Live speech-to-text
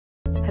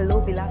Hello,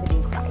 beloved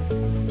in Christ.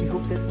 We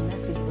hope this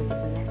message was a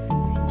blessing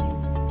to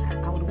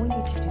you. I would want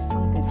you to do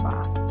something for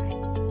us.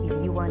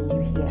 If you are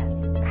new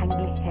here,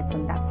 kindly hit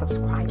on that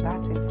subscribe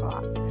button for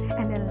us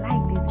and then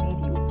like this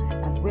video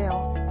as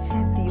well.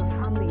 Share to your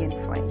family and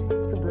friends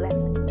to bless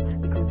them,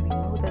 because we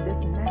know that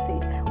this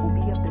message will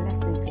be a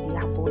blessing to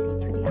their body,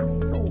 to their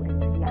soul, and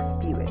to their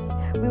spirit.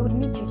 We would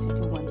need you to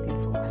do one thing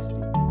for us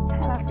too.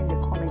 Tell us in the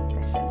comment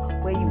section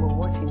where you were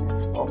watching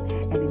us from,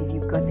 and then if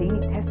you've got any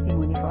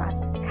testimony for us,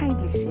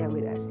 kindly share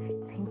with us.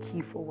 Thank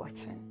you for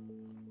watching.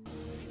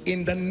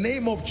 In the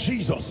name of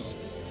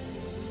Jesus,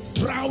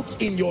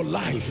 drought in your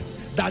life,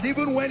 that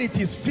even when it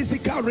is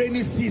physical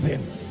rainy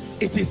season,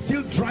 it is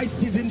still dry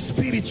season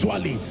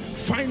spiritually,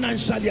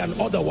 financially, and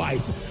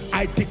otherwise,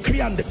 I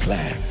decree and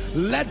declare,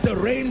 let the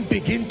rain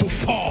begin to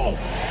fall.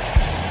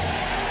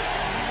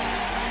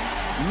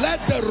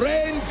 Let the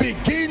rain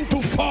begin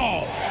to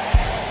fall.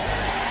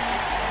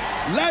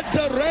 Let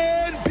the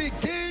rain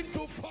begin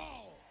to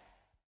fall.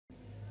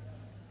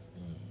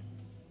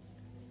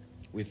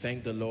 We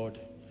thank the Lord.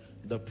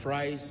 The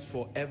price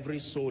for every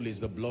soul is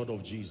the blood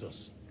of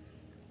Jesus.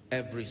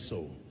 Every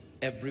soul,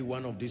 every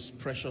one of these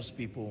precious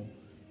people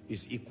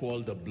is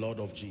equal the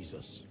blood of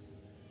Jesus.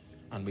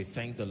 And we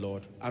thank the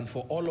Lord. And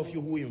for all of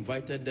you who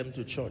invited them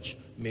to church,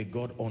 may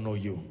God honor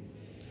you.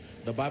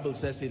 The Bible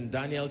says in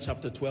Daniel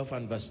chapter 12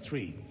 and verse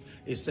 3,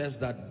 it says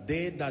that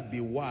they that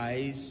be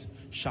wise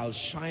shall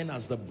shine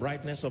as the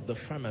brightness of the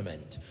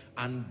firmament,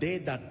 and they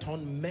that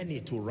turn many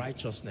to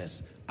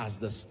righteousness as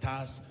the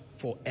stars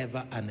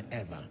forever and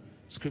ever.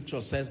 Scripture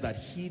says that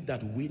he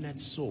that winneth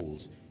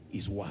souls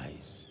is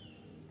wise.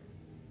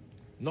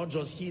 Not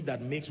just he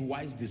that makes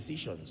wise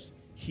decisions,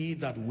 he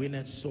that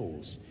winneth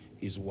souls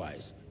is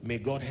wise. May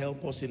God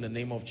help us in the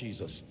name of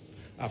Jesus.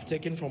 I've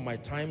taken from my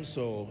time,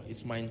 so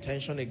it's my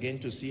intention again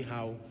to see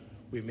how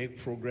we make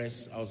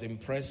progress. I was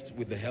impressed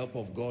with the help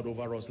of God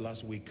over us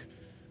last week,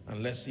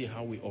 and let's see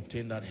how we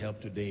obtain that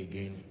help today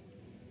again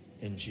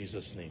in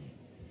Jesus' name.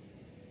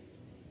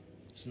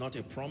 It's not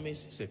a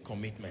promise, it's a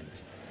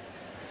commitment.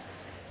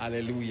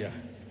 Hallelujah.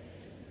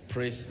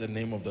 Praise the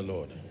name of the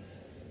Lord.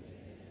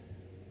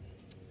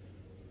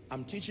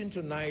 I'm teaching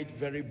tonight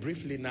very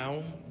briefly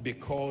now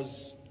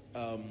because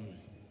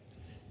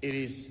it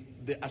is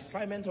the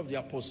assignment of the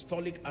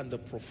apostolic and the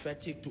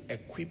prophetic to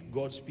equip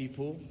God's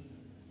people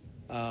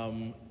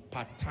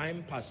per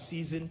time, per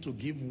season, to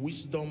give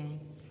wisdom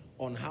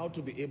on how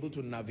to be able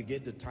to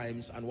navigate the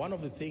times. And one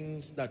of the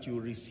things that you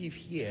receive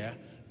here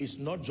is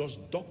not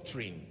just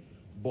doctrine,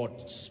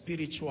 but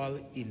spiritual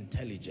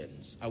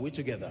intelligence. Are we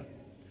together?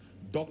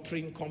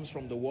 Doctrine comes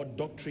from the word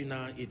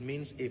doctrina. It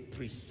means a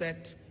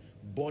preset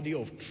body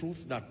of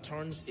truth that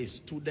turns a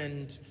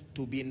student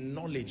to be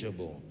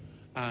knowledgeable.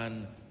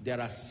 And there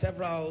are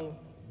several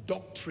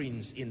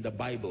doctrines in the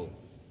Bible.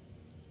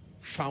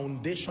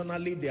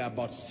 Foundationally, there are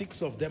about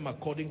 6 of them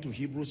according to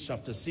Hebrews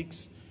chapter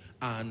 6.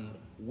 And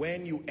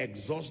when you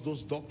exhaust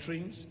those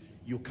doctrines,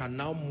 you can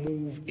now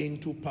move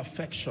into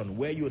perfection,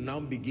 where you now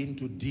begin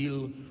to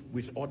deal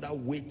with other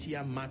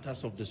weightier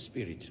matters of the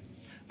Spirit.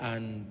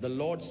 And the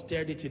Lord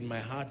stirred it in my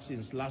heart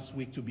since last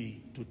week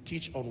to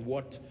teach on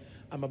what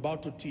I'm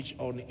about to teach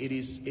on. It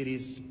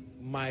is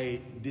my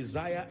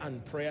desire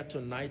and prayer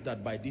tonight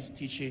that by this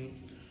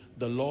teaching,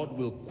 the Lord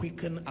will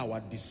quicken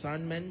our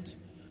discernment,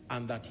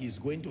 and that He's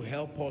going to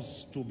help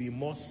us to be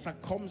more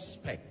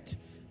circumspect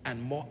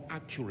and more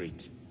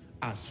accurate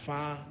as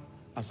far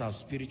as our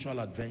spiritual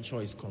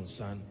adventure is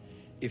concerned.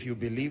 If you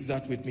believe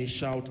that with me,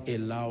 shout a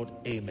loud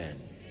amen.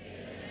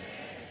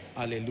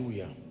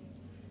 Hallelujah.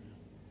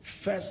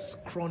 1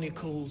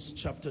 Chronicles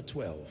chapter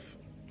 12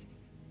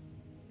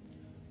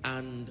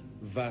 and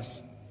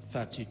verse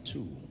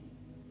 32.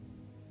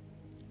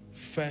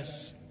 1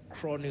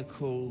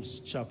 Chronicles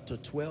chapter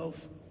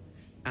 12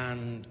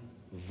 and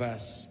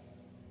verse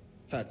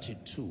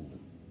 32.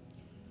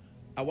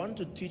 I want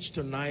to teach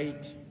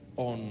tonight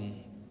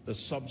on the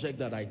subject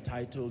that I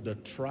titled the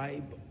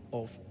tribe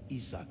of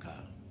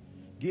Issachar.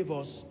 Give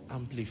us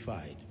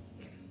amplified.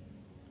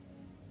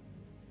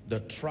 The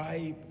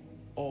tribe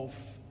of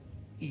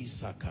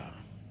Issachar.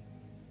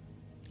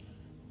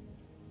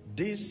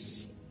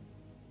 This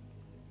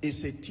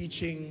is a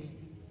teaching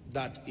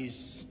that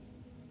is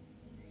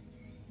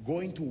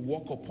going to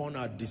work upon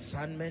our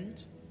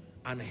discernment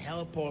and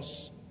help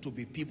us to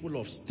be people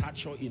of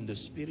stature in the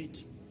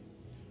Spirit.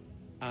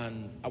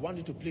 And I want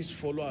you to please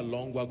follow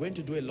along. We're going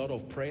to do a lot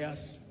of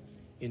prayers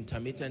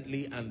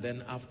intermittently, and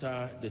then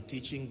after the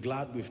teaching,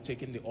 glad we've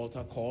taken the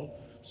altar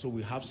call, so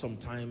we have some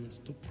time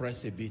to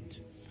press a bit.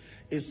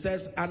 It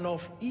says, and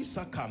of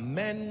Issachar,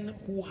 men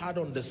who had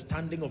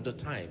understanding of the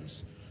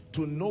times,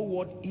 to know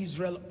what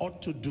Israel ought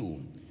to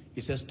do.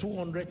 It says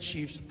 200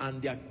 chiefs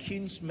and their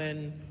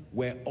kinsmen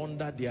were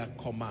under their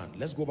command.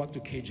 Let's go back to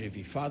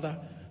KJV. Father,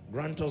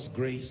 grant us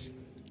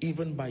grace,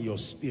 even by your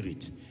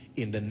Spirit,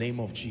 in the name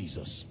of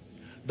Jesus.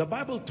 The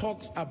Bible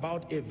talks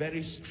about a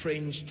very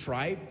strange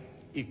tribe.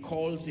 It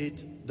calls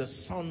it the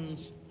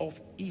sons of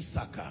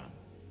Issachar.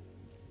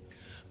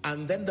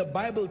 And then the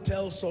Bible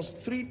tells us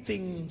 3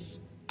 things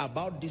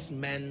about these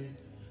men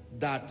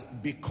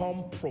that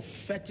become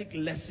prophetic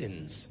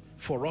lessons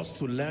for us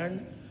to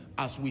learn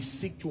as we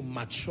seek to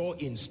mature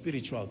in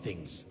spiritual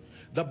things.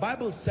 The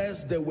Bible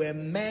says there were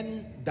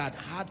men that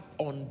had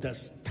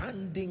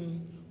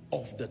understanding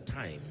of the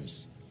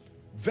times.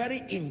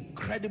 Very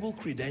incredible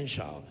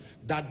credential,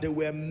 that there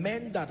were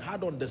men that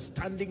had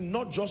understanding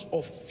not just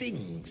of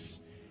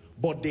things,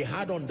 but they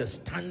had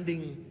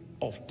understanding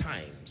of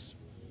times.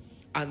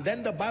 And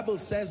then the Bible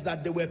says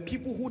that there were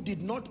people who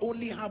did not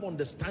only have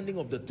understanding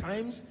of the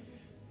times,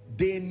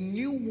 they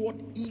knew what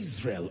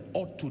Israel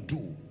ought to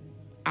do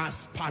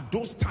as per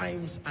those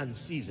times and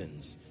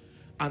seasons.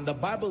 And the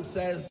Bible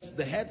says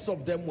the heads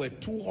of them were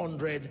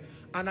 200,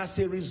 and as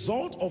a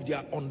result of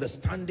their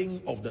understanding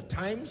of the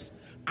times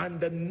and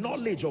the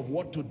knowledge of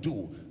what to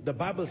do, the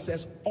Bible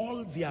says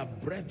all their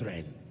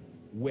brethren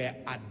were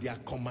at their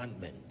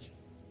commandment.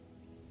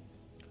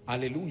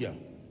 Hallelujah.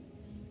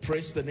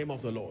 Praise the name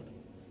of the Lord.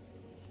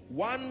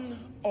 One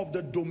of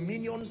the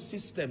dominion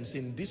systems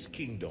in this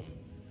kingdom,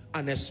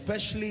 and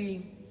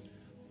especially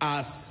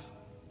as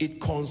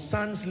it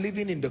concerns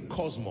living in the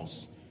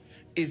cosmos,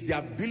 is the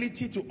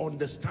ability to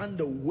understand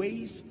the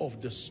ways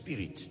of the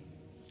Spirit,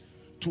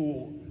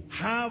 to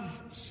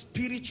have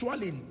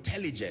spiritual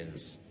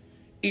intelligence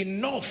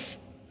enough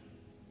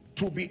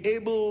to be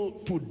able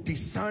to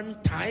discern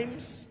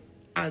times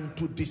and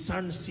to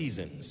discern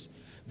seasons.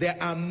 There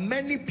are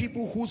many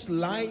people whose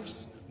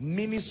lives,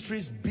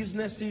 ministries,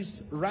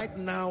 businesses right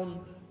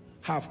now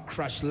have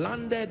crash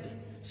landed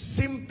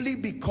simply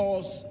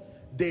because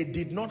they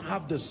did not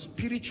have the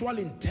spiritual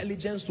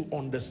intelligence to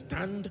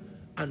understand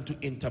and to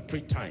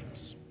interpret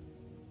times.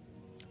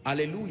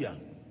 Hallelujah.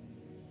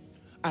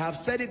 I have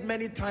said it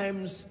many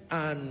times,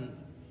 and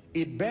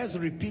it bears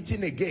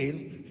repeating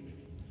again,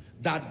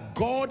 that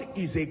God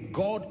is a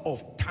God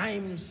of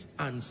times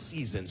and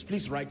seasons.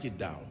 Please write it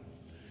down.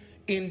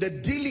 In the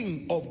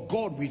dealing of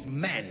God with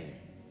men,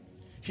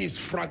 he's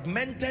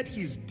fragmented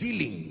his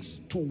dealings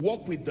to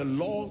work with the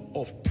law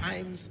of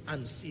times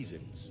and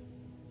seasons.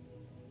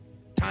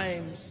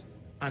 Times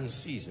and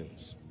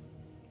seasons.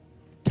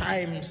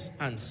 Times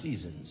and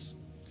seasons.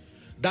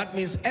 That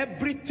means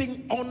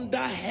everything under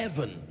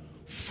heaven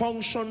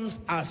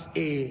functions as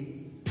a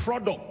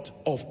product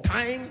of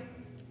time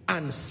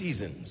and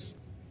seasons.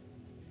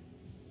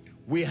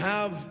 We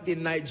have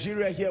in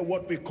Nigeria here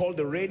what we call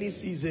the rainy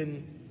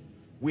season.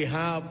 We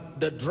have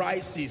the dry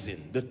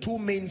season, the two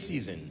main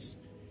seasons.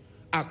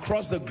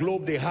 Across the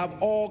globe, they have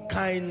all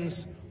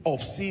kinds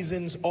of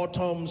seasons: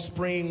 autumn,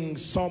 spring,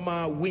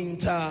 summer,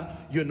 winter,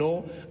 you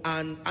know,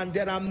 and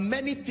there are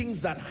many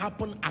things that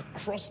happen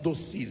across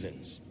those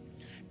seasons.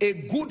 A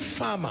good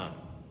farmer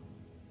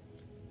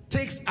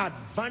takes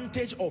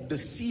advantage of the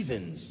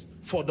seasons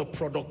for the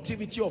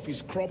productivity of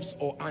his crops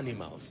or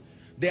animals.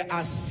 There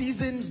are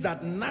seasons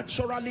that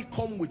naturally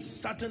come with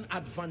certain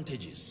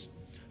advantages.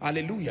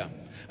 Hallelujah.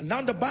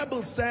 Now the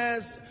Bible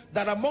says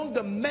that among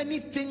the many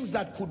things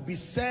that could be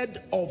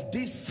said of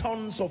these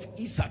sons of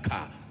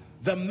Issachar,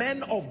 the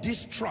men of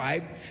this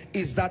tribe,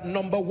 is that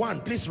number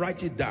one, please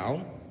write it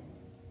down,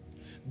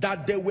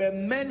 that there were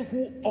men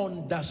who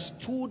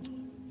understood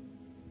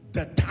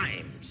the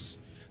times.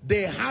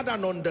 They had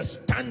an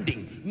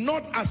understanding,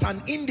 not as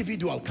an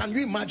individual. Can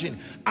you imagine?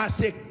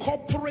 As a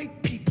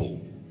corporate people,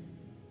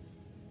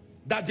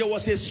 that there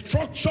was a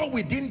structure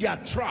within their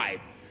tribe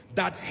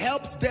that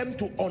helped them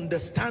to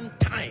understand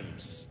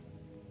times.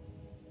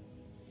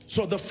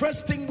 So the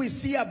first thing we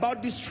see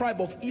about this tribe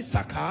of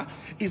Issachar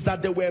is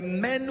that there were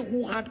men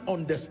who had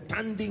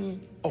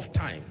understanding of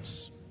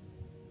times.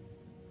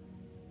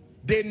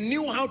 They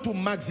knew how to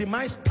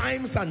maximize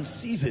times and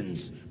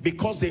seasons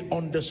because they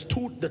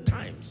understood the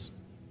times.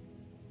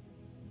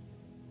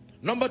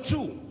 Number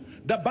two,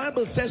 the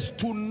Bible says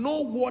to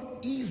know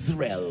what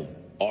Israel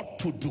ought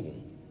to do.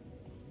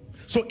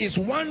 So it's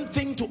one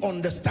thing to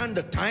understand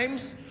the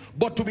times,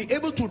 but to be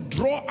able to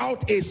draw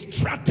out a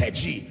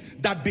strategy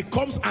that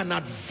becomes an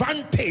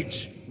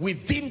advantage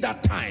within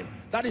that time.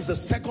 That is the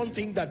second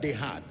thing that they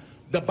had.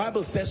 The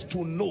Bible says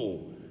to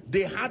know.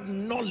 They had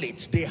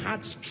knowledge, they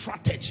had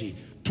strategy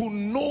to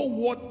know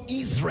what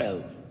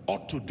Israel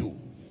ought to do.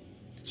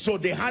 So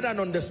they had an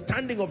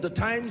understanding of the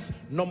times.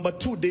 Number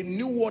two, they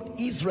knew what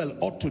Israel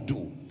ought to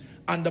do.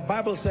 And the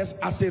Bible says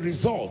as a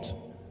result,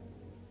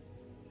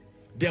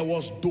 there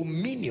was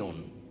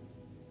dominion.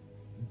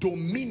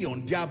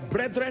 Dominion. Their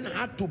brethren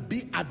had to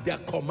be at their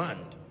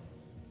command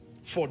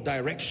for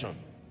direction.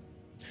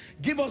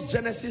 Give us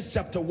Genesis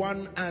chapter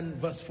 1 and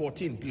verse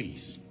 14,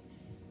 please.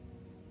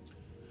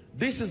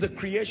 This is the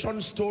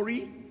creation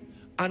story,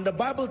 and the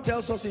Bible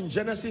tells us in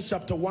Genesis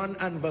chapter 1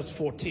 and verse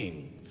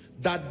 14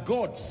 that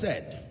God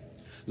said,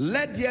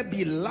 "Let there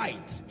be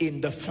light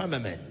in the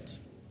firmament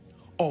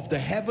of the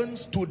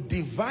heavens to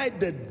divide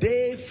the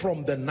day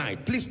from the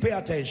night." Please pay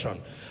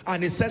attention.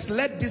 And it says,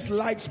 "Let these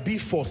lights be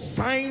for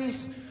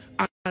signs,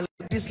 and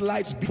let these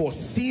lights be for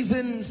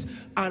seasons,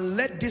 and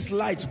let these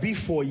lights be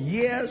for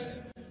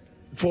years,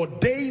 for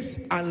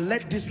days, and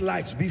let these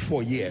lights be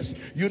for years."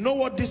 You know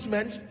what this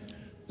meant?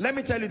 Let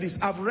me tell you this.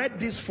 I've read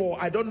this for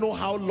I don't know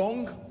how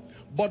long,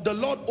 But the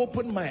Lord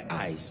opened my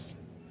eyes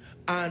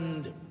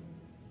and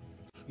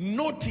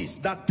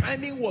noticed that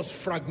timing was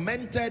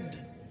fragmented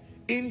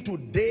into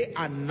day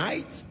and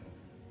night,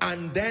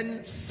 and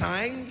then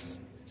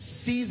signs,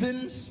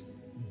 seasons,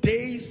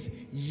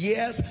 days,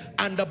 years.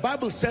 And the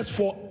Bible says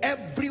for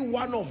every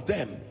one of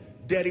them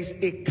there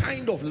is a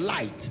kind of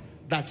light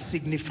that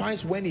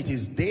signifies when it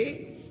is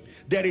day.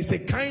 There is a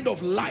kind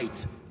of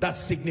light that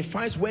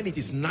signifies when it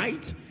is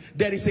night.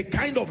 There is a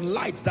kind of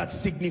light that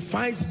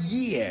signifies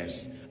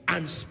years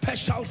and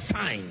special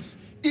signs,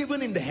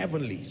 even in the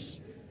heavenlies.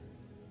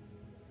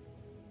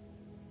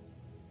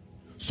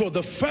 So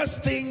the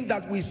first thing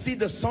that we see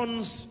the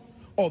sons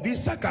of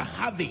Issachar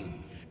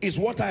having is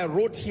what I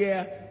wrote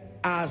here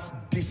as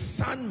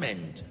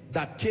discernment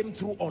that came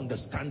through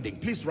understanding.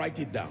 Please write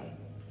it down.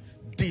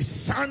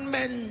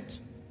 Discernment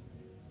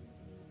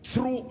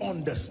through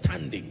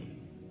understanding.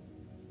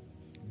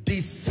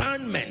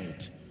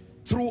 Discernment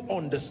through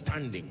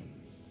understanding.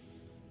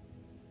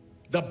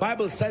 The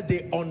Bible said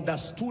they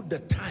understood the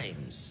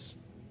times,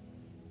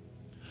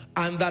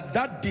 and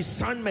that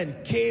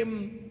discernment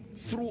came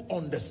through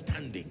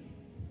understanding.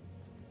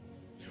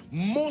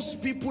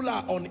 Most people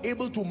are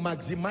unable to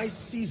maximize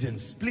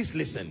seasons, please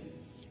listen,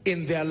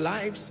 in their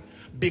lives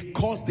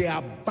because they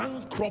are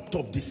bankrupt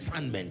of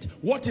discernment.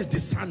 What is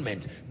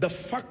discernment? The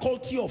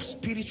faculty of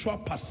spiritual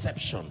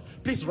perception.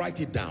 Please write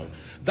it down.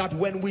 That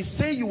when we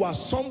say you are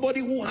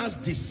somebody who has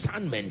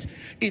discernment,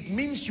 it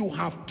means you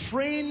have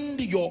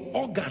trained your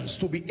organs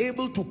to be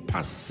able to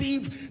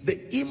perceive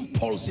the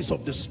impulses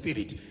of the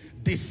Spirit.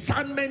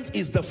 Discernment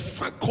is the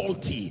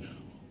faculty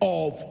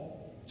of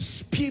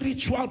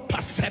spiritual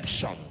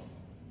perception.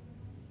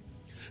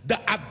 The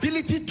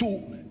ability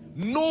to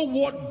know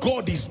what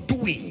God is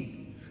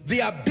doing,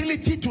 the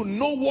ability to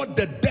know what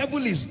the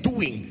devil is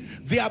doing,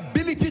 the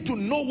ability to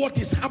know what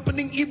is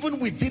happening even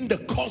within the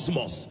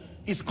cosmos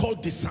is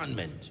called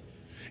discernment.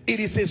 It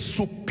is a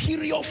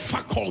superior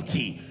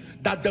faculty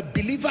that the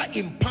believer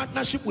in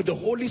partnership with the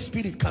Holy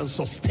Spirit can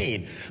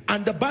sustain.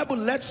 And the Bible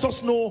lets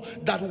us know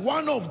that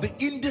one of the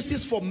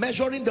indices for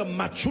measuring the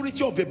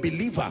maturity of a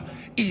believer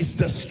is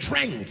the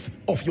strength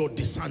of your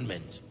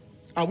discernment.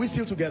 Are we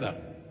still together?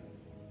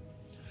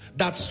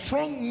 That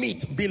strong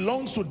meat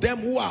belongs to them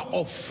who are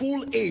of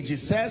full age, it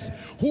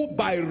says, who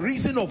by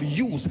reason of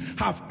use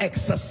have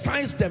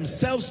exercised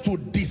themselves to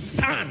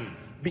discern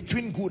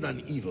between good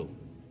and evil.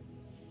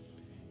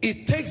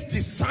 It takes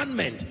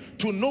discernment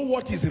to know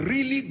what is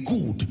really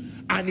good,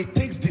 and it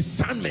takes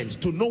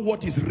discernment to know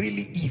what is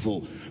really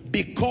evil.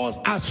 Because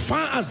as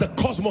far as the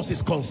cosmos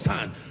is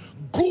concerned,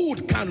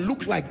 good can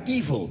look like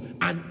evil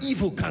and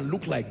evil can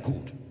look like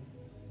good.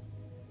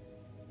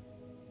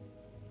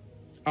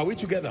 Are we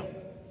together?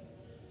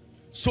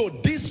 So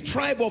this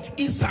tribe of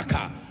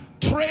Issachar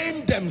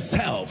trained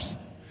themselves.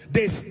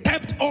 They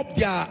stepped up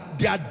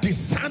their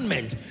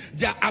discernment,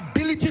 their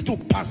ability to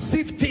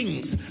perceive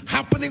things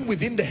happening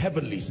within the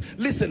heavenlies.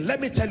 Listen,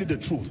 let me tell you the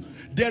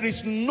truth. There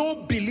is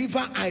no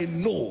believer I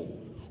know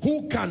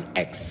who can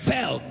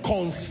excel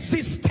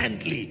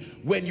consistently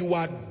when you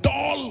are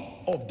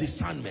dull of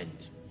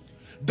discernment.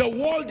 The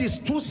world is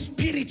too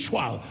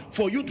spiritual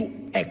for you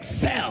to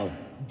excel,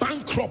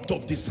 bankrupt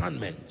of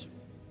discernment.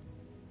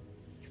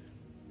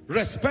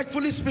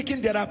 Respectfully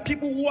speaking, there are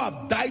people who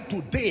have died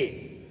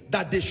today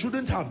that they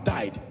shouldn't have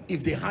died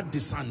if they had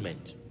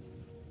discernment.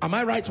 Am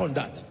I right on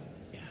that?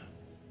 Yeah.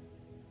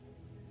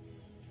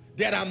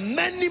 There are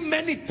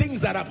many things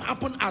that have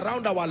happened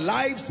around our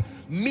lives,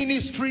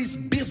 ministries,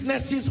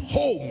 businesses,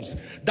 homes,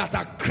 that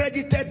are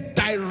credited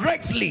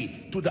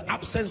directly to the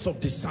absence of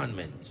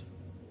discernment.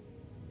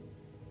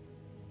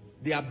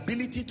 The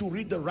ability to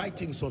read the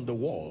writings on the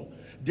wall,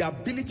 the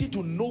ability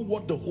to know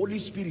what the Holy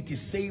Spirit is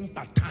saying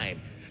per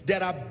time.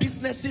 There are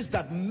businesses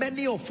that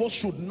many of us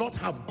should not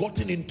have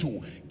gotten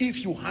into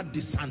if you had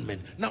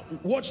discernment. Now,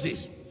 watch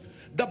this.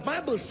 The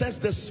Bible says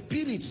the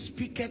Spirit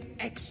speaketh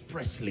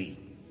expressly.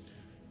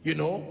 You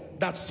know,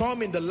 that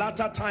some in the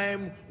latter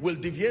time will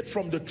deviate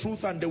from the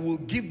truth and they will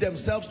give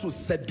themselves to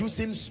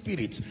seducing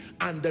spirits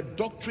and the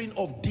doctrine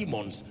of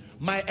demons.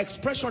 My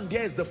expression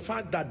there is the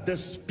fact that the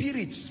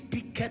Spirit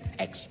speaketh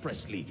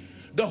expressly.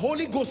 The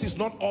Holy Ghost is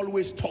not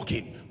always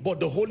talking,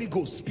 but the Holy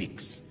Ghost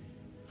speaks.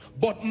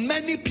 But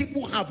many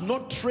people have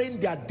not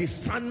trained their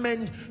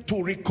discernment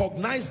to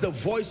recognize the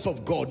voice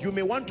of God. You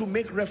may want to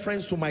make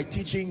reference to my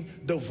teaching,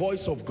 The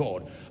Voice of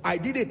God. I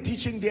did a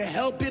teaching there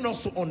helping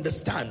us to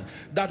understand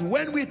that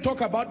when we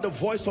talk about the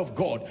voice of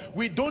God,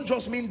 we don't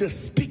just mean the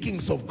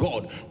speakings of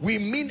God. We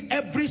mean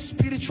every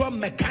spiritual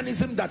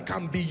mechanism that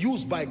can be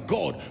used by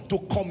God to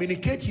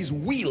communicate his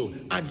will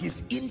and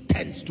his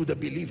intent to the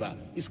believer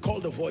is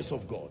called the voice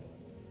of God.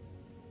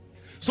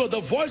 So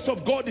the voice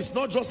of God is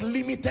not just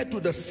limited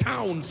to the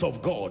sounds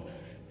of God.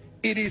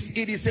 It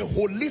is a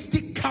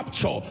holistic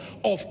capture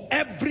of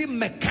every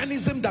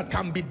mechanism that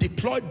can be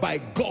deployed by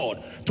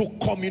God to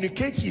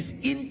communicate his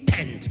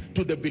intent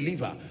to the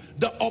believer.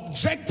 The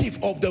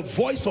objective of the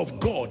voice of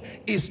God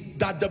is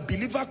that the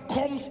believer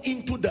comes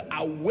into the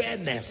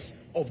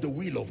awareness of the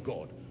will of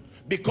God.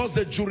 Because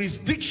the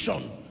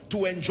jurisdiction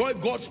to enjoy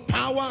God's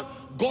power,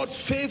 God's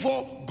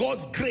favor,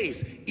 God's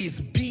grace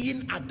is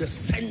being at the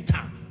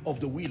center of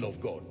the will of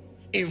God.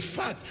 In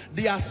fact,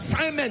 the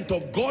assignment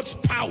of God's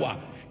power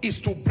is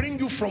to bring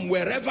you from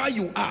wherever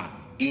you are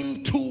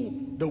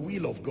into the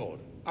will of God.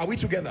 Are we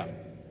together?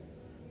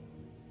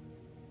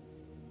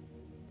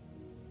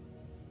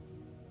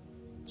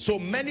 So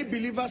many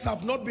believers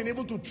have not been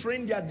able to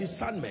train their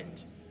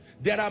discernment.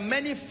 There are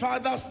many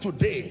fathers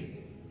today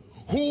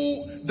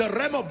who the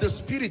realm of the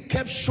spirit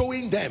kept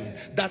showing them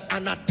that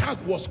an attack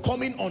was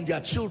coming on their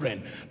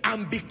children,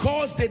 and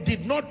because they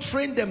did not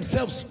train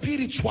themselves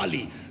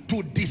spiritually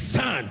to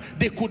discern,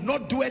 they could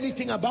not do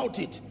anything about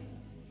it.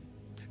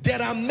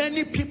 There are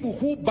many people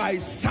who by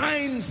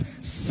signs,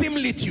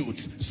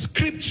 similitudes,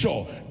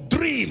 scripture,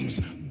 dreams,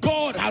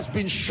 God has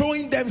been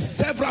showing them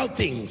several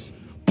things,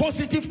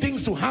 positive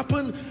things to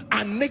happen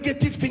and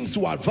negative things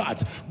to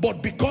avert,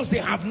 but because they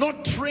have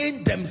not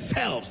trained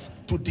themselves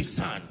to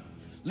discern.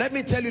 Let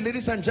me tell you,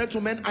 ladies and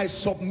gentlemen, I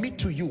submit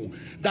to you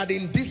that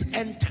in these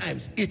end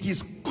times, it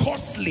is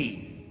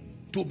costly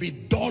to be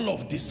dull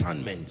of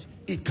discernment.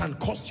 It can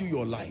cost you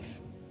your life.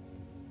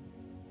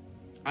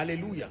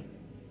 Hallelujah.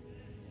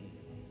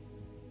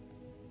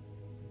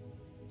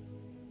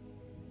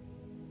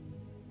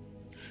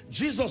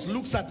 Jesus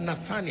looks at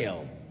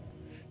Nathanael,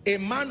 a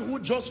man who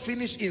just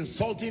finished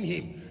insulting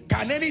him.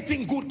 Can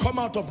anything good come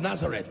out of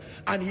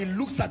Nazareth? And he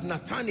looks at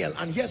Nathanael,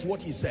 and here's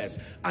what he says: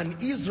 an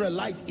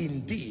Israelite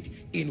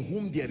indeed, in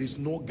whom there is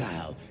no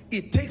guile.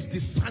 It takes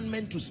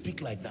discernment to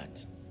speak like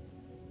that.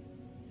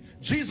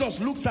 Jesus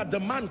looks at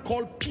the man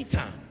called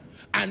Peter,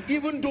 and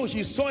even though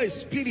he saw a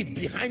spirit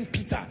behind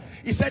Peter,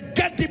 he said,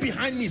 "Get thee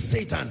behind me,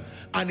 Satan."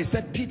 And he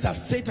said, "Peter,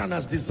 Satan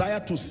has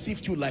desired to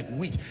sift you like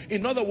wheat."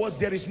 In other words,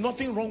 there is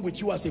nothing wrong with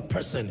you as a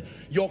person.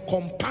 Your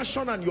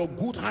compassion and your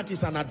good heart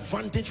is an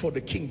advantage for the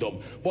kingdom.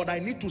 But I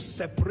need to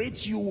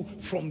separate you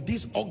from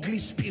this ugly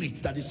spirit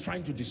that is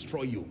trying to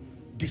destroy you.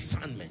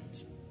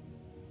 Discernment.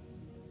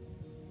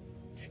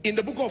 In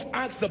the book of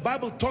Acts, the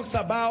Bible talks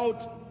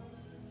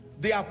about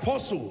the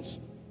apostles.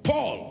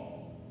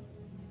 Paul.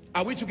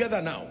 Are we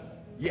together now?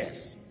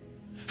 Yes.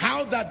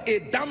 How that a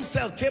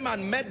damsel came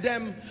and met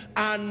them,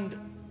 and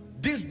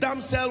this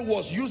damsel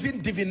was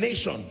using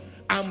divination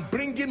and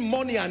bringing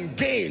money and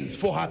gains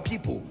for her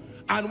people.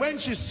 And when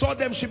she saw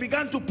them, she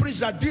began to preach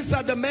that these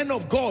are the men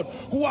of God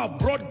who have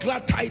brought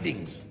glad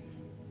tidings.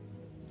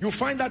 You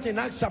find that in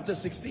Acts chapter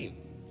 16.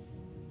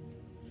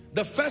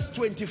 The first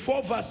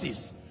 24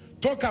 verses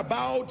talk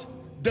about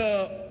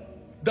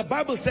the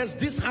Bible says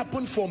this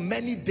happened for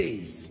many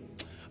days.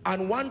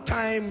 And one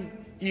time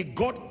he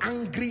got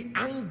angry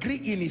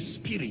in his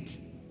spirit.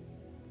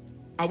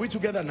 Are we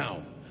together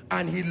now?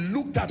 And he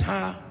looked at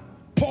her,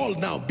 Paul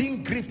now,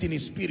 being grieved in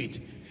his spirit.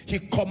 He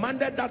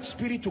commanded that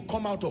spirit to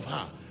come out of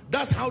her.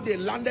 That's how they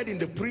landed in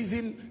the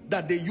prison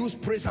that they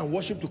used praise and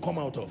worship to come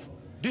out of.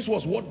 This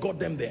was what got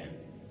them there.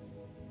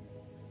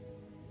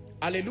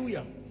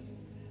 Hallelujah.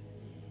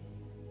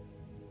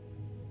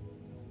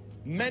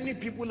 Many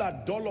people are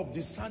dull of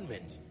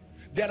discernment.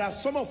 There are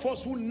some of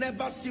us who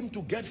never seem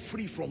to get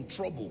free from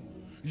trouble.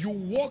 You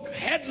walk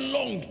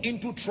headlong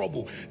into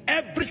trouble.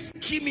 Every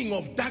scheming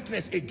of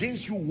darkness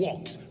against you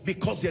works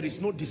because there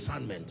is no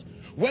discernment.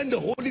 When the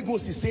Holy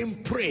Ghost is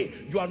saying pray,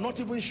 you are not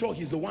even sure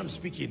he's the one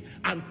speaking,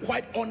 and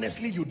quite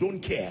honestly you don't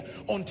care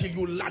until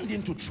you land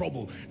into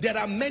trouble. There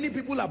are many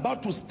people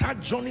about to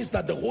start journeys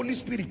that the Holy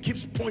Spirit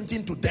keeps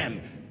pointing to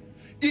them.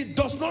 It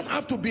does not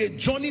have to be a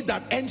journey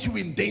that ends you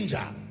in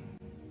danger.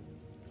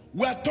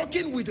 We are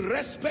talking with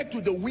respect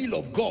to the will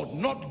of God,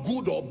 not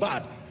good or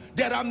bad.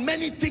 There are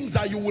many things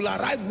that you will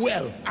arrive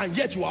well and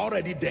yet you are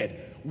already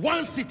dead.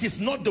 Once it is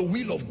not the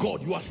will of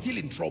God, you are still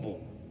in trouble.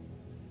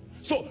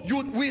 So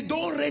we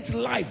don't rate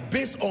life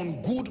based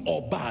on good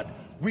or bad.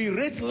 We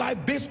rate life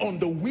based on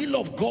the will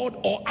of God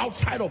or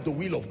outside of the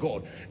will of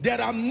God.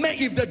 There are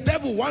many, if the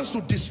devil wants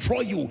to destroy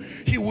you,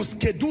 he will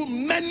schedule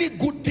many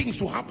good things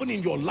to happen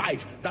in your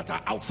life that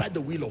are outside the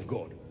will of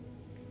God.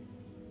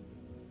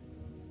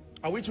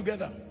 Are we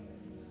together?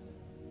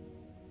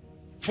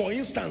 For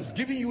instance,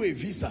 giving you a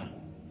visa.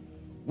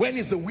 When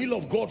is the will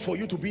of God for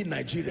you to be in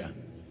Nigeria?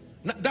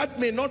 Now, that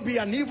may not be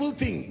an evil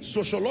thing,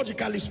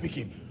 sociologically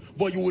speaking,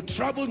 but you will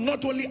travel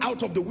not only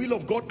out of the will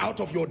of God, out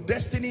of your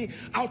destiny,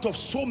 out of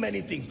so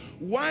many things.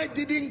 Why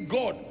didn't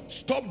God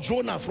stop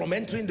Jonah from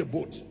entering the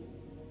boat?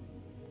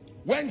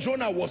 When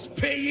Jonah was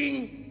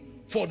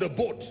paying for the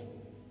boat,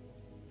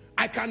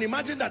 I can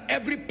imagine that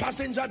every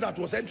passenger that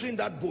was entering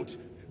that boat,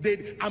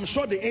 I'm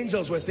sure the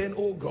angels were saying,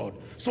 "Oh God,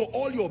 so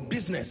all your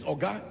business,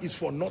 Oga, is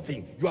for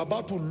nothing. You're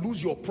about to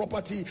lose your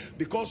property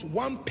because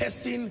one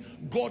person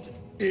got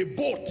a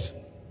boat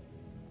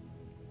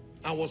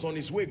and was on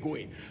his way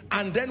going."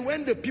 And then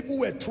when the people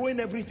were throwing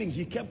everything,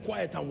 he kept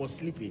quiet and was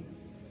sleeping.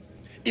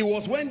 It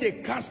was when they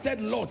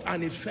casted Lot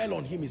and it fell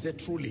on him, he said,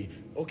 "Truly,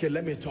 okay,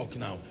 let me talk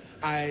now.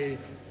 I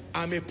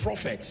am a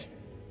prophet.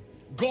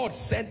 God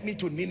sent me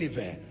to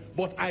Nineveh.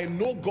 But I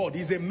know God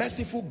is a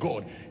merciful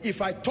God. If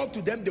I talk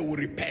to them, they will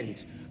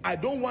repent. I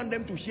don't want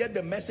them to hear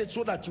the message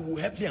so that you will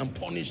help me and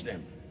punish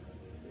them.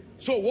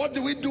 So what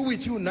do we do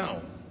with you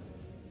now?"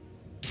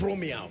 Throw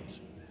me out.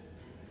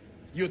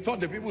 You thought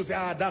the people say,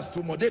 ah, that's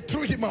too much. They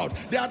threw him out.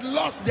 They had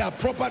lost their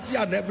property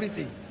and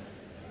everything.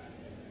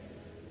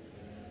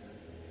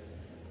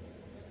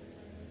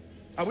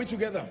 Are we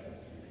together?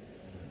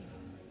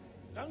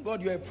 Thank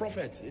God you're a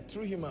prophet. They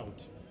threw him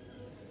out.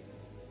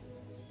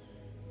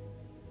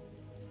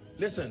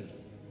 Listen,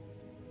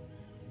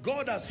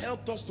 God has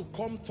helped us to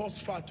come thus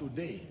far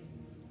today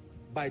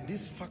by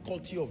this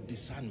faculty of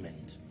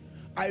discernment.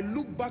 I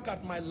look back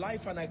at my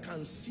life and I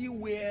can see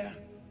where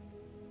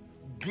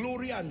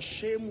glory and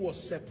shame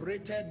was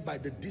separated by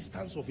the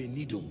distance of a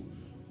needle,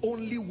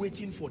 only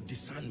waiting for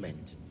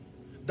discernment.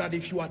 That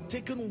if you had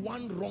taken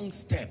one wrong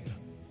step,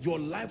 your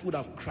life would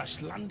have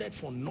crash landed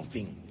for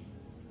nothing.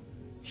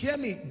 Hear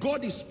me,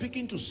 God is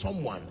speaking to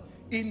someone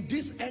in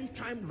this end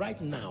time right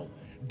now.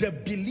 The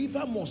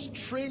believer must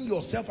train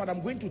yourself, and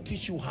I'm going to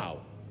teach you how.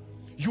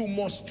 You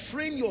must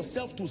train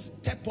yourself to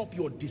step up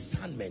your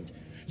discernment.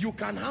 You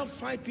can have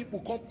 5 people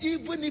come,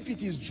 even if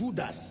it is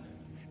Judas.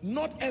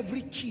 Not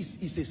every kiss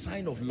is a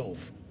sign of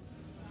love.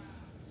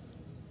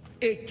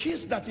 A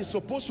kiss that is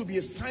supposed to be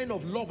a sign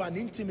of love and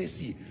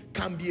intimacy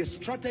can be a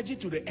strategy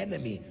to the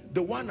enemy.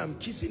 The one I'm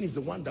kissing is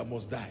the one that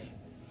must die.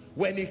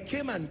 When he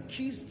came and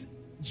kissed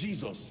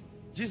Jesus,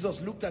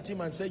 Jesus looked at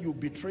him and said, you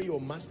betray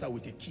your master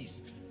with a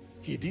kiss.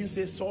 He didn't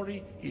say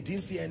sorry. He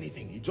didn't say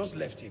anything. He just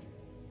left him.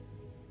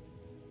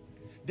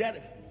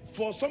 That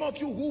for some of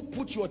you who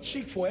put your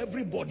cheek for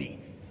everybody,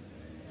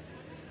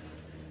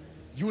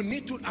 you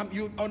need to,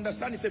 you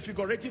understand it's a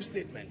figurative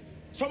statement.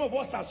 Some of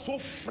us are so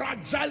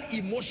fragile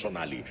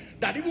emotionally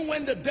that even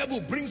when the devil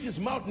brings his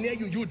mouth near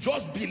you, you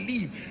just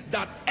believe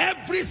that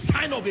every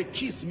sign of a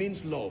kiss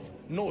means love.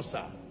 No,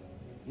 sir.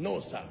 No,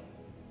 sir.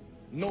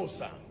 No,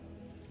 sir.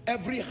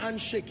 Every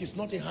handshake is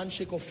not a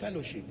handshake of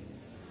fellowship.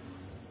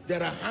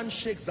 There are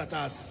handshakes that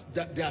are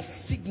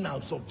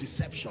signals of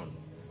deception.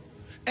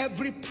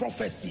 Every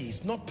prophecy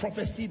is not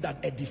prophecy that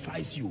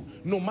edifies you,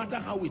 no matter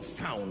how it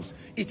sounds.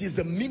 It is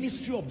the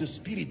ministry of the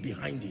Spirit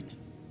behind it.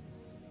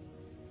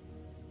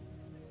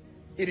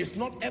 It is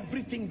not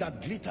everything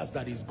that glitters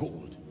that is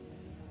gold.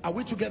 Are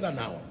we together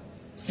now?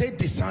 Say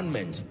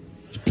discernment.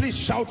 Please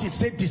shout it.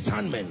 Say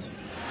discernment.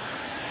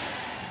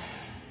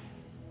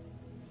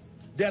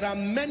 There are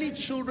many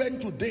children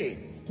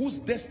today whose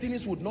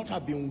destinies would not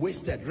have been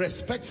wasted,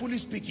 respectfully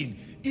speaking,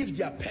 if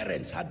their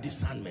parents had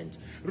discernment.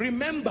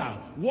 Remember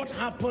what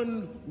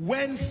happened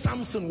when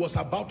Samson was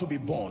about to be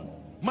born.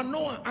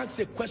 Manoah asked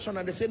a question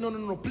and they said,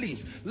 no,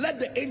 please, let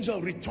the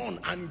angel return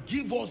and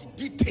give us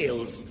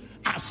details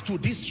as to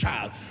this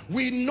child.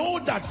 We know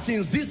that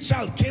since this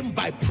child came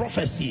by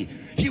prophecy,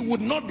 he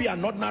would not be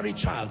an ordinary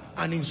child,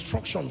 and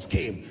instructions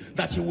came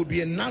that he would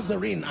be a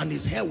Nazarene and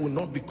his hair would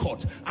not be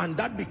cut, and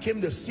that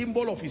became the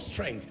symbol of his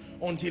strength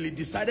until he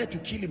decided to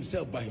kill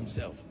himself by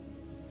himself.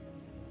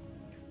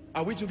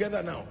 Are we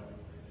together now?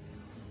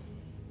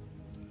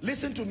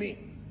 Listen to me.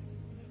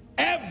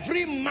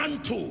 Every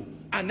mantle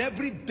and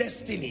every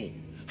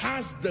destiny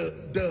has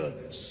the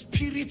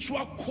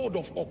spiritual code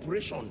of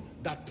operation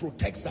that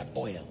protects that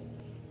oil.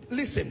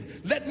 Listen,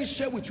 let me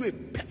share with you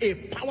a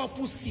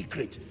powerful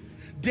secret.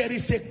 There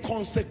is a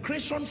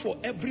consecration for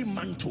every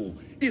mantle.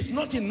 It's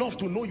not enough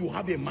to know you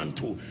have a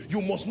mantle.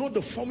 You must know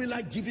the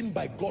formula given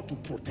by God to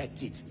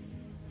protect it.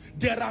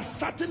 There are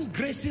certain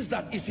graces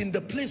that is in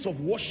the place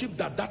of worship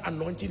that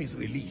anointing is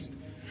released.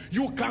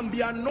 You can be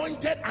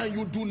anointed and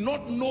you do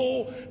not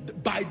know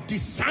by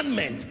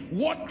discernment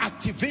what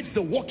activates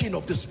the working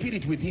of the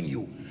Spirit within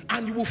you.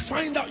 And you will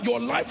find out your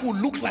life will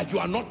look like you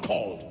are not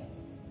called.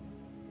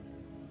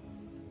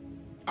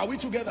 Are we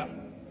together?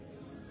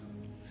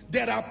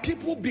 There are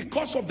people,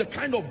 because of the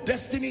kind of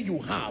destiny you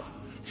have,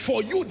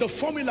 for you the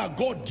formula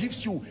God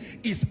gives you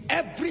is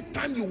every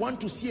time you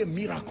want to see a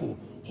miracle,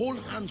 hold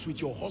hands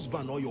with your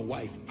husband or your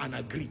wife and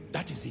agree.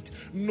 That is it.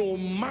 No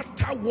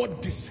matter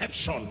what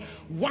deception,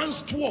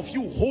 once 2 of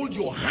you hold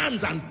your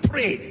hands and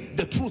pray,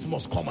 the truth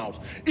must come out.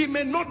 It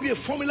may not be a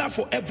formula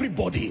for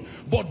everybody,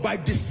 but by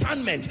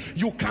discernment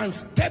you can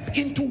step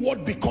into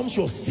what becomes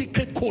your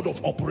secret code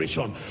of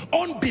operation.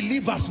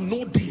 Unbelievers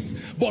know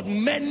this, but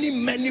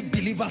many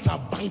believers are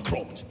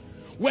bankrupt.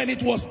 When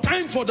it was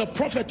time for the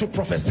prophet to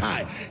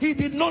prophesy, he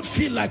did not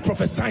feel like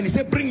prophesying. He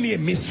said, bring me a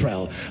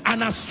minstrel.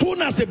 And as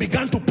soon as they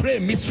began to pray a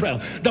minstrel,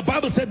 the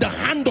Bible said the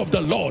hand of the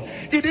Lord.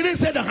 It didn't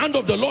say the hand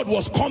of the Lord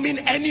was coming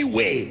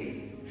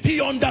anyway. He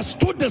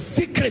understood the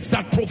secrets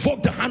that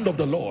provoked the hand of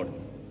the Lord.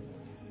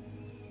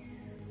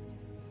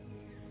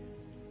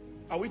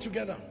 Are we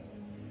together?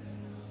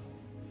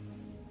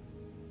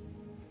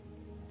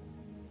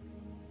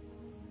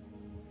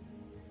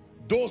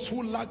 Those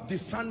who lack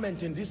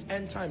discernment in this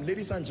end time,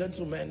 ladies and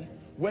gentlemen,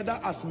 whether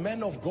as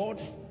men of God,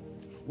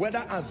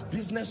 whether as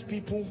business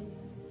people,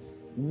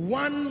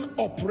 one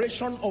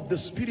operation of the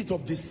spirit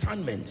of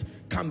discernment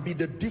can be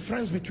the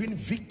difference between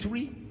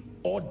victory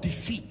or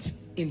defeat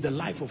in the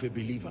life of a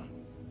believer.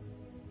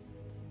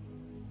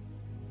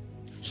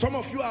 Some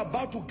of you are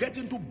about to get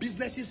into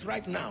businesses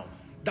right now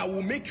that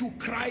will make you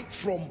cry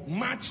from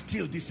March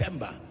till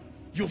December.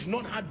 You've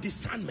not had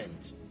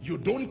discernment. You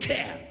don't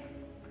care.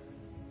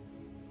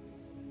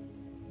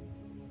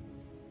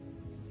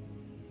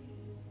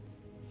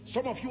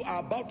 Some of you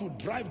are about to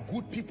drive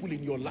good people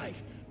in your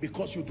life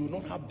because you do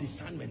not have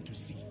discernment to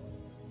see.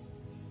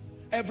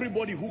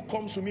 Everybody who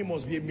comes to me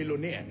must be a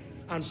millionaire,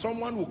 and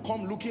someone will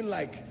come looking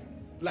like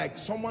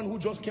someone who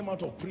just came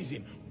out of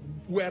prison,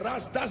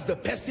 whereas that's the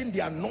person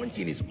the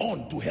anointing is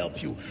on to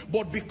help you.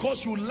 But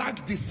because you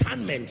lack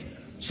discernment,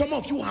 some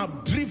of you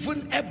have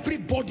driven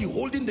everybody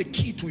holding the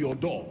key to your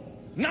door.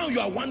 Now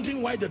you are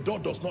wondering why the door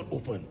does not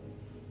open.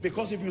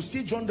 Because if you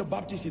see John the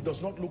Baptist, he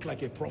does not look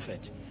like a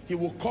prophet. He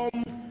will come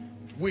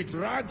with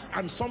rags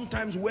and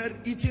sometimes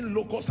eating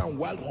locusts and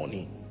wild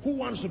honey. Who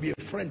wants to be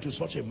a friend to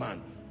such a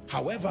man?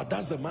 However,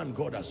 that's the man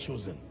God has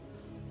chosen.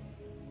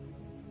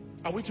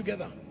 Are we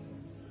together?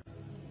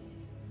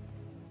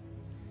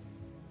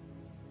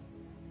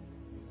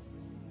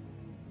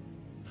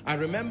 I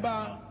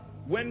remember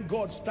when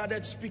God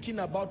started speaking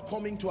about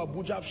coming to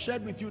Abuja. I've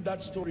shared with you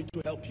that story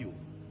to help you.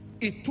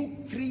 It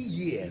took 3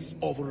 years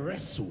of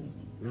wrestle.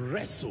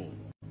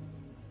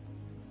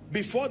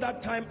 Before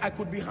that time, I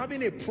could be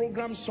having a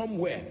program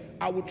somewhere.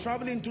 I would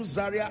travel into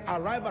Zaria,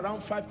 arrive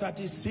around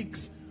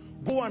 5:36,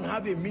 go and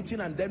have a meeting,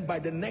 and then by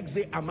the next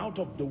day, I'm out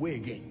of the way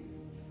again.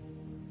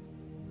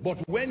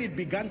 But when it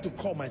began to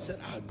come, I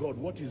said, God,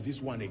 what is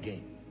this one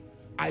again?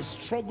 I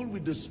struggled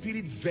with the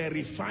Spirit,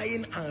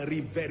 verifying and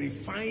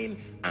re-verifying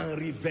and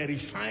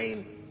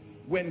re-verifying.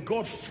 When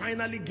God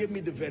finally gave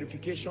me the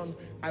verification,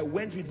 I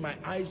went with my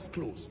eyes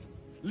closed.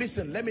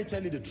 Listen, let me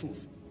tell you the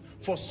truth.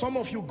 For some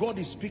of you, God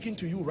is speaking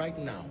to you right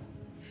now.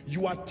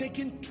 You are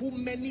taking too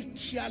many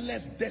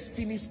careless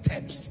destiny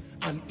steps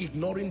and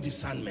ignoring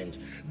discernment.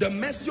 The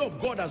mercy of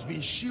God has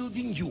been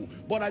shielding you,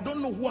 but I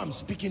don't know who I'm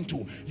speaking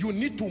to. You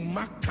need to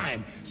mark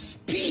time.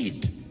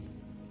 Speed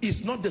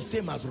is not the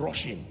same as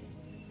rushing.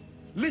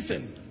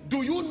 Listen,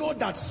 do you know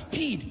that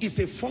speed is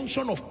a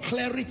function of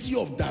clarity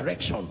of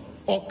direction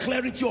or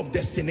clarity of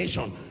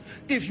destination?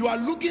 If you are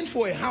looking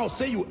for a house,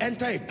 say you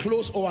enter a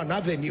close or an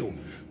avenue,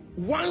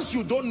 once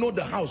you don't know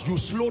the house, you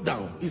slow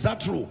down. Is that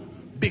true?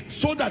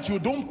 So that you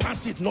don't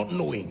pass it not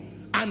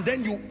knowing. And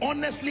then you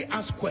honestly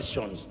ask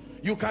questions.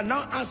 You can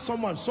now ask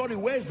someone, sorry,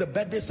 where is the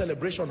birthday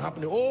celebration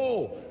happening?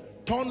 Oh,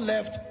 turn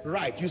left,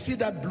 right. You see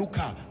that blue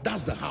car?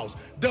 That's the house.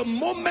 The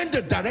moment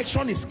the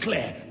direction is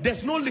clear,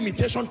 there's no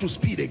limitation to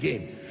speed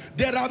again.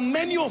 There are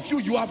many of you,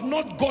 you have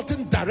not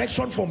gotten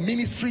direction for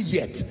ministry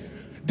yet.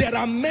 There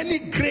are many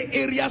gray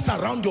areas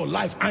around your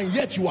life, and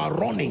yet you are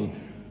running.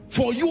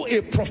 For you,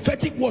 a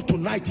prophetic word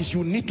tonight is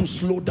you need to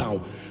slow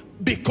down,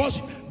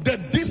 because the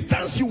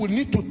distance you will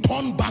need to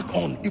turn back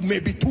on, it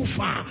may be too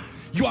far.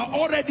 You are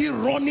already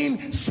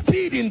running.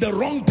 Speed in the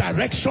wrong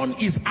direction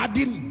is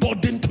adding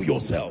burden to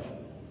yourself.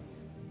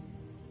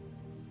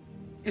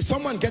 Is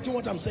someone getting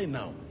what I'm saying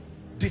now?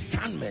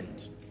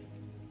 Discernment.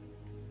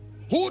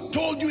 Who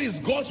told you it's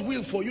God's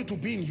will for you to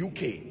be in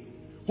UK?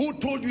 Who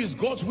told you it's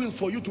God's will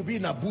for you to be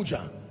in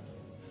Abuja?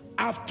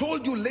 I've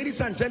told you,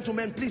 ladies and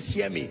gentlemen, please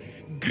hear me.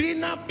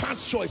 Greener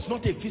pasture is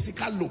not a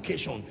physical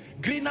location.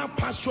 Greener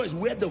pasture is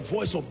where the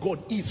voice of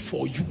God is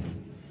for you.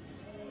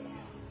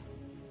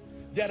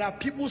 There are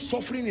people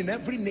suffering in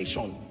every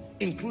nation,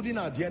 including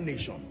our dear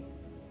nation.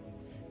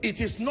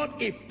 It is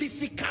not a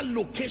physical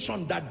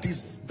location that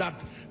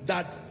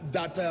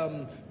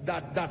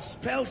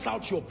spells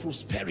out your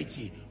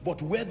prosperity,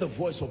 but where the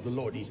voice of the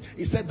Lord is.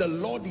 He said, the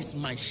Lord is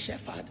my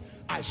shepherd,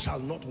 I shall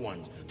not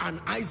want. And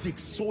Isaac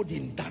sowed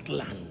in that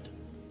land.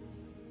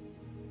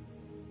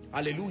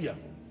 Hallelujah.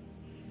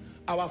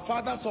 Our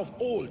fathers of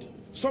old,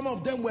 some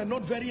of them were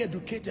not very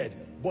educated,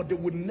 but they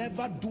would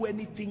never do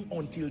anything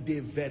until they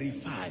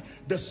verify.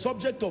 The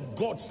subject of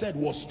God said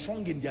was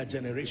strong in their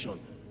generation.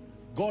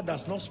 God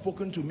has not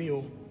spoken to me.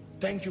 Oh,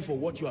 thank you for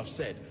what you have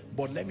said,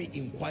 but let me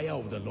inquire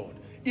of the Lord.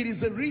 It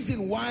is the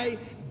reason why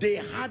they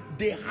had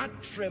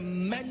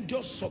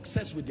tremendous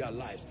success with their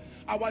lives.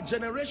 Our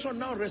generation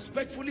now,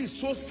 respectfully, is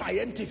so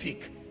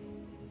scientific.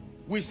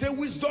 We say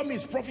wisdom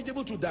is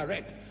profitable to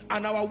direct,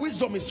 and our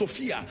wisdom is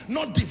Sophia,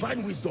 not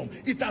divine wisdom.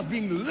 It has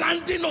been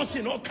landing us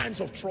in all kinds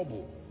of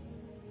trouble.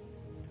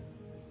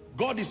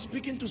 God is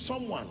speaking to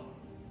someone.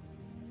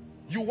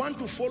 You want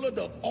to follow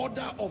the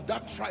order of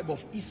that tribe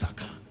of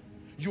Issachar.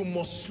 You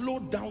must slow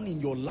down in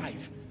your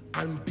life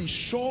and be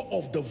sure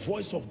of the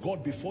voice of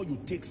God before you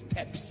take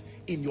steps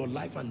in your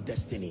life and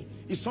destiny.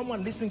 Is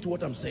someone listening to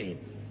what I'm saying?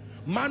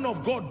 Man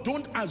of God,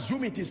 don't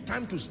assume it is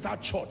time to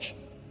start church.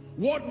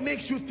 What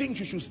makes you think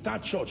you should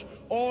start church?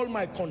 All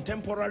my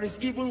contemporaries,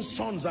 even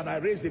sons that I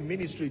raised in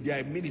ministry, they are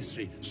in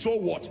ministry. So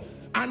what?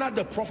 Anna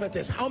the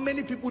prophetess, how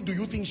many people do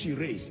you think she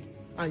raised?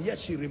 And yet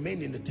she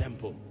remained in the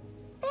temple.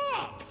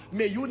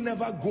 May you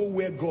never go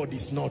where God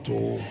is not.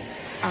 Oh,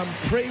 I'm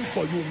praying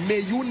for you. May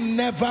you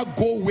never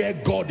go where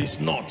God is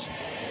not.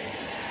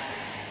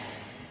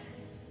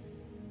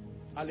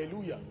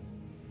 Hallelujah.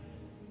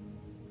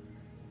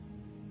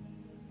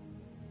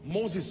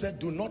 Moses said,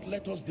 do not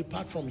let us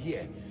depart from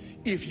here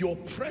if your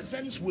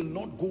presence will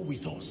not go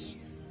with us.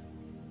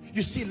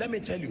 You see, let me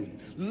tell you,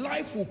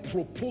 life will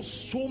propose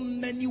so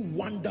many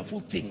wonderful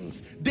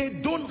things. They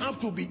don't have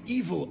to be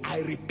evil,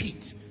 I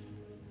repeat.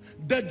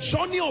 The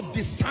journey of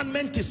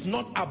discernment is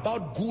not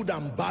about good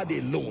and bad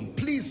alone.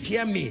 Please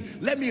hear me.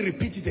 Let me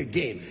repeat it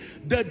again.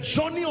 The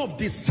journey of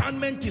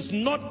discernment is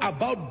not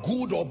about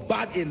good or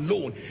bad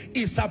alone.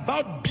 It's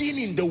about being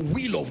in the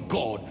will of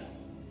God.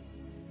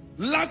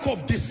 Lack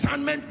of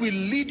discernment will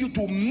lead you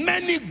to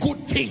many good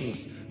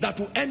things that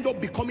will end up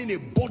becoming a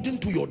burden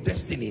to your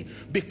destiny,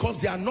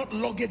 because they are not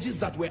luggages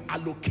that were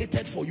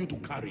allocated for you to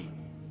carry.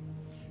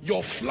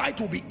 Your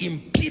flight will be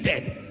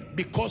impeded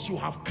because you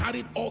have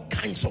carried all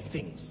kinds of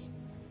things.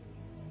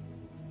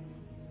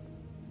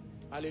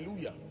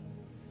 Hallelujah.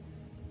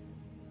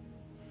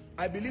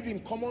 I believe in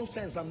common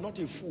sense. I'm not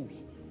a fool,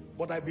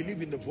 but I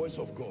believe in the voice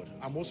of God.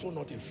 I'm also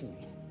not a fool.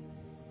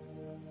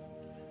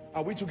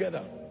 Are we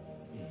together?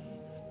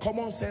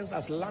 Common sense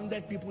has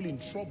landed people in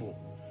trouble.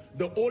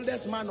 The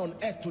oldest man on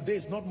earth today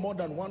is not more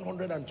than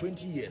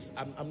 120 years.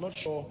 I'm not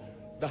sure.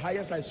 The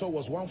highest I saw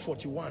was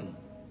 141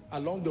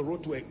 along the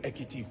road to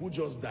Ekiti, who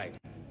just died.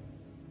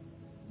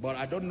 But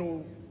I don't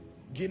know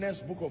Guinness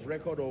Book of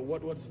Record or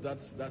what's that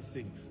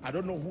thing. I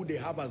don't know who they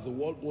have as the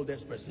world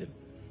oldest person.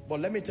 But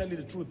let me tell you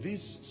the truth.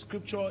 This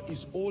scripture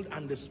is old,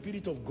 and the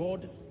Spirit of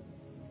God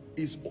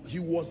he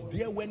was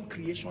there when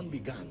creation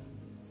began.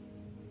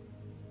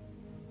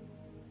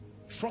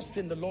 Trust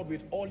in the Lord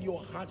with all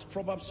your heart.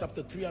 Proverbs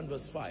chapter 3 and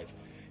verse 5.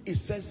 It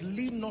says,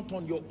 lean not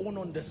on your own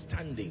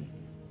understanding.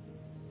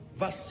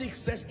 Verse 6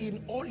 says,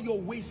 in all your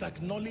ways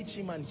acknowledge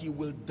him and he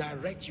will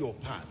direct your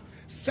path.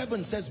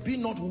 7 says, be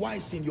not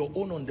wise in your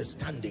own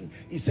understanding.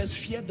 It says,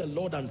 fear the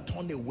Lord and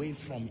turn away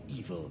from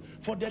evil.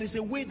 For there is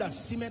a way that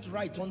seemeth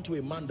right unto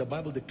a man, the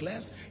Bible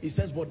declares. It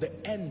says, but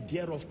the end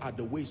thereof are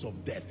the ways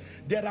of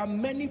death. There are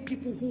many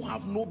people who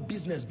have no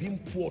business being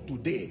poor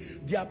today.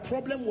 Their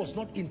problem was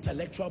not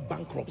intellectual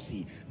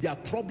bankruptcy. Their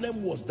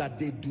problem was that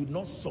they do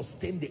not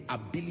sustain the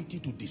ability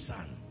to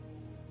discern.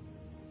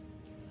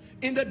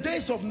 In the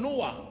days of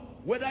Noah,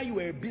 whether you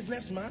were a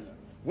businessman,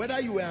 whether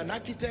you were an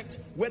architect,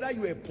 whether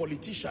you were a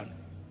politician,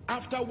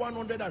 after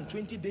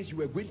 120 days you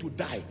were going to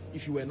die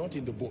if you were not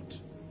in the boat.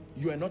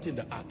 You are not in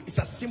the ark. It's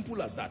as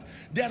simple as that.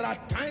 There are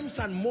times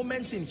and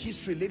moments in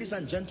history, ladies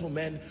and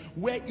gentlemen,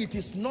 where it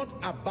is not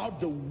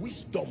about the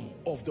wisdom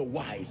of the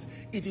wise.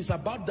 It is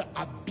about the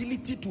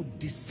ability to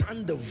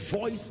discern the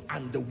voice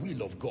and the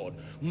will of God.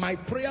 My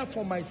prayer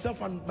for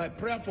myself and my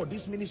prayer for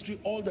this ministry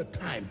all the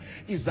time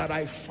is that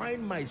I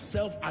find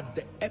myself at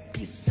the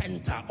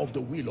epicenter of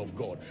the will of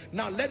God.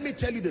 Now, let me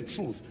tell you the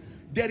truth.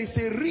 There is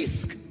a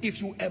risk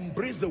if you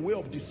embrace the way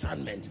of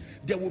discernment.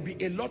 There will be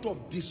a lot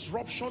of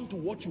disruption to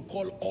what you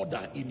call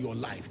order in your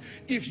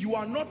life. If you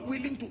are not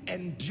willing to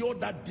endure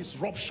that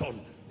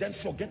disruption, then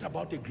forget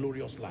about a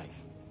glorious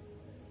life.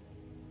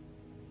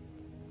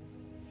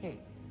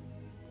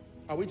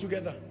 Are we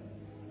together?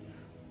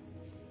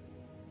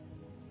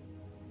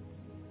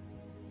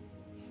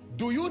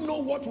 Do you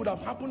know what would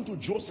have happened to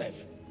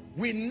Joseph?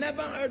 We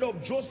never heard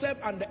of Joseph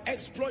and the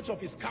exploits of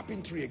his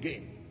carpentry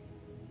again.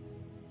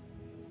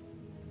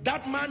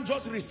 That man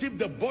just received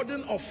the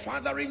burden of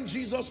fathering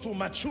Jesus to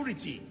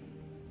maturity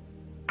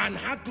and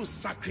had to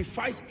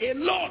sacrifice a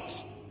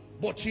lot,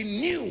 but he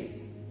knew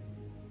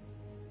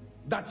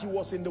that he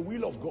was in the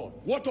will of God.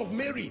 What of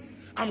Mary?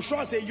 I'm sure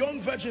as a young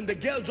virgin, the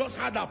girl just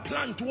had a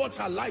plan towards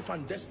her life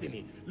and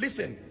destiny.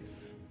 Listen,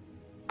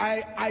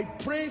 I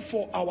pray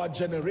for our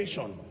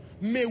generation.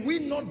 May we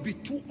not be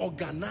too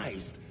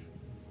organized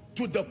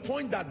to the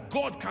point that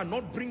God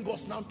cannot bring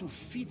us now to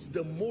fit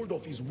the mold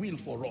of his will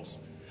for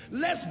us.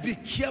 Let's be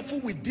careful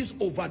with this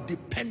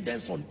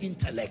over-dependence on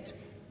intellect.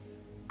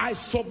 I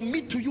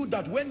submit to you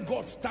that when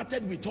God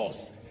started with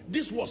us,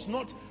 this was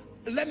not,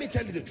 let me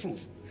tell you the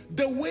truth.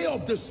 The way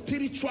of the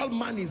spiritual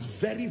man is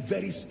very,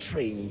 very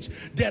strange.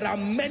 There are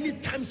many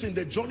times in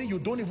the journey you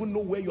don't even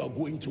know where you are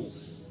going to.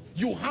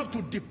 You have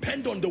to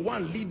depend on the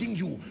one leading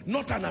you,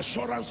 not an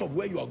assurance of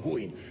where you are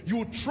going.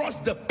 You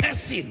trust the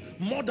person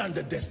more than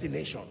the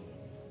destination.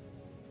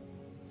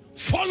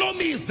 Follow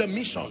me is the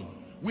mission.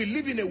 We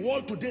live in a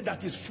world today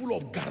that is full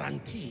of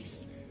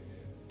guarantees.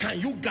 Can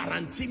you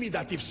guarantee me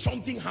that if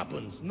something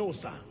happens? No,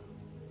 sir.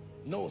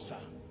 No, sir.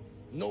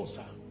 No,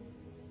 sir.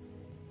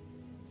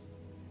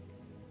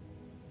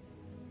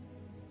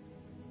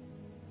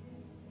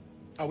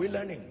 Are we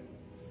learning?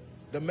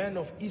 The men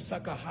of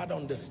Issachar had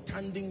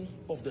understanding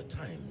of the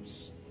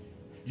times.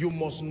 You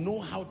must know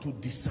how to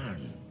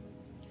discern.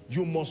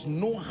 You must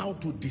know how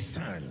to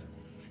discern.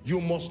 You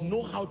must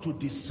know how to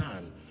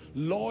discern.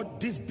 Lord,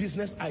 this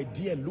business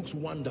idea looks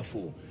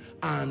wonderful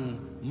and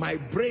my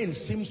brain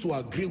seems to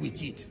agree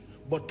with it,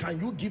 but can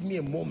you give me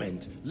a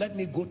moment? Let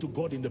me go to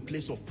God in the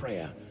place of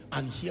prayer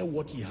and hear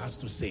what he has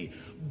to say.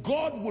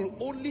 God will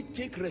only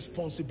take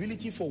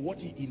responsibility for what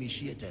he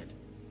initiated.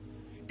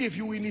 If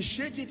you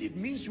initiate it, it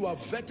means you have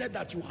vetted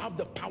that you have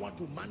the power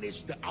to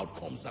manage the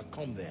outcomes that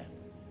come there.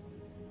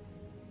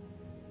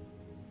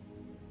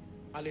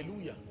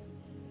 Hallelujah.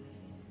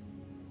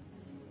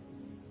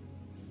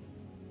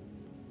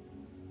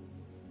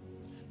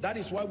 That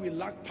is why we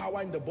lack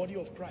power in the body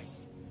of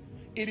Christ.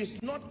 It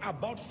is not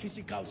about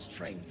physical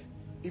strength.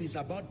 It is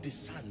about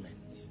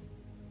discernment.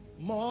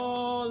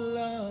 More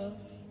love,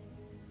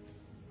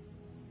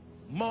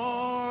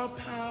 More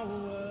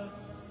power,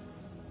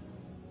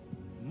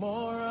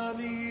 more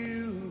of you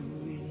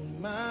in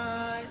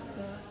my life.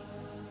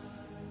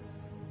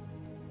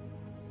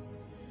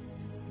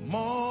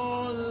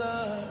 More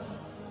love,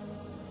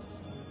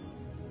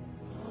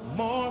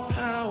 more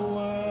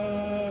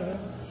power,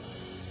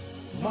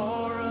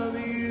 more of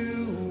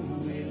you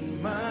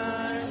in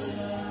my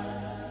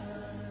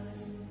life.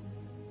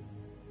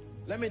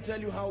 Let me tell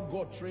you how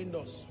God trained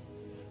us.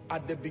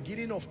 At the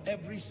beginning of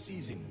every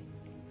season,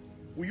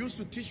 we used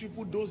to teach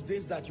people those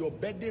days that your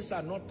birthdays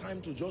are not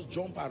time to just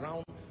jump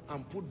around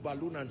and put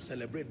balloon and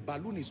celebrate.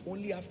 Balloon is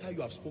only after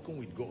you have spoken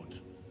with God.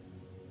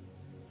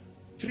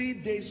 3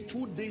 days,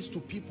 2 days to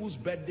people's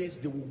birthdays,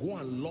 they will go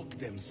and lock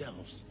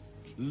themselves.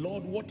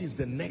 Lord, what is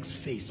the next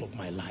phase of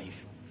my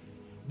life?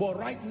 But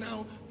right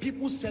now,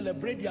 people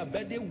celebrate their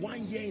birthday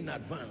 1 year in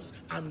advance,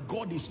 and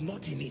God is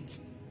not in it.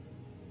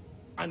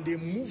 And they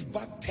move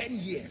back 10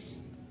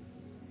 years.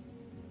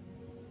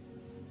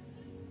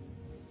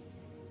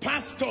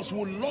 Pastors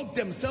will lock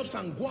themselves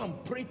and go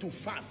and pray to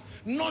fast,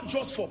 not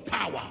just for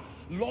power.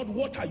 Lord,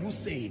 what are you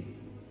saying?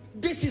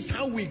 This is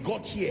how we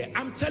got here.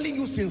 I'm telling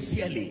you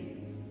sincerely.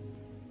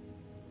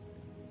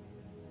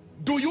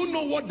 Do you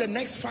know what the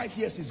next 5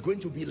 years is going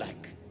to be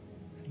like?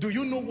 Do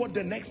you know what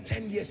the next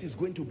 10 years is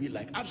going to be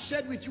like? I've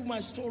shared with you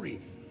my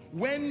story.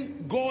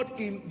 When God,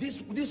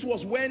 this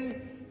was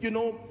when, you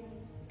know,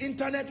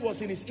 internet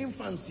was in its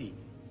infancy.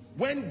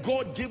 When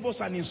God gave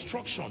us an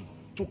instruction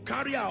to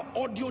carry our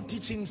audio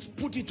teachings,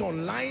 put it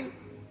online,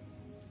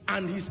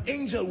 and his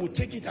angel would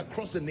take it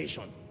across the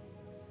nation.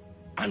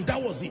 And that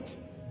was it.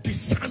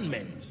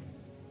 Discernment.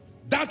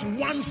 That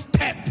one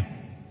step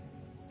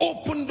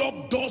opened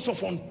up doors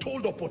of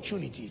untold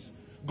opportunities.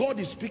 God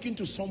is speaking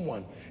to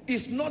someone.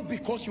 It's not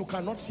because you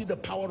cannot see the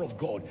power of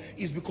God.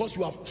 It's because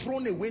you have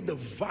thrown away the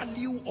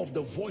value of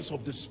the voice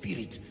of the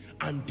Spirit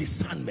and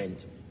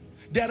discernment.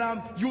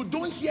 You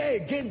don't hear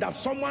again that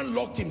someone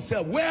locked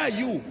himself. Where are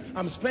you?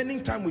 I'm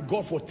spending time with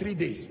God for 3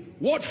 days.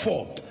 What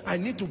for? I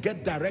need to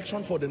get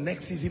direction for the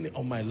next season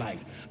of my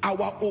life.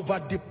 Our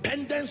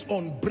over-dependence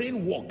on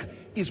brain work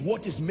is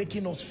what is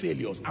making us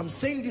failures. I'm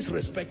saying this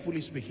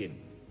respectfully speaking.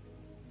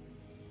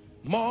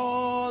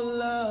 More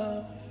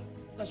love.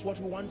 That's what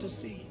we want to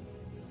see.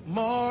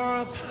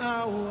 More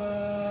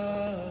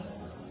power.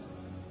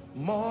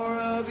 More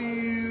of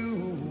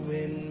you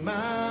in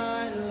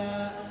my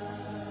life.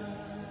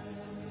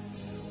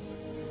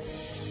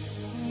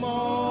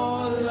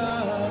 More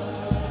love,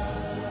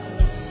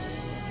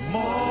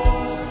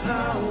 more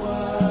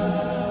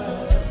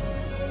power,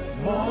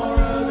 more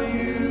of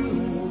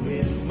you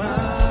in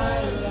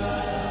my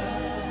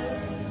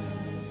life.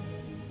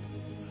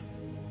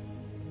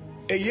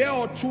 A year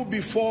or two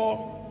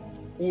before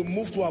we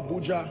moved to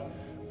Abuja,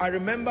 I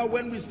remember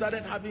when we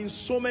started having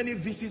so many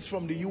visits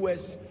from the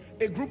US,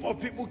 a group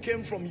of people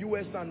came from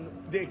US and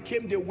they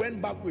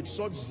went back with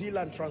such zeal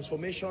and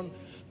transformation.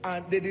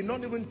 And they did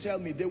not even tell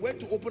me. They went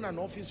to open an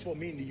office for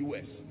me in the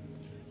US.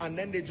 And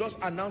then they just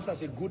announced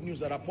as a good news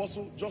that,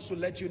 Apostle, just to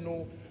let you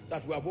know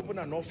that we have opened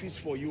an office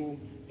for you.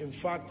 In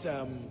fact,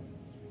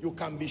 you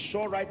can be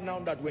sure right now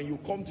that when you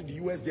come to the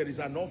US, there is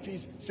an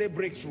office. Say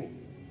breakthrough.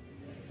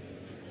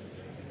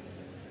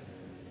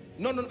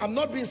 No, I'm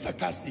not being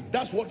sarcastic.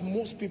 That's what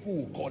most people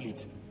will call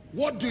it.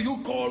 What do you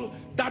call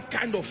that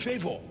kind of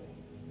favor?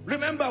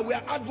 Remember, we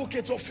are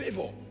advocates of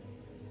favor.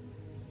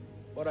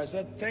 But I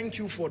said, thank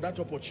you for that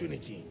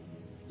opportunity.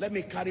 Let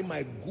me carry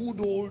my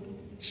good old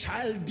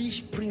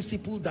childish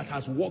principle that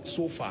has worked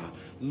so far.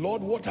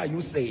 Lord, what are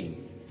you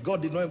saying?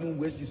 God did not even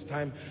waste his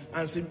time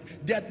answering.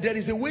 There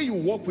is a way you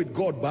walk with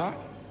God, but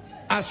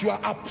as you are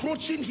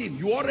approaching him,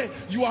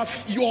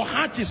 your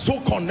heart is so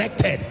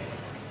connected.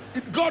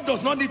 God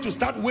does not need to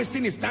start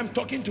wasting his time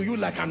talking to you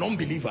like an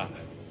unbeliever.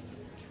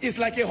 It's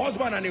like a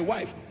husband and a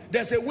wife.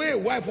 There's a way a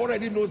wife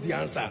already knows the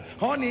answer.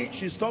 Honey,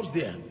 she stops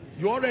there.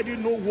 You already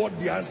know what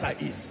the answer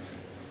is.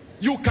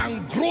 You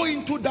can grow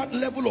into that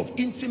level of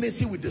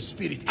intimacy with the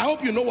Spirit. I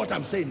hope you know what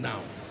I'm saying now.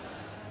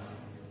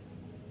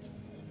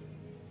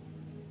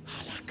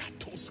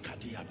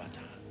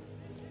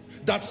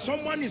 That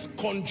someone is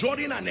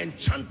conjuring an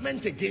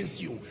enchantment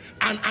against you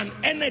and an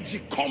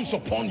energy comes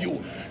upon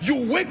you.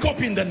 You wake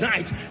up in the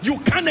night. You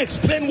can't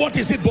explain what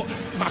is it, but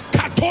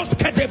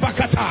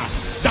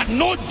that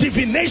no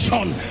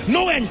divination,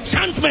 no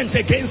enchantment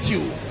against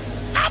you.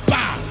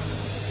 Abba.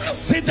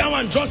 Sit down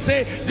and just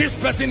say this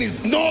person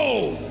is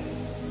no.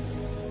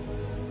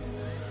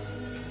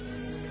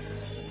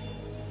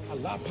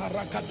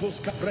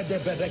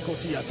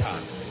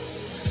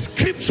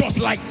 Scriptures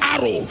like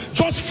arrow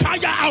just fire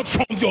out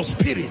from your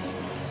spirit.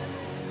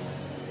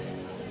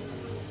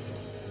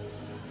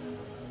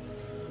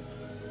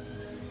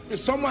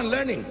 Is someone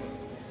learning?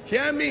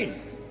 Hear me.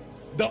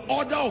 The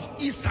order of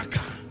Issachar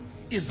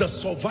is the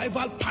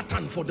survival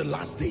pattern for the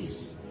last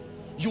days.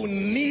 You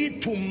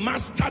need to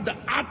master the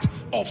art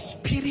of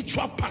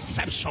spiritual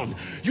perception.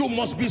 You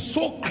must be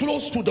so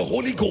close to the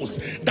Holy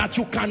Ghost that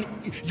you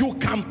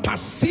can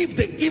perceive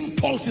the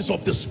impulses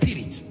of the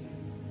Spirit.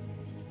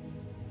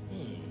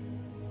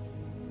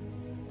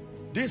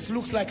 This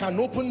looks like an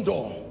open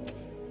door,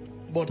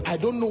 but I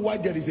don't know why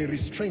there is a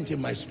restraint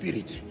in my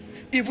spirit.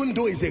 Even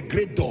though it's a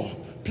great door,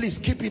 please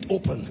keep it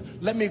open.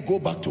 Let me go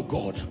back to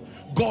God.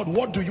 God,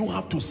 what do you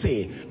have to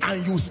say?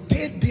 And you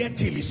stay there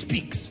till he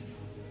speaks.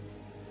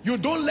 You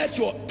don't let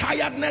your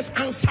tiredness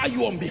answer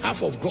you on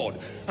behalf of God.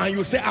 And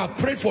you say, I've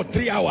prayed for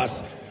 3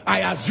 hours. I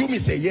assume he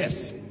say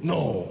yes.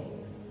 No.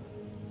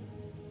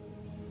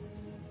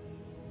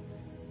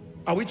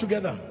 Are we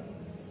together?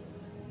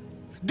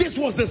 This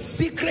was the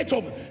secret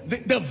of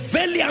the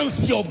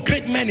valiancy of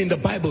great men in the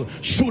Bible.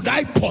 Should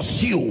I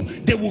pursue?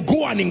 They will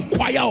go and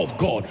inquire of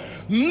God.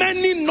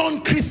 Many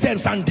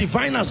non-Christians and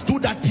diviners do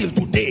that till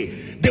today.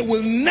 They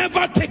will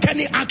never take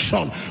any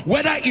action,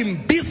 whether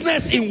in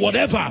business, in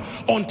whatever,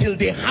 until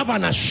they have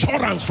an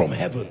assurance from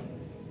heaven.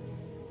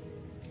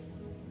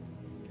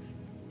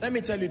 Let me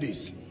tell you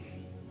this.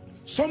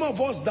 Some of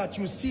us that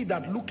you see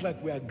that look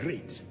like we are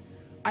great,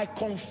 I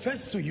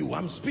confess to you,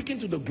 I'm speaking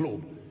to the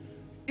globe,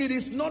 it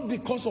is not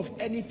because of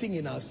anything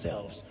in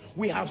ourselves.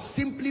 We have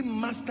simply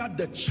mastered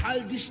the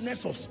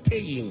childishness of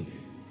staying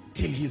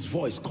till his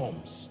voice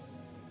comes.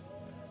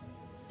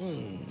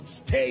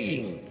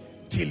 Staying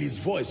till his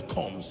voice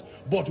comes.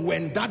 But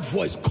when that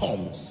voice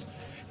comes,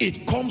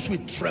 it comes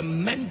with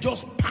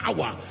tremendous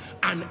power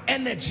and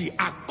energy,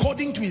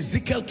 according to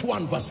Ezekiel 2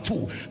 and verse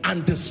 2.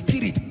 And the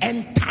Spirit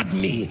entered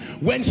me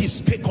when he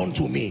spake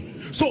unto me.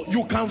 So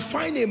you can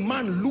find a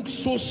man look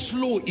so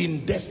slow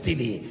in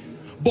destiny,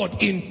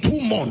 but in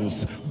 2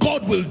 months,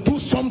 God will do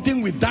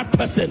something with that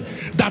person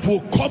that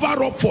will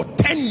cover up for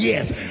 10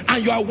 years.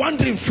 And you are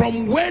wondering,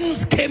 from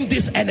whence came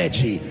this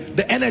energy?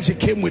 The energy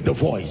came with the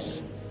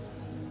voice.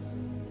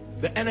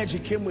 The energy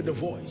came with the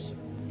voice.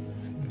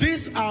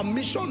 These are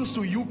missions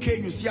to UK,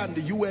 you see, and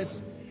the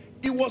US.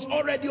 It was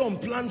already on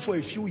plan for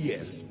a few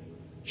years.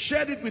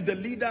 Shared it with the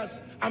leaders.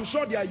 I'm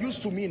sure they are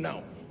used to me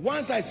now.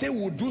 Once I say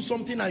we'll do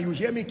something and you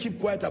hear me keep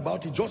quiet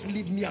about it, just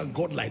leave me and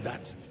God like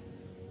that.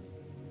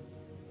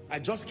 I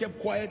just kept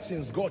quiet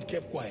since God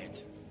kept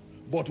quiet.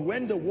 But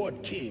when the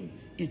word came,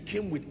 it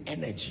came with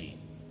energy.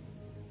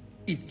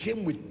 It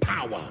came with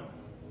power.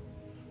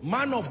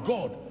 Man of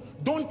God,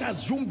 don't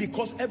assume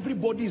because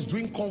everybody is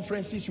doing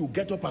conferences, you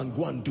get up and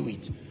go and do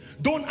it.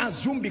 Don't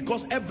assume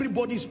because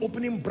everybody is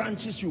opening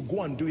branches, you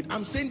go and do it.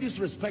 I'm saying this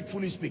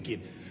respectfully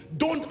speaking.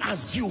 Don't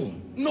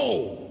assume.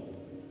 No.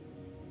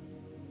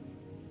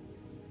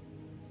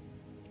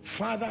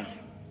 Father,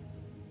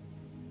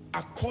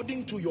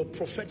 according to your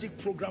prophetic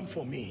program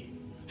for me,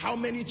 how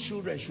many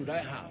children should I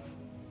have?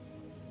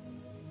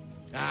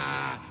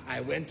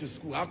 I went to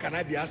school. How can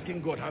I be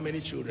asking God how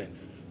many children?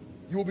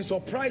 You'll be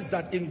surprised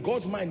that in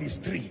God's mind is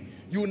 3.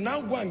 You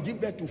now go and give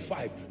birth to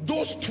 5.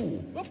 Those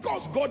 2, of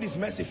course, God is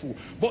merciful,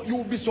 but you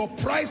will be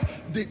surprised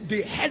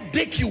the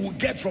headache you will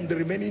get from the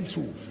remaining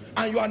 2.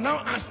 And you are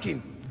now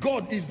asking,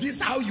 God, is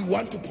this how you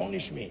want to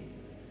punish me?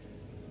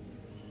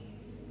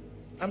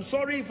 I'm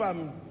sorry if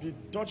I'm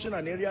touching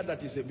an area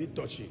that is a bit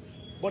touchy,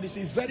 but it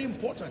is very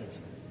important.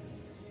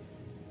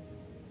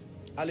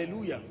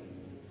 Hallelujah.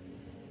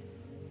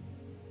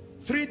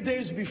 3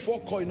 days before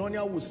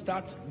Koinonia would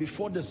start,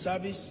 before the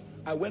service,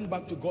 I went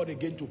back to God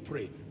again to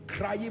pray,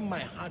 crying my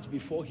heart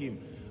before him.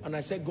 And I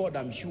said, God,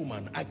 I'm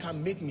human. I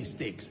can make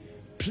mistakes.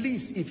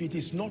 Please, if it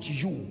is not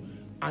you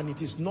and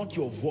it is not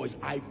your voice,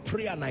 I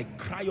pray and I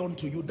cry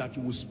unto you that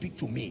you will speak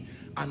to me.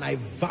 And I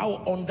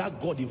vow under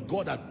God, if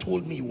God had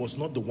told me he was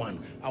not the one,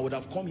 I would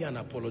have come here and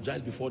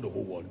apologized before the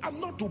whole world. I'm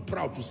not too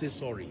proud to say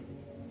sorry.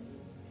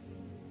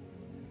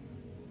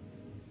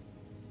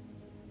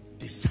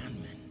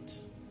 Discernment.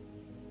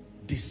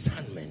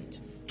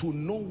 Discernment. To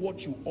know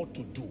what you ought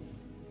to do.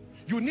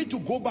 You need to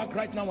go back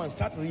right now and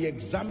start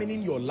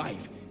re-examining your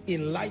life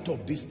in light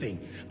of this thing.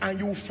 And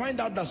you will find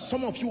out that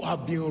some of you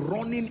have been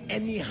running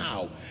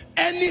anyhow.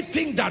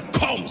 Anything that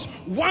comes,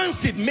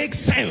 once it makes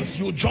sense,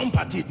 you jump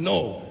at it.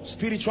 No,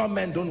 spiritual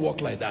men don't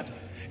work like that.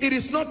 It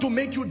is not to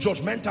make you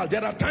judgmental.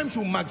 There are times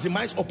you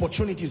maximize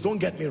opportunities, don't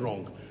get me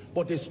wrong.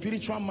 But a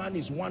spiritual man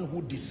is one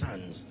who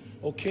discerns.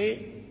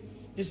 Okay?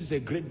 This is a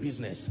great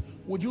business.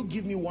 Would you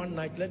give me one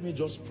night? Let me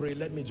just pray.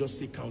 Let me just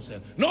seek counsel.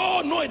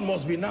 No, it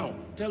must be now.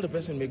 Tell the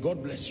person, may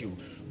God bless you.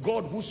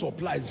 God who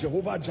supplies,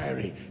 Jehovah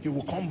Jireh, he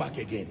will come back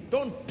again.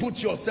 Don't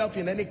put yourself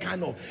in any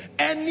kind of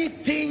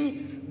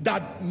anything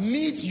that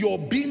needs your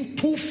being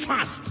too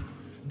fast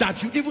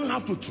that you even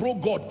have to throw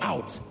God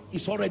out.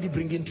 Is already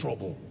bringing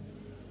trouble.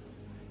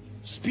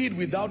 Speed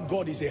without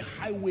God is a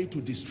highway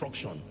to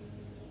destruction.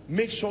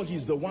 Make sure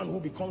he's the one who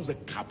becomes the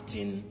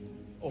captain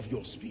of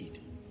your speed.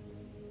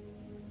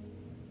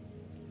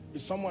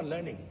 Is someone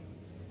learning?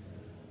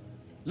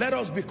 Let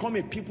us become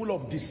a people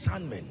of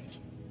discernment.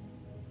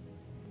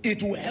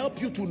 It will help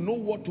you to know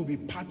what to be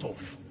part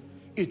of.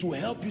 It will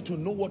help you to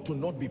know what to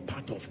not be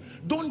part of.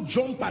 Don't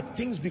jump at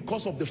things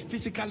because of the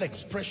physical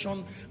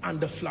expression and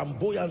the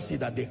flamboyancy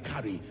that they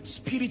carry.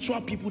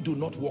 Spiritual people do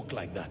not walk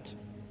like that.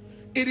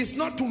 It is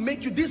not to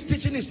make you, this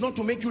teaching is not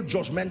to make you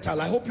judgmental.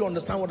 I hope you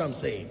understand what I'm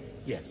saying.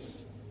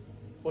 Yes.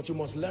 But you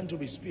must learn to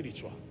be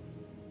spiritual.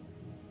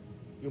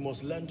 You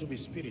must learn to be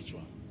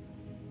spiritual.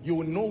 You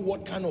will know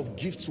what kind of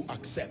gifts to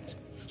accept.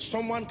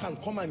 Someone can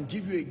come and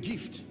give you a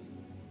gift,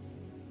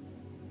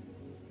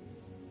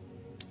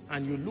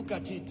 and you look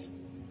at it,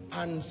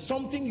 and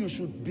something you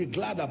should be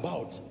glad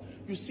about.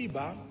 You see,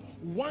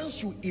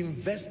 once you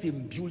invest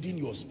in building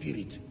your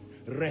spirit,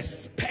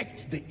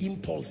 respect the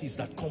impulses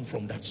that come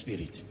from that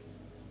spirit.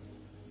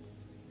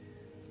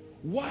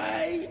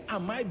 Why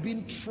am I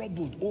being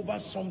troubled over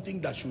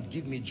something that should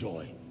give me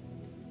joy?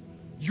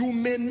 You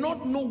may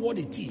not know what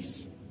it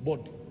is,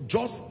 but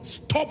just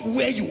stop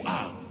where you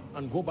are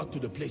and go back to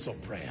the place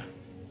of prayer.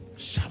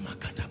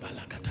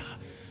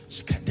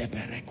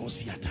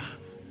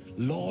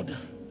 Lord,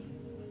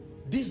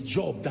 this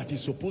job that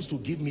is supposed to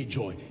give me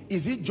joy,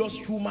 is it just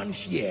human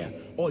fear,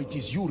 or it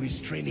is you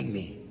restraining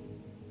me?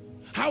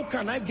 How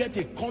can I get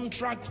a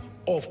contract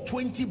of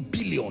 20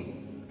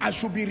 billion? I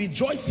should be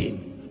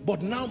rejoicing,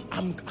 but now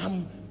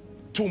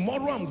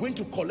tomorrow I'm going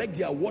to collect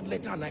the award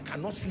letter and I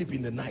cannot sleep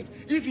in the night.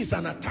 If it's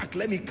an attack,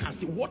 let me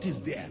cast it. What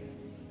is there?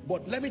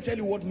 But let me tell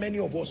you what many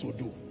of us will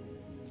do.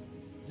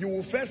 You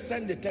will first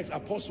send the text,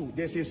 Apostle,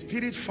 there's a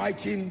spirit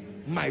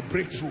fighting my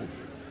breakthrough.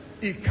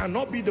 It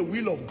cannot be the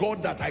will of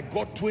God that I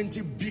got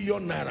 20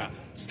 billion naira.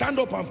 Stand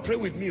up and pray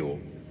with me. Oh.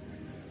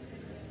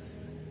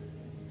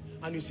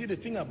 And you see, the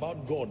thing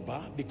about God,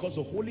 because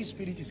the Holy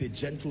Spirit is a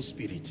gentle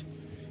spirit,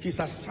 his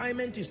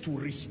assignment is to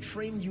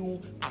restrain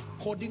you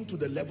according to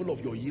the level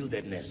of your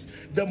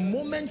yieldedness. The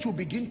moment you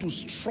begin to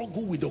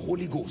struggle with the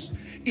Holy Ghost,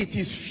 it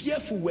is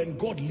fearful when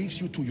God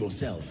leaves you to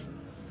yourself.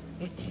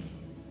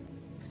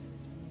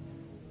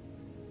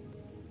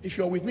 If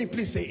you're with me,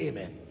 please say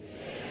amen.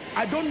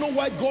 I don't know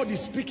why God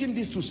is speaking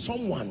this to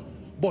someone,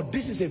 but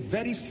this is a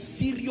very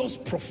serious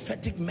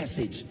prophetic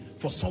message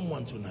for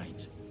someone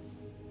tonight.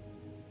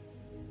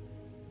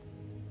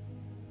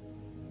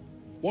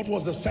 What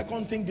was the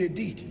second thing they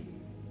did?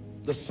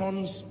 The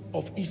sons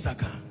of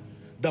Issachar.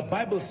 The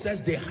Bible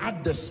says they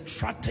had the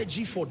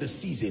strategy for the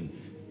season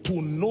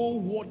to know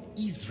what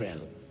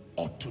Israel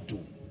ought to do.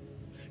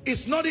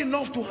 It's not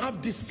enough to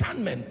have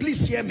discernment.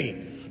 Please hear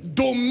me.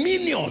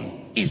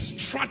 Dominion is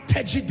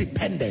strategy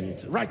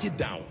dependent. Write it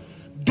down.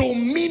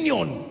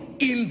 Dominion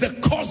in the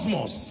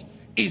cosmos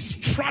is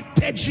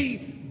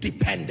strategy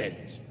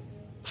dependent.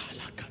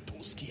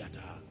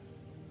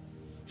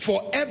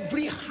 For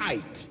every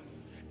height,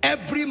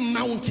 every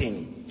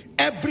mountain,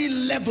 every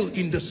level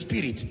in the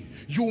spirit,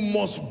 you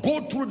must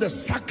go through the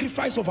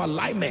sacrifice of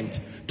alignment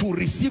to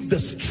receive the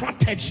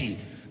strategy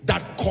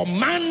that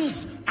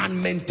commands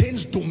and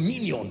maintains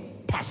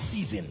dominion per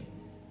season.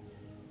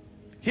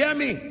 Hear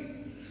me.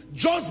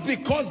 Just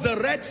because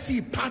the Red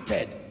Sea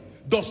parted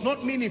does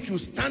not mean if you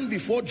stand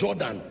before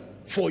Jordan,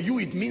 for you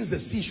it means the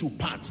sea should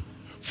part.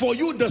 For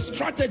you, the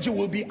strategy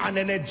will be an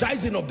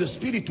energizing of the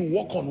spirit to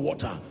walk on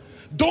water.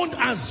 Don't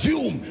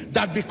assume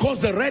that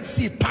because the Red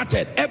Sea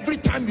parted, every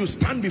time you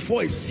stand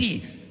before a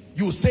sea,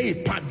 you say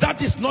it part.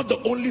 That is not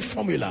the only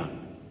formula.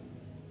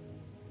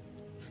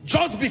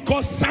 Just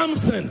because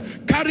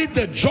Samson carried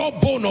the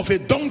jawbone of a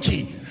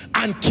donkey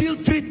and killed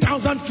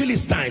 3,000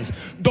 Philistines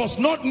does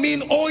not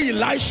mean, oh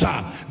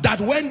Elisha, that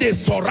when they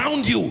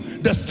surround you,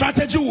 the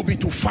strategy will be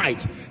to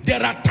fight.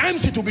 There are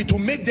times it will be to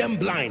make them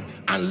blind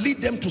and lead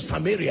them to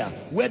Samaria,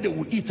 where they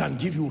will eat and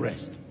give you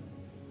rest.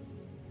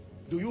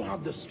 Do you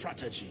have the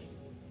strategy?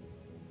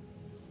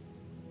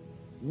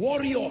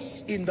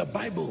 Warriors in the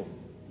Bible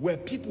were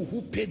people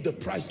who paid the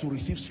price to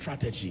receive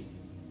strategy.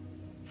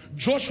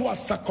 Joshua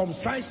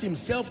circumcised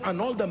himself and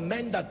all the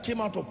men that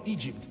came out of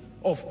Egypt,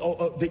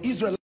 the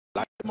Israelites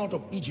came out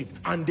of Egypt,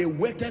 and they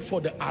waited for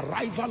the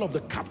arrival of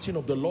the captain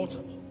of the Lord's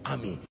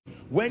army.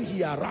 When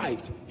he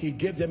arrived, he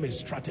gave them a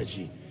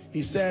strategy.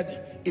 He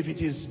said, if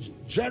it is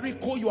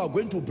Jericho you are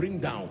going to bring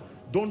down,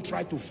 don't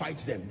try to fight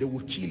them. They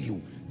will kill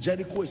you.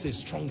 Jericho is a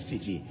strong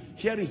city.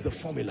 Here is the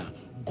formula.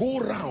 Go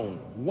round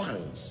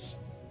once.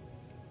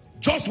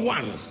 Just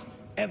once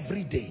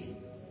every day.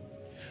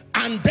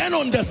 And then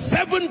on the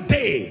seventh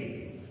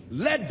day,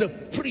 let the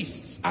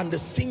priests and the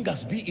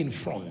singers be in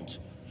front.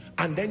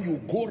 And then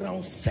you go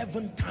around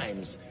 7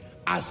 times.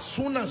 As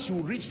soon as you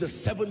reach the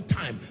 7th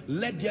time,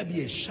 let there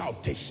be a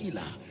shout,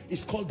 tehillah.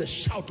 It's called the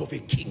shout of a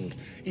king.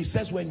 It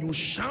says when you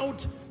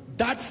shout,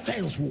 that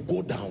fence will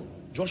go down.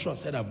 Joshua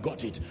said, I've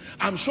got it.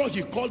 I'm sure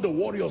he called the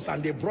warriors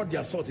and they brought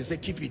their swords. He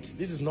said, keep it.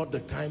 This is not the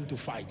time to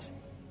fight.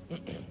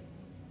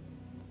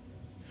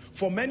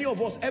 For many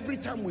of us, every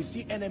time we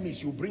see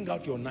enemies, you bring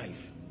out your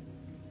knife.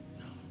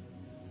 No.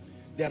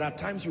 There are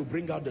times you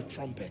bring out the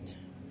trumpet.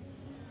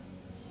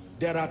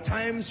 There are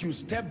times you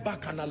step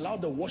back and allow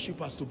the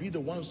worshippers to be the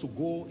ones to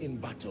go in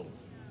battle.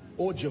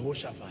 Oh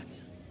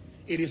Jehoshaphat,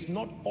 it is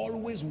not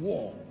always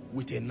war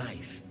with a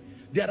knife.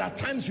 There are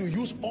times you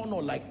use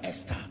honor like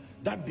Esther.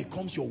 That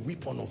becomes your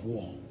weapon of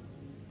war.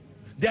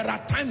 There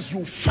are times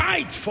you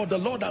fight for the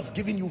Lord has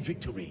given you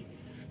victory.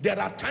 There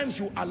are times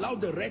you allow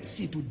the Red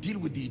Sea to deal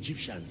with the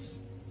Egyptians.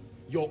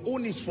 Your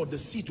own is for the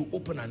sea to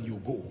open and you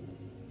go.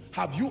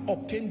 Have you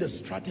obtained the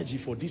strategy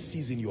for this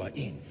season you are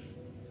in?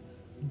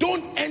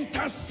 Don't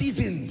enter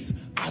seasons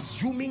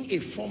assuming a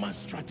former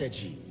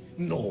strategy.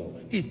 No,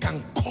 it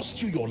can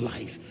cost you your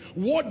life.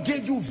 What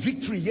gave you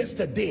victory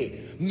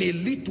yesterday may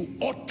lead to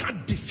utter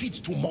defeat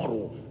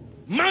tomorrow.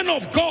 Man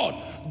of God,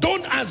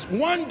 don't ask.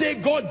 One day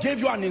God gave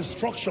you an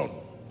instruction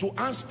to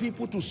ask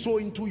people to sow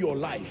into your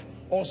life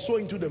or sow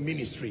into the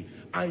ministry,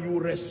 and you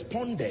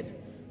responded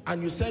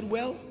and you said,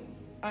 well,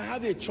 I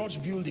have a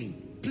church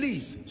building,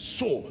 please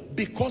sow,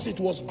 because it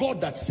was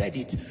God that said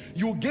it.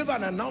 You gave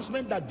an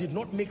announcement that did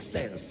not make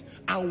sense,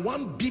 and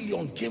 1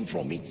 billion came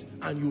from it,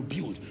 and you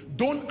built.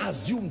 Don't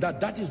assume that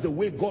that is the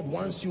way God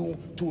wants you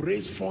to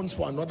raise funds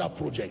for another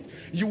project.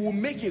 You will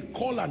make a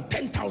call and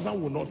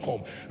 10,000 will not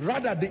come.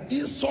 Rather, the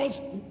insults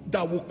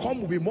that will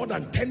come will be more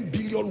than 10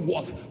 billion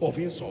worth of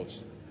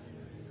insults.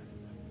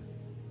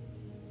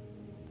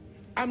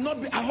 I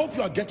hope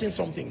you are getting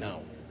something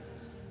now.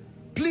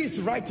 Please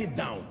write it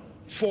down.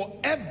 For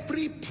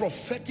every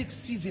prophetic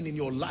season in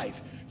your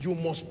life, you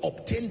must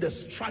obtain the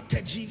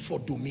strategy for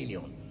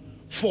dominion.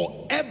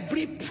 For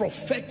every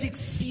prophetic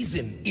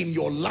season in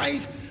your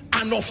life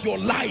and of your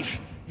life,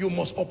 you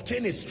must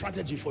obtain a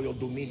strategy for your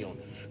dominion.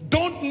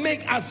 Don't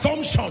make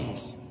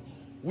assumptions.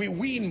 We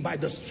win by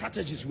the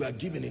strategies we are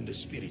given in the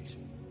spirit.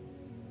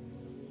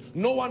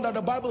 No wonder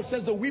the Bible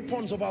says the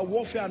weapons of our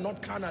warfare are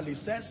not carnal, it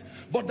says,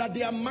 but that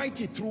they are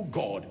mighty through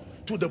God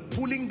to the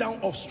pulling down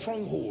of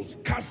strongholds,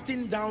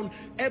 casting down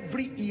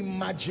every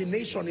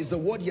imagination, is the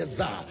word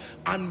yazah,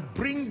 and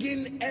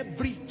bringing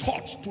every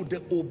thought to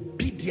the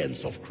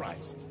obedience of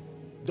Christ.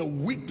 The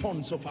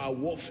weapons of our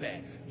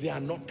warfare, they are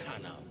not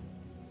carnal.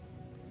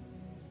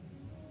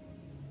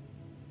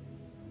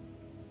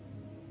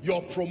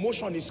 Your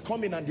promotion is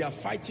coming and they are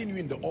fighting you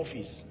in the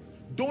office.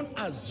 Don't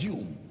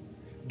assume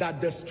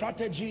that the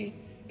strategy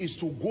is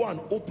to go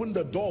and open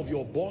the door of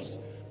your boss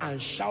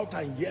and shout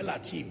and yell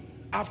at him.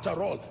 After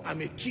all, I'm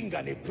a king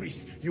and a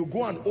priest. You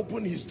go and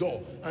open his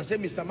door and say,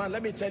 Mr. Man,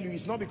 let me tell you,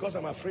 it's not because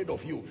I'm afraid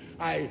of you.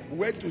 I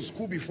went to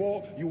school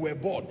before you were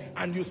born.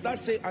 And you start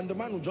saying, and the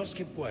man will just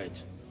keep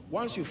quiet.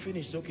 Once you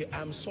finish, okay,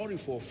 I'm sorry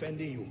for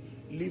offending you.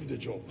 Leave the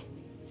job.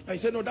 And you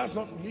say, no, that's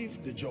not,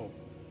 leave the job.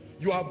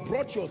 You have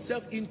brought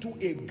yourself into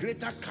a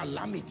greater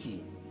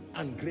calamity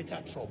and greater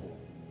trouble.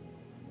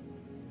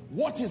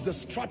 What is the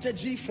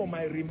strategy for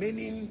my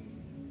remaining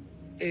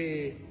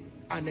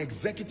an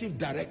executive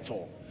director?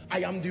 I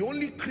am the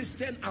only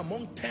Christian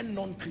among 10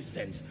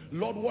 non-Christians.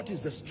 Lord, what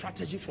is the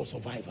strategy for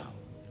survival?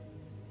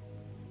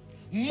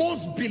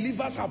 Most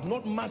believers have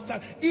not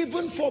mastered,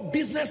 even for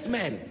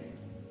businessmen.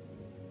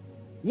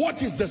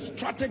 What is the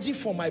strategy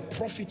for my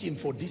profiting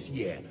for this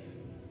year?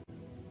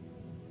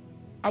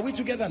 Are we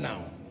together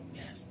now?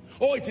 Yes.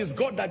 Oh, it is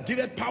God that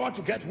giveth power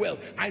to get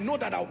wealth. I know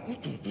that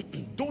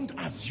don't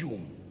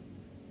assume.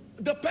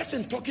 The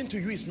person talking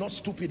to you is not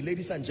stupid,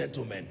 ladies and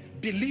gentlemen.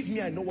 Believe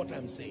me, I know what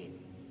I'm saying.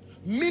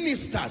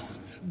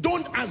 Ministers,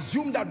 don't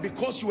assume that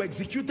because you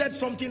executed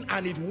something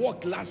and it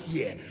worked last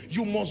year,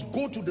 you must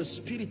go to the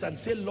spirit and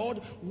say, Lord,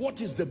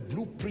 what is the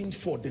blueprint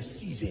for the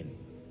season?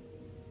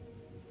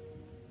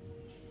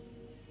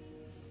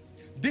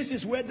 This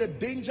is where the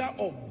danger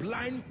of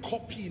blind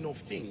copying of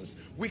things.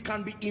 We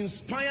can be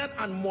inspired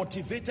and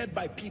motivated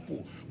by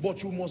people,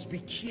 but you must be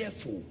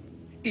careful.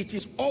 It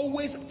is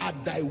always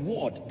at thy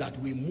word that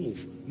we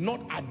move,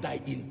 not at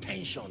thy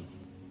intention.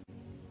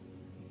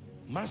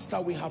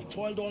 Master, we have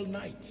toiled all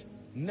night,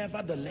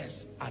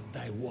 nevertheless at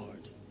thy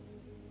word.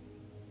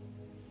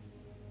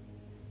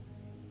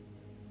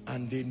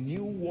 And they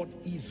knew what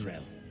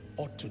Israel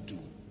ought to do.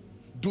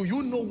 Do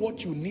you know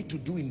what you need to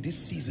do in this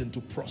season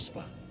to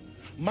prosper?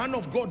 Man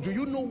of God, do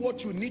you know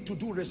what you need to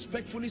do,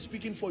 respectfully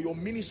speaking, for your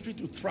ministry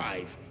to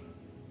thrive?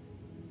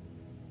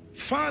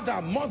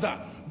 Father, mother,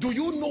 do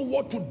you know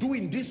what to do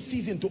in this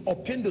season to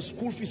obtain the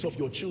school fees of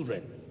your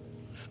children?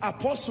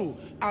 Apostle,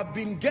 I've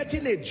been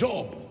getting a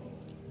job.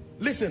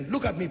 Listen,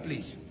 look at me,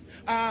 please.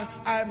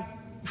 I'm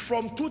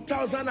from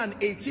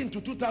 2018 to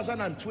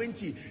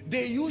 2020,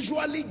 they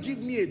usually give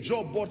me a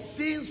job, but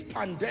since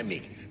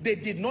pandemic, they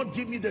did not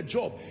give me the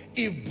job.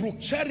 If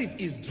Brook Cherith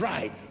is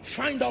dried,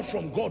 find out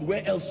from God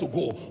where else to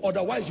go.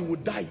 Otherwise, you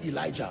would die,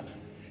 Elijah.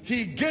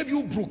 He gave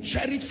you Brook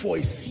Cherith for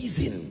a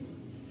season,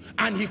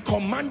 and he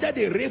commanded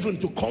a raven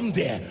to come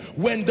there.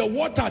 When the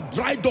water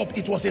dried up,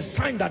 it was a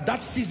sign that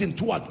that season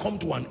too had come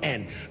to an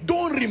end.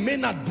 Don't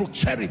remain at Brook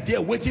Cherith there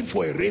waiting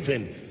for a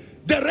raven.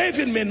 The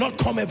raven may not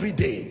come every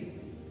day.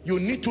 You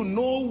need to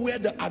know where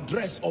the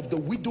address of the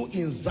widow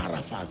in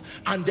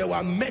Zarephath, and there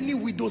were many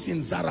widows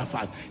in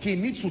Zarephath. He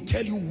needs to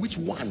tell you which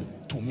one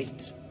to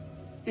meet.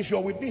 If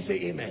you're with me,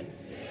 say amen.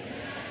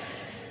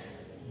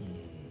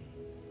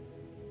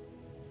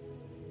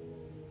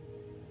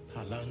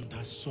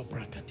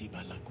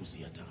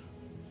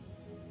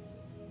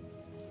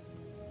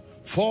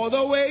 For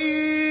the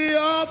way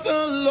of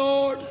the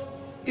Lord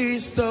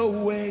is the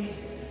way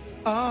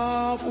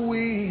of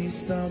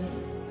wisdom.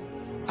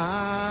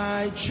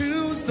 I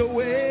choose the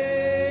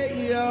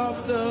way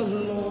of the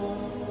Lord.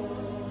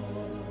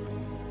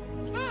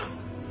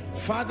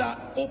 Father,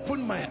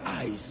 open my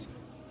eyes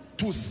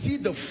to see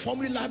the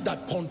formula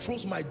that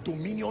controls my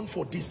dominion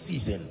for this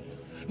season.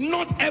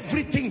 Not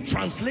everything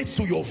translates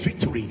to your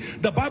victory.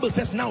 The Bible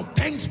says, now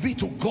thanks be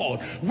to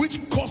God, which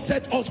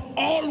causeth us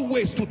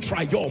always to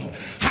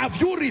triumph. Have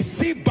you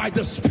received by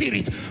the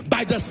Spirit,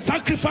 by the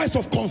sacrifice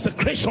of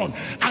consecration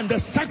and the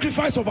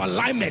sacrifice of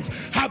alignment,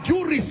 have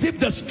you received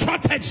the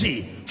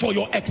strategy for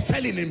your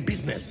excelling in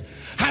business?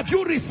 Have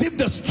you received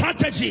the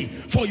strategy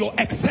for your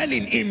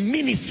excelling in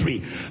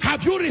ministry?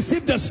 Have you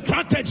received the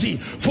strategy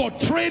for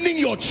training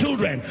your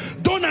children?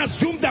 Don't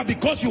assume that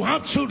because you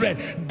have children,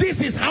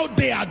 this is how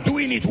they are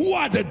doing it. Who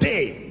are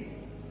they?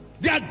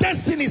 Their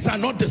destinies are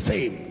not the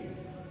same.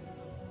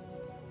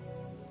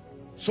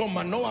 So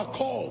Manoah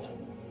called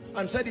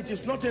and said, it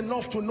is not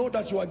enough to know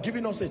that you are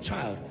giving us a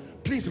child.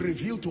 Please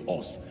reveal to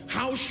us,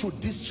 how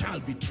should this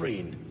child be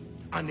trained?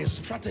 And a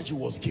strategy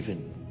was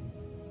given.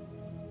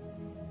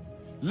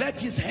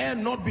 Let his hair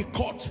not be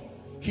cut.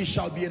 He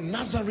shall be a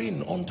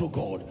Nazarene unto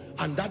God.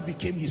 And that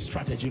became his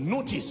strategy.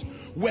 Notice,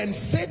 when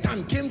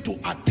Satan came to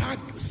attack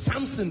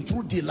Samson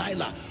through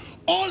Delilah,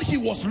 all he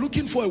was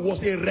looking for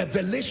was a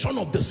revelation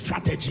of the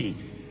strategy.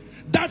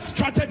 That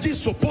strategy is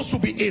supposed to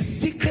be a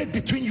secret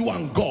between you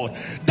and God.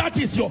 That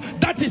is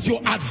your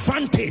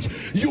advantage.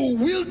 You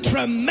wield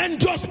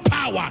tremendous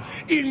power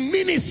in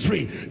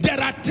ministry.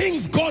 There are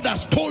things God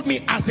has told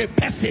me as a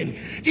person.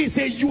 It's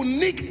a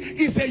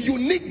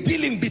unique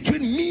dealing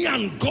between me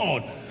and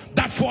God,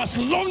 that for as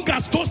long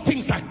as those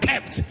things are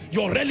kept,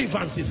 your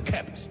relevance is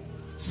kept.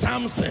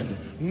 Samson,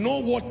 know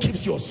what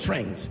keeps your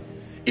strength.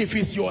 If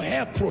it's your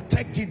hair,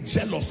 protect it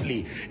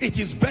jealously. It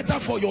is better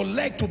for your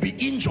leg to be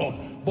injured,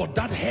 but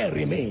that hair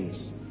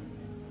remains.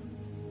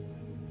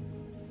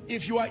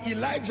 If you are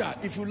Elijah,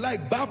 if you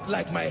like barb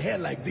like my hair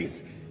like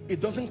this,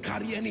 it doesn't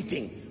carry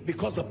anything,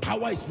 because the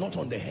power is not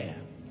on the hair.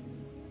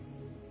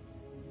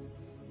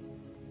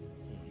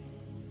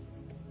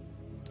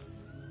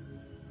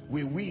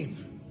 We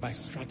win by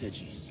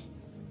strategies.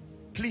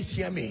 Please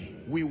hear me.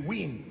 We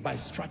win by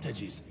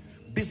strategies.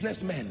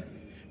 Businessmen,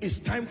 it's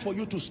time for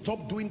you to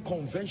stop doing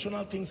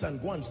conventional things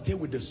and go and stay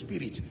with the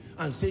Spirit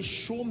and say,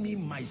 show me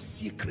my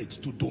secret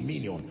to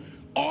dominion.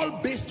 All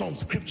based on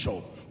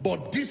scripture,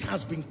 but this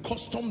has been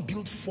custom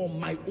built for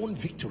my own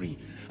victory.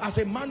 As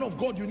a man of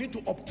God, you need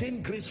to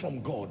obtain grace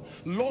from God.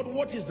 Lord,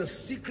 what is the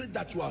secret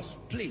that you have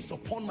placed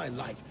upon my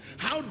life?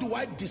 How do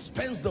I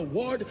dispense the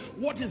word?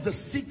 What is the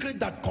secret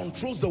that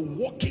controls the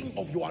working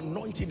of your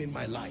anointing in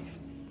my life?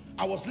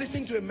 I was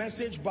listening to a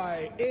message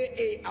by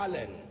A.A.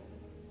 Allen,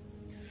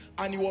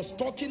 and he was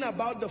talking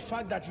about the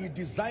fact that he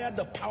desired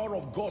the power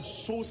of God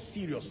so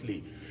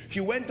seriously. He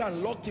went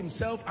and locked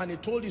himself and he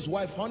told his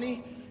wife,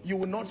 honey, you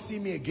will not see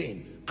me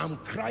again. I'm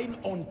crying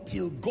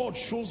until God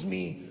shows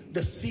me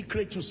the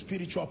secret to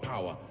spiritual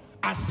power.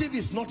 As if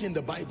it's not in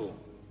the Bible.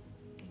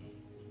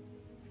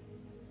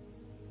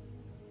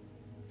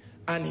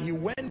 And he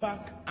went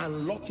back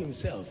and locked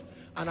himself.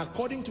 And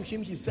according to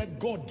him, he said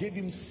God gave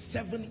him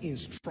 7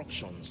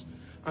 instructions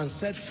and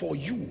said, for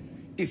you,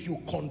 if you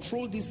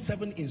control these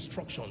 7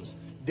 instructions,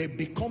 they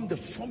become the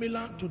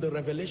formula to the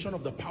revelation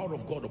of the power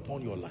of God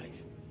upon your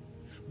life.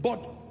 But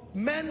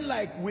men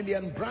like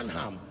William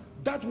Branham,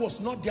 that was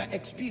not their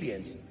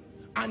experience.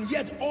 And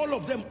yet all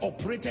of them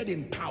operated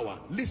in power.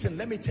 Listen,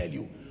 let me tell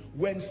you,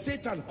 when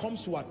Satan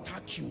comes to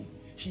attack you,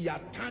 he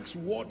attacks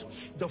what?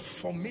 The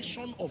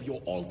formation of your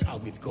altar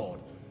with God.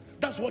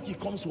 That's what he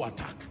comes to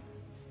attack.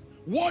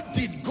 What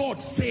did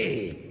God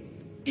say,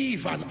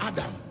 Eve and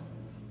Adam?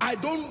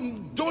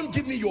 Don't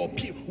give me your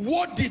opinion.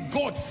 What did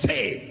God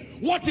say?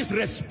 What is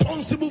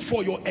responsible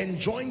for your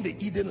enjoying the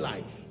Eden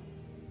life?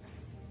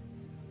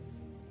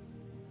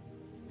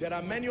 There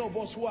are many of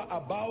us who are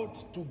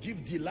about to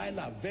give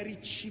Delilah very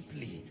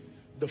cheaply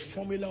the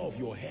formula of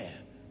your hair,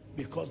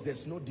 because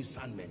there's no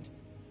discernment.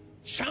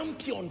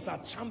 Champions are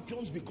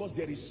champions because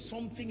there is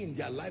something in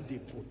their life they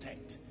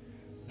protect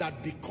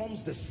that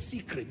becomes the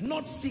secret.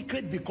 Not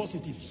secret because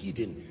it is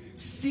hidden.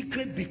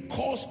 Secret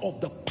because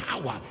of the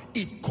power.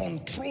 It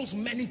controls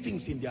many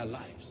things in their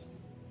lives.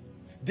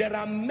 There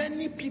are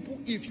many people,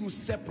 if you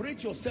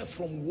separate yourself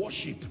from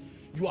worship,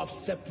 you have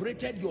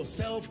separated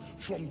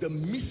yourself from the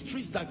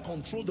mysteries that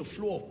control the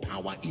flow of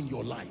power in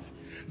your life.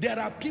 There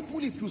are people,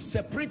 if you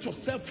separate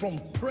yourself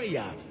from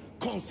prayer,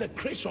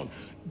 consecration,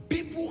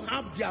 people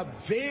have their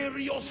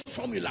various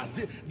formulas,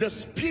 the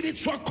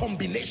spiritual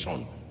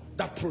combination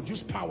that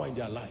produce power in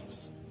their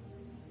lives.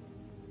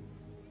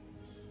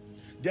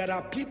 There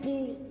are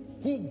people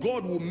who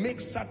God will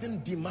make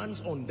certain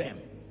demands on them.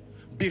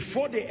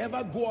 Before they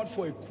ever go out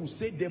for a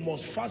crusade, they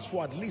must fast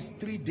for at least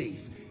 3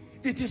 days.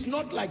 It is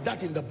not like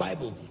that in the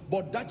Bible,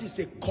 but that is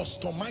a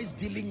customized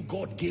dealing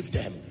God gave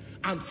them.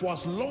 And for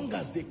as long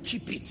as they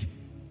keep it,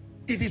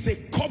 it is a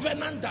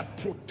covenant that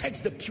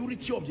protects the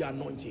purity of the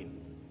anointing.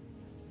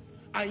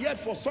 And yet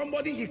for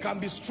somebody, he can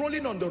be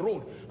strolling on the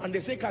road and they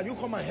say, can you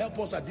come and help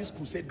us at this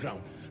crusade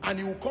ground? And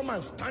he will come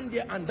and stand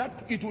there, and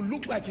that it will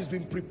look like he's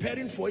been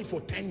preparing for it for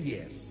 10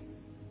 years.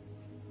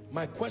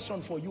 My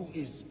question for you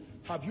is,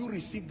 have you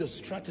received the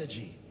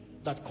strategy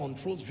that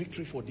controls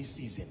victory for this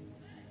season?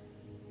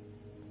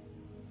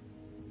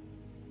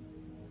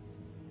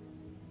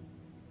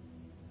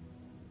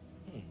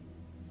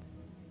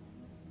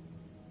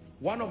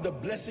 One of the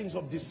blessings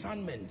of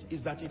discernment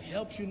is that it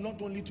helps you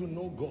not only to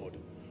know God,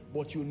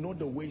 but you know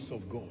the ways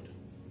of God.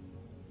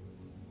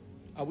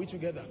 Are we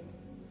together?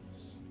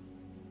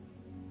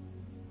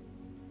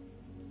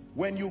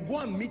 When you go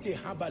and meet a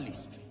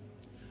herbalist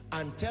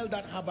and tell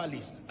that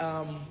herbalist,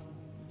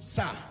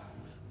 sir,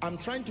 I'm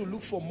trying to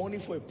look for money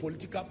for a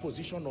political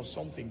position or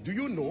something, do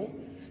you know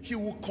he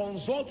will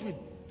consult with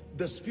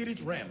the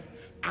spirit realm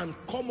and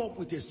come up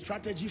with a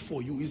strategy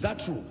for you? Is that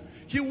true?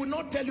 He will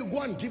not tell you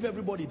go and give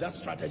everybody that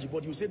strategy,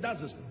 but you say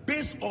that's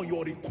based on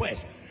your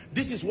request.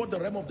 This is what the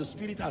realm of the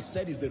spirit has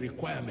said is the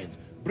requirement.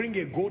 Bring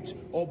a goat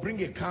or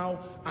bring a cow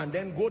and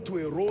then go to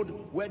a road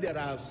where there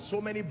are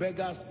so many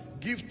beggars,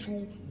 give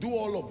two, do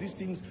all of these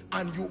things,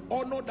 and you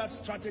honor that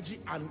strategy,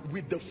 and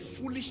with the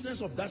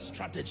foolishness of that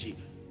strategy,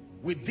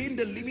 within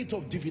the limit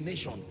of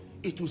divination,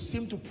 it will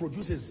seem to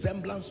produce a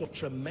semblance of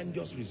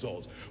tremendous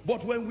results.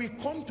 But when we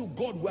come to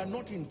God, we are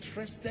not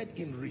interested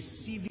in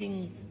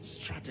receiving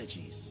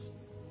strategies.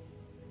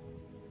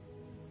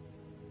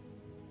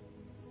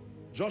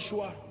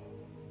 Joshua,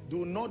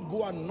 do not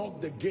go and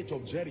knock the gate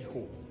of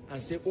Jericho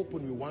and say,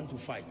 open, we want to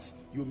fight.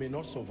 You may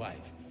not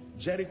survive.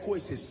 Jericho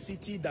is a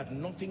city that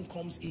nothing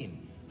comes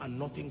in and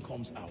nothing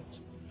comes out.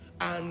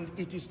 And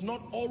it is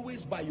not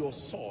always by your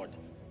sword.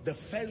 The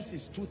fence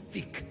is too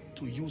thick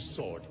to use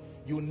sword.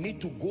 You need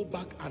to go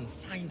back and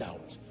find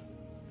out.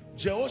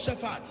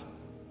 Jehoshaphat,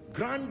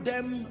 grant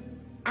them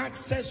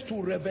access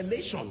to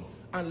revelation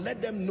and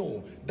let them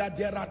know that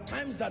there are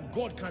times that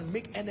God can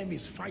make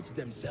enemies fight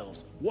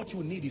themselves. What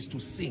you need is to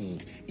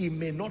sing. It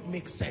may not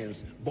make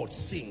sense, but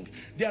sing.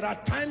 There are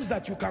times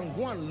that you can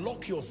go and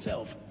lock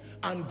yourself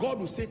and God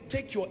will say,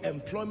 take your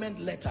employment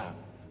letter.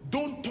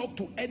 Don't talk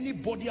to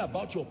anybody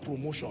about your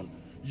promotion.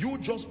 You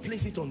just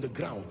place it on the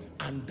ground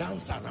and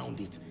dance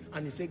around it.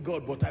 And he said,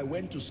 God, but I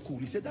went to school.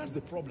 He said, that's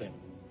the problem.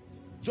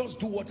 Just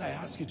do what I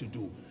ask you to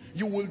do.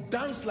 You will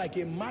dance like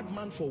a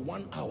madman for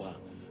 1 hour,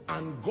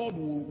 and God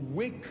will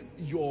wake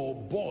your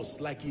boss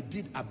like he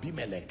did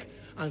Abimelech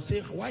and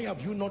say, why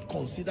have you not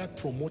considered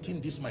promoting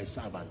this my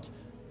servant?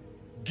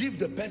 Give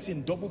the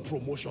person double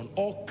promotion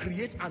or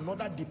create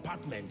another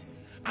department.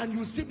 And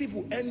you see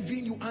people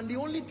envying you, and the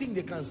only thing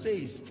they can say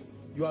is,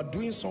 you are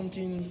doing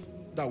something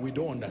that we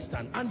don't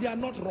understand. And they are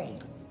not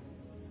wrong.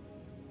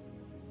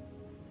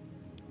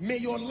 May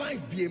your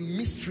life be a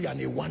mystery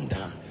and a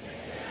wonder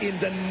in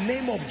the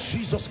name of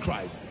Jesus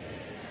Christ.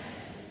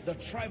 The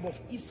tribe of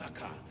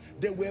Issachar,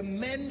 there were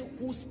men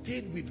who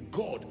stayed with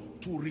God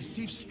to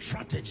receive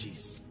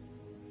strategies.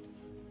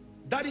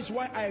 That is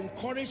why I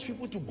encourage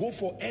people to go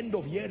for end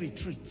of year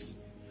retreats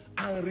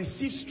and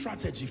receive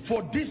strategy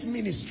for this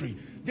ministry.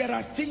 There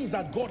are things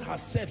that God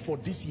has said for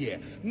this year,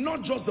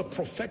 not just the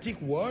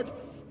prophetic word,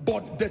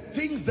 but the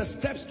things, the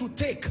steps to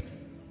take.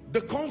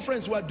 The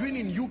conference we're doing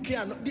in UK,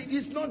 and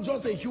it's not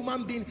just a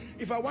human being.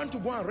 If I want to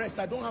go and rest,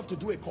 I don't have to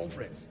do a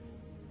conference.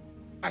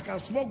 I can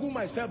smuggle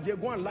myself there,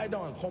 go and lie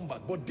down and come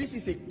back. But this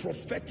is a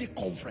prophetic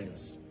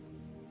conference.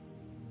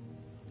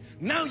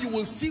 Now you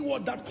will see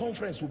what that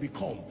conference will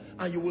become,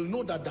 and you will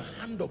know that the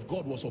hand of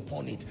God was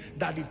upon it,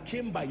 that it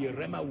came by a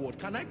Rhema word.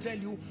 Can I tell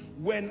you,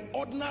 when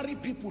ordinary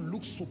people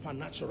look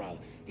supernatural,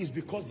 it's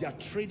because they are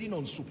trading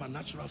on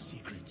supernatural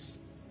secrets.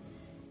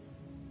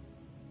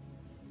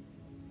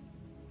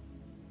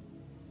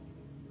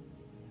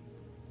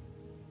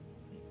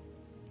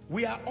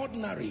 We are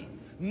ordinary,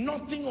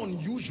 nothing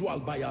unusual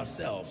by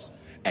ourselves,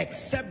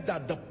 except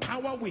that the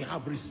power we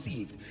have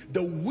received,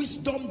 the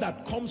wisdom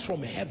that comes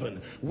from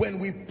heaven, when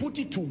we put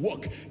it to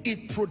work,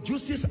 it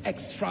produces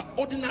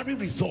extraordinary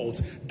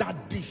results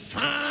that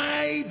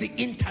defy the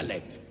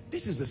intellect.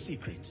 This is the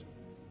secret.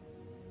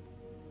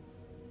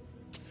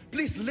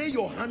 Please lay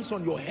your hands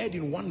on your head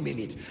in 1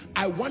 minute.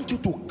 I want you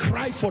to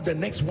cry for the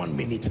next 1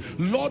 minute.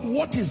 Lord,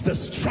 what is the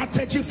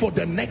strategy for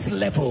the next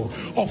level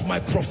of my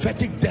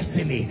prophetic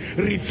destiny?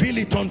 Reveal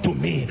it unto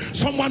me.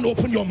 Someone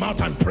open your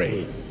mouth and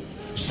pray.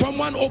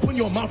 Someone open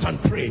your mouth and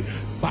pray.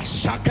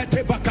 Prophet,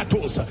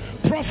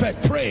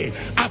 pray.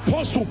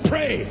 Apostle,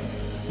 pray.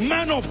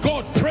 Man of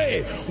God,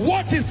 pray.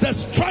 What is the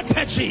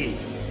strategy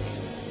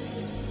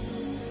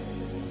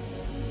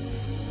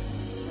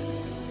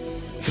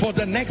for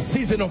the next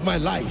season of my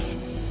life?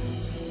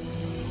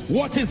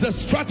 What is the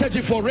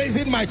strategy for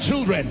raising my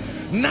children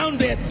now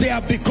that they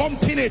have become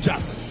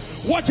teenagers?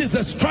 What is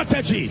the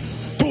strategy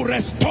to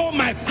restore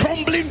my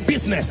crumbling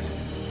business?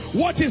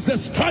 What is the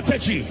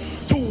strategy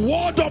to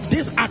ward off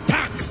these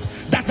attacks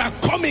that are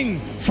coming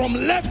from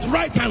left,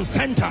 right, and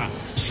center?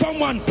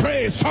 Someone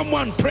pray,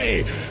 someone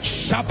pray.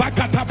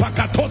 Shabakata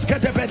pakatoske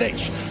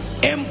debedesh.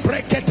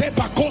 Embrekete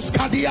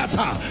pakoska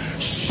diata.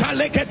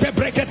 Shalekete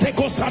brekete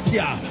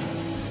kosatia.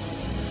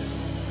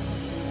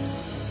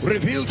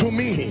 Reveal to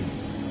me.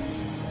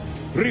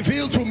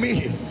 Reveal to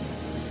me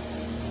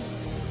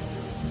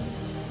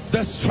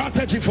the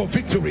strategy for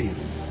victory.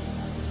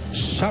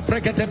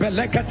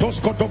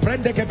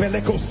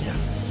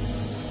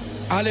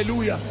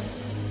 Hallelujah.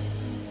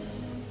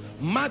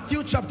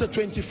 Matthew chapter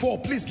 24.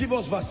 Please give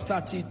us verse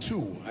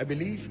 32, I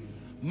believe.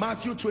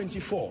 Matthew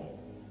 24.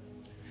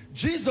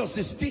 Jesus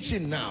is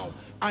teaching now,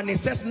 and he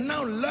says,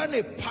 now learn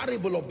a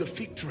parable of the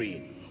fig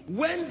tree.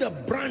 When the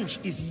branch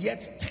is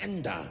yet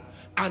tender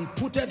and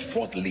putteth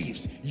forth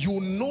leaves, you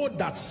know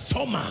that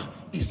summer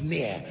is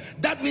near.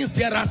 That means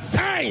there are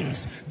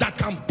signs that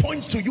can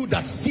point to you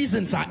that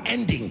seasons are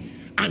ending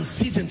and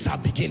seasons are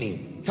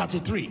beginning.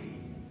 33.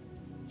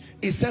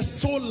 It says,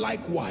 so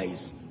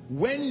likewise,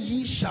 when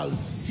ye shall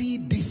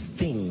see these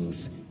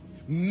things,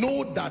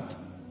 know that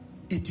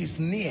it is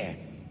near,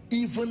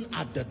 even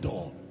at the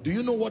door. Do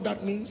you know what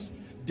that means?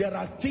 There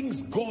are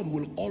things God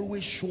will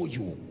always show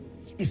you.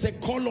 He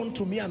said, call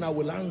unto me and I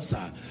will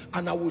answer,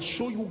 and I will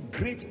show you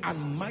great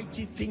and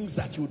mighty things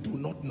that you do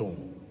not know.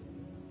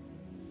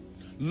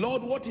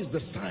 Lord, what is the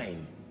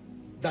sign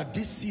that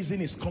this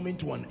season is coming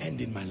to an end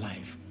in my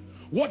life?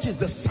 What is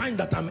the sign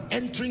that I'm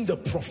entering the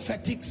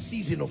prophetic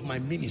season of my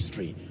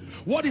ministry?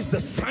 What is the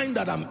sign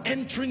that I'm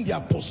entering the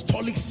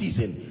apostolic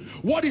season?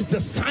 What is the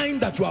sign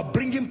that you are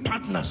bringing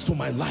partners to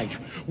my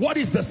life? What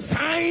is the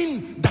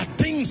sign that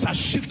things are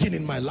shifting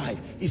in my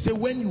life? He said,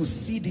 when you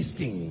see these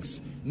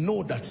things,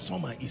 know that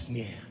summer is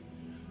near.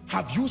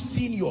 Have you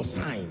seen your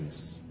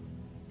signs?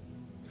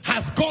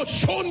 Has God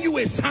shown you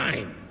a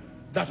sign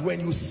that when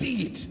you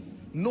see it,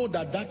 know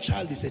that that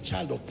child is a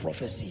child of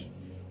prophecy?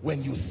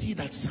 When you see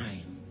that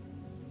sign,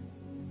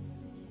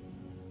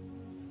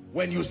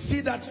 when you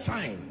see that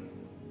sign,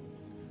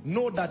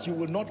 know that you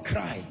will not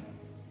cry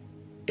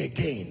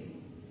again.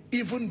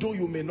 Even though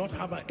you may not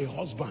have a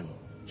husband,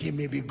 he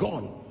may be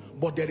gone,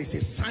 but there is a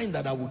sign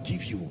that I will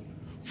give you.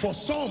 For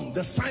some,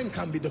 the sign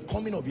can be the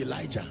coming of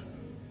Elijah.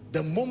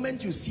 The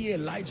moment you see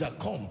Elijah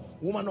come,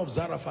 woman of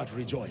Zarephath,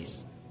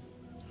 rejoice.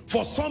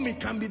 For some, it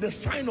can be the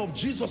sign of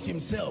Jesus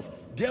himself.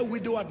 Dear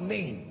widow at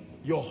Nain,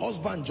 your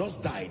husband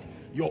just died.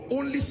 Your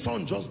only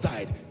son just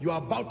died. You are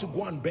about to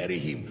go and bury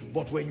him.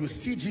 But when you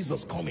see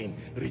Jesus coming,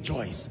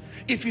 rejoice.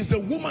 If it's the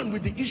woman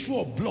with the issue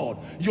of blood,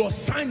 your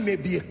sign may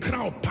be a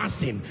crowd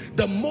passing.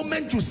 The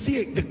moment you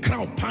see the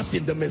crowd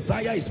passing, the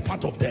Messiah is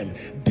part of them.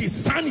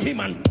 Discern him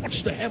and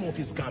touch the hem of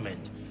his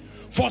garment.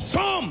 For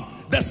some,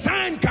 the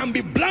sign can be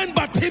blind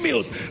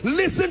Bartimaeus.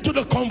 Listen to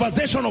the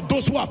conversation of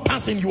those who are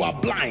passing. You are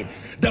blind.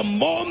 The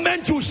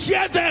moment you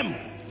hear them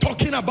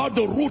talking about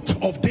the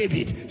root of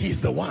David,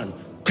 he's the one.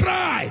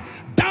 Cry,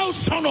 thou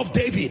son of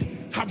David,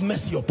 have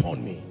mercy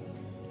upon me.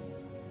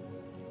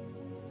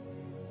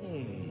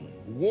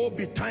 Woe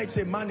betides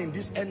a man in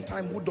this end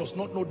time who does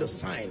not know the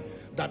sign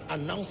that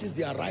announces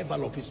the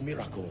arrival of his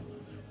miracle.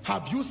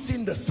 Have you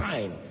seen the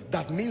sign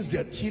that means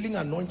that healing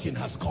anointing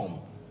has come?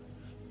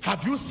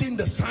 Have you seen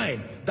the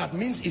sign that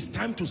means it's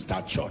time to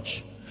start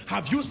church?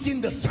 Have you seen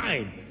the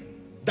sign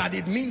that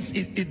it means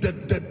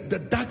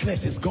the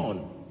darkness is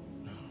gone?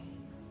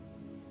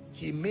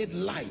 He made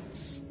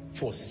lights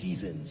for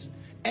seasons.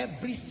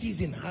 Every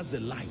season has a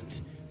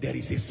light. There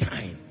is a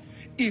sign.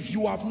 If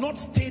you have not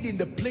stayed in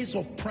the place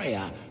of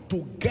prayer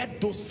to get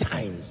those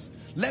signs,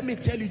 let me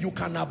tell you, you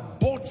can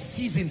abort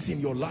seasons in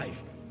your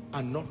life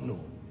and not know.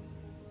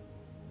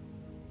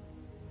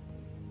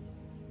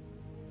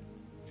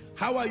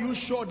 How are you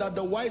sure that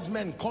the wise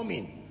men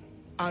coming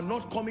are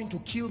not coming to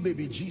kill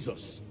baby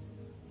Jesus?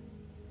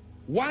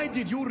 Why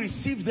did you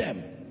receive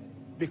them?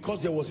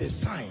 Because there was a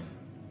sign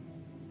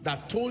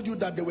that told you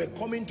that they were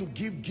coming to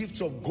give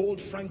gifts of gold,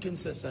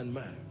 frankincense, and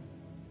myrrh.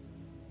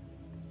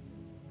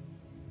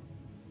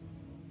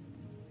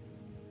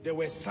 There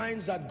were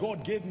signs that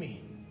God gave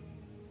me.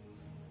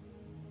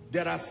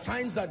 There are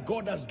signs that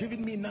God has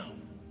given me now.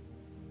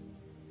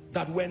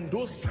 That when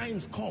those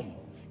signs come,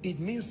 it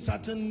means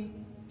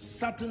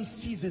certain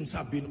seasons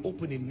have been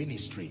opened in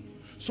ministry.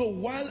 So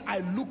while I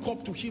look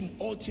up to him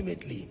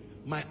ultimately,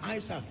 my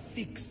eyes are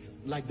fixed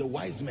like the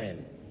wise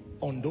men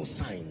on those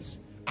signs.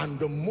 And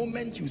the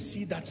moment you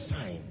see that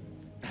sign,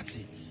 that's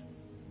it.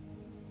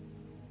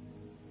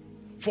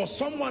 For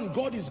someone,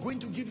 God is going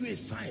to give you a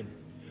sign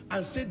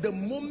and say, the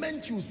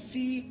moment you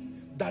see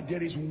that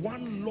there is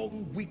one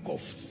long week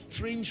of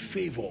strange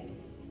favor,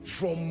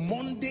 from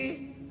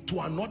Monday to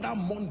another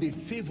Monday,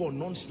 favor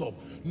non-stop,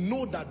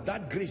 know that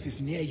that grace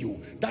is near you.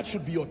 That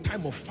should be your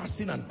time of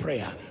fasting and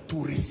prayer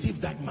to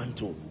receive that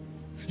mantle.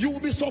 You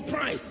will be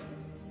surprised.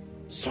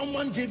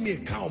 Someone gave me a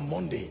car on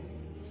Monday.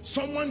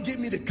 Someone gave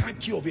me the car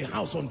key of a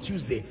house on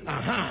Tuesday.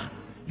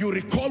 You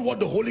recall what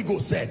the Holy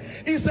Ghost said.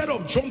 Instead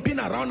of jumping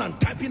around and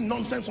typing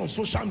nonsense on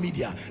social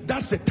media,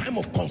 that's the time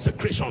of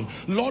consecration.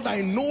 Lord,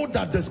 I know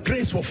that this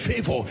grace for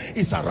favor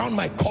is around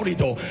my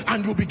corridor,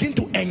 and you begin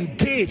to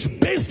engage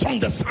based on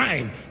the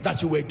sign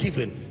that you were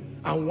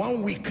given. And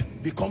 1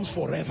 week becomes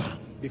forever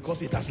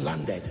because it has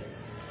landed.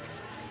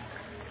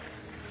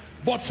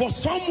 But for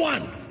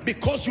someone,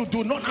 because you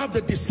do not have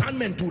the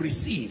discernment to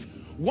receive,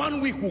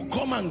 1 week will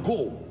come and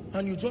go,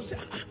 and you just say,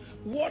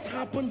 what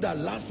happened that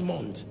last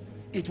month?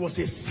 It was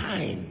a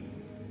sign.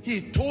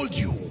 He told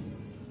you.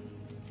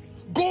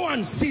 Go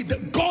and see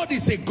that God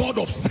is a God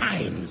of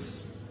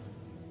signs.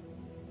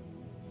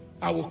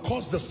 I will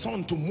cause the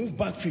sun to move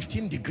back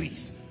 15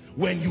 degrees.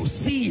 When you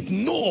see it,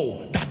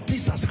 know that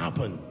this has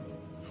happened.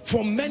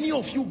 For many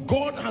of you,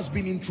 God has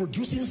been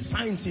introducing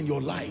signs in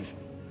your life.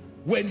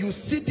 When you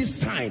see this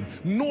sign,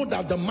 know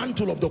that the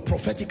mantle of the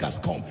prophetic has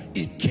come.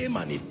 It came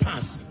and it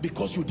passed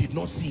because you did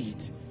not see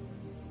it.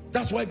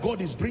 That's why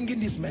God is bringing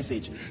this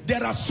message.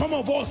 There are some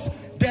of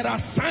us, there are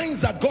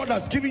signs that God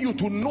has given you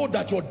to know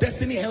that your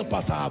destiny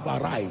helpers have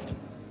arrived.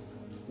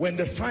 When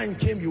the sign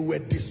came, you were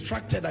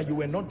distracted and you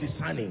were not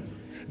discerning.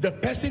 The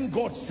person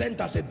God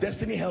sent as a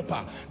destiny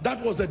helper,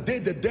 that was the day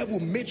the devil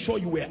made sure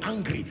you were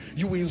angry.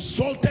 You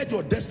insulted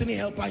your destiny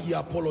helper, he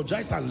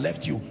apologized and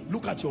left you.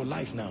 Look at your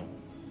life now.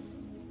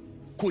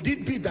 Could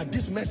it be that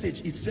this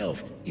message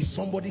itself is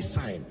somebody's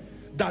sign?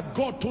 That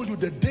God told you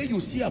the day you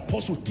see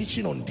apostle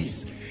teaching on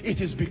this, it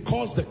is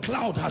because the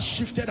cloud has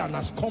shifted and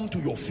has come to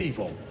your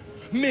favor.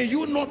 May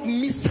you not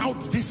miss out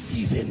this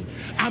season.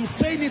 I'm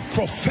saying it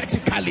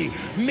prophetically.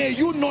 May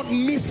you not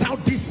miss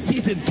out this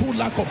season through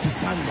lack of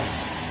discernment.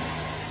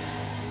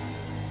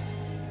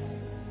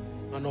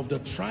 And of the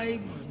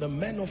tribe, the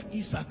men of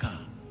Issachar,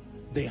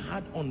 they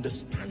had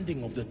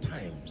understanding of the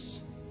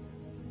times.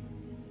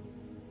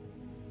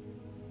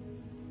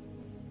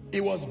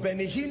 It was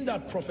Benihim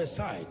that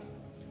prophesied.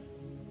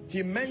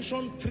 He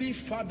mentioned 3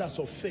 fathers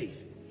of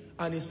faith,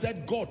 and he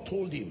said God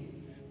told him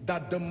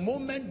that the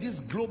moment these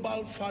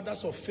global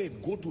fathers of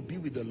faith go to be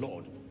with the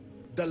Lord,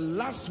 the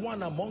last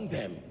one among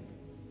them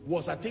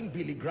was, I think,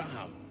 Billy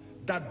Graham,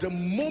 that the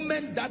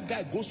moment that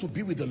guy goes to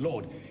be with the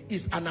Lord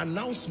is an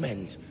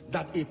announcement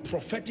that a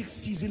prophetic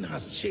season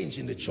has changed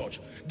in the church.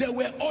 There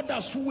were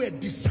others who were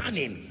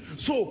discerning.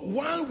 So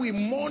while we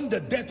mourn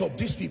the death of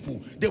these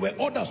people, there were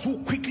others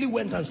who quickly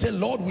went and said,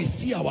 Lord, we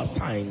see our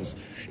signs.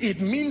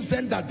 It means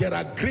then that there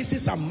are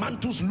graces and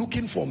mantles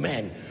looking for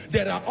men.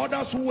 There are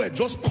others who were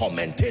just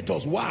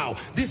commentators. Wow,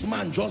 this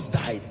man just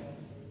died.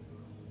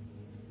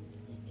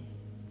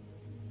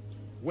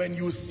 When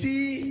you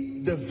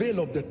see the veil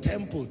of the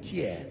temple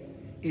tear,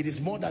 it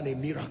is more than a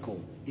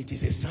miracle. It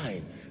is a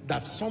sign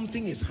that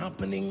something is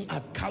happening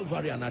at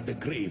Calvary and at the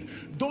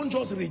grave. Don't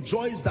just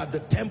rejoice that the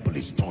temple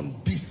is torn.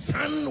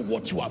 Discern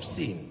what you have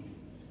seen.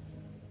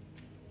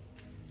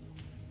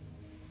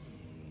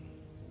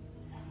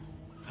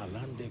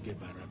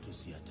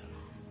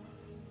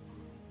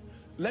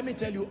 Let me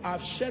tell you,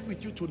 I've shared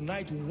with you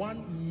tonight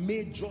one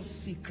major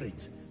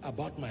secret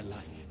about my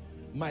life.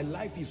 My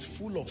life is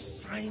full of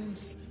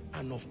signs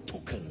and of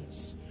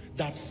tokens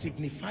that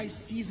signify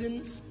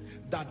seasons,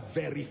 that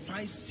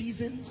verify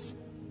seasons.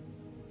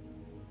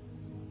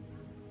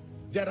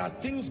 There are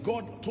things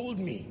God told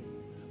me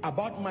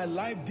about my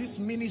life, this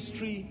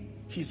ministry,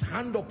 his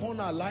hand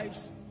upon our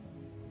lives.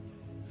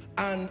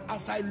 And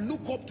as I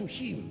look up to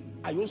him,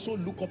 I also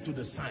look up to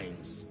the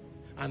signs.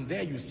 And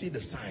there you see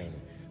the sign.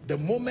 The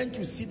moment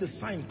you see the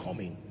sign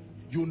coming,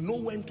 you know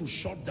when to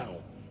shut down.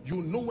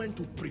 You know when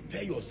to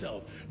prepare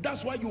yourself.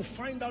 That's why you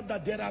find out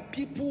that there are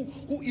people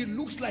who it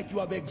looks like you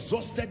have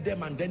exhausted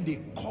them, and then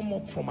they come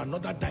up from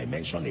another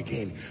dimension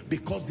again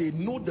because they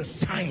know the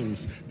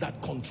signs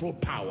that control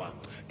power.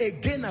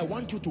 Again, I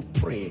want you to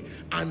pray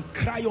and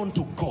cry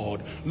unto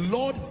God,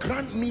 Lord,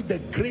 grant me the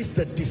grace,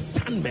 the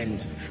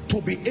discernment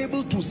to be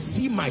able to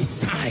see my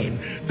sign,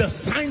 the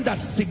sign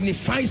that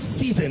signifies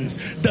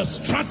seasons, the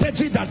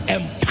strategy that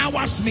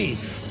empowers me.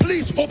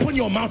 Please open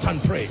your mouth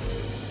and pray.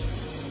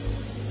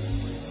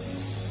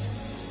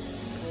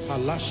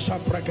 When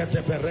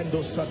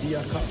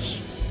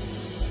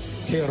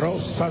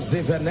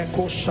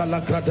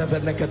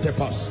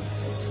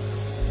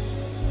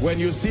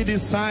you see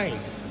this sign,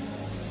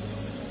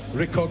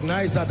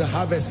 recognize that the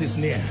harvest is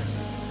near.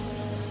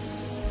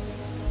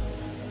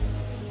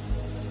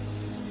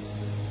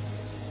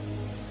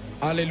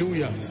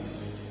 Hallelujah.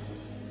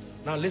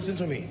 Now listen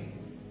to me.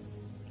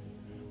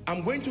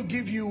 I'm going to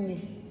give you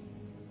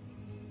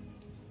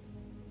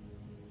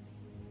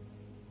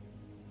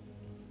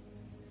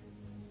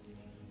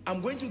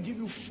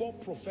four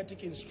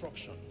prophetic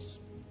instructions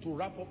to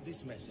wrap up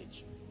this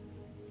message.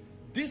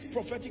 These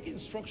prophetic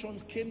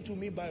instructions came to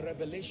me by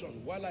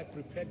revelation while I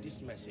prepared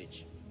this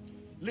message.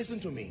 Listen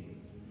to me.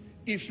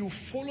 If you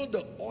follow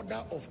the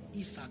order of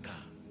Issachar,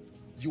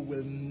 you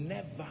will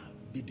never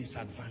be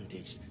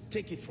disadvantaged.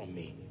 Take it from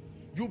me.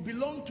 You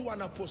belong to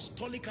an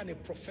apostolic and a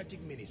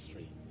prophetic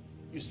ministry.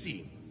 You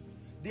see,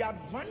 the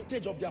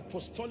advantage of the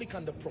apostolic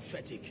and the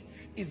prophetic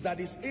is that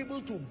it's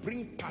able to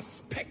bring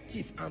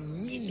perspective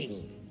and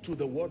meaning to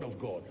the word of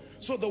God.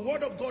 So the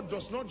word of God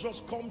does not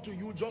just come to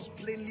you just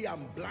plainly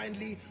and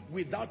blindly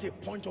without a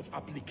point of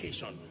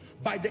application.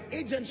 By the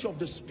agency of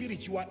the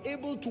Spirit, you are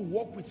able to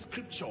walk with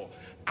scripture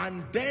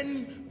and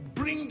then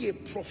bring a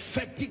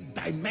prophetic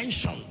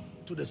dimension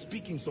to the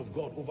speakings of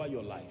God over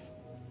your life.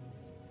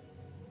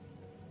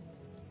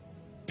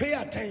 Pay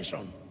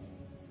attention.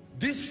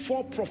 These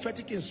four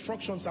prophetic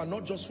instructions are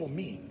not just for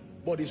me,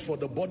 but it's for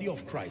the body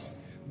of Christ.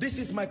 This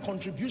is my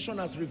contribution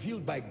as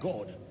revealed by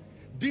God.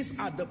 These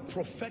are the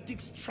prophetic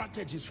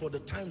strategies for the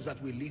times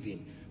that we live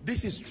in.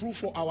 This is true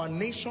for our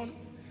nation.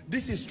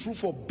 This is true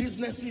for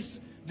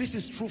businesses. This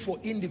is true for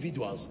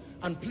individuals.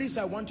 And please,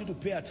 I want you to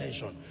pay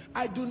attention.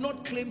 I do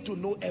not claim to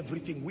know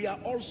everything. We are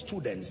all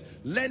students,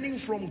 learning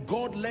from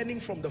God,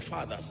 learning from the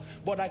fathers.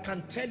 But I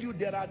can tell you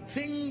there are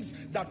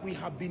things that we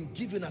have been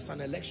given as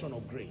an election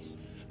of grace.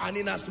 And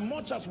in as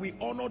much as we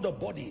honor the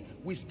body,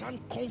 we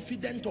stand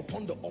confident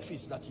upon the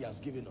office that he has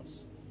given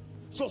us.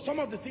 So some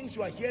of the things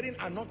you are hearing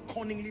are not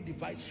cunningly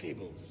devised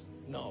fables.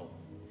 No.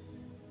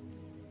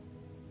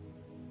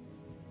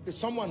 Is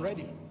someone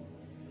ready?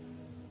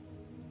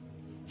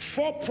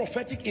 4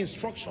 prophetic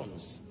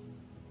instructions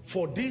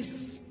for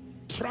this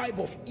tribe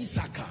of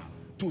Issachar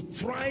to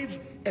thrive,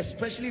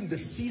 especially in the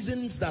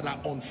seasons that are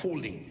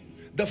unfolding.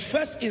 The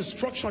first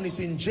instruction is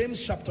in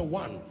James chapter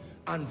 1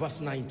 and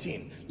verse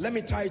 19. Let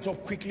me tie it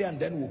up quickly and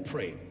then we'll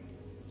pray.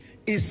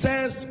 It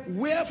says,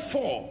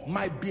 wherefore,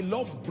 my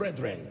beloved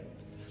brethren,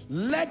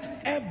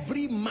 let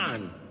every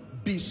man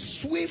be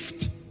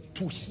swift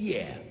to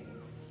hear,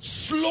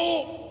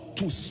 slow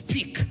to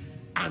speak,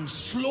 and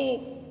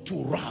slow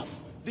to wrath.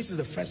 This is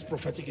the first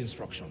prophetic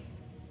instruction.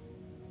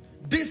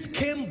 This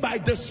came by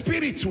the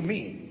Spirit to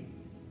me,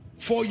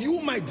 for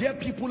you, my dear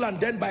people, and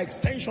then by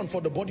extension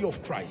for the body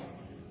of Christ.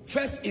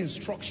 First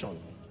instruction,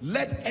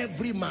 let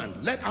every man,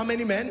 let how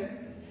many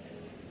men?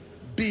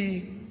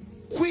 Be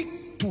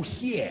quick to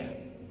hear,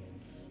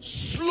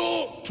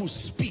 slow to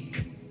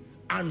speak,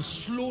 and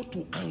slow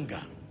to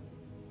anger.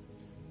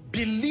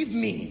 Believe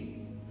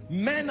me,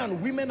 men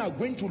and women are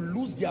going to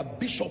lose their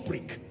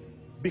bishopric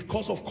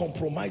because of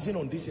compromising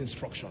on this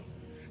instruction.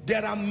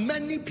 There are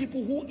many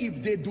people who,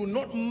 if they do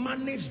not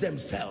manage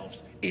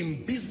themselves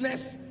in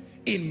business,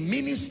 in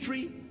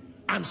ministry,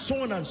 and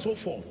so on and so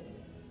forth,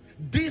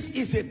 this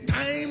is a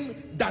time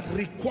that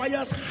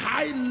requires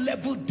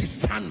high-level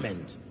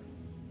discernment.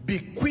 Be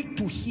quick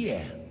to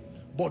hear,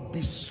 but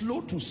be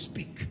slow to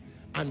speak,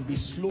 and be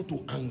slow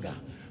to anger.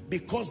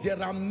 Because there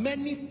are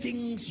many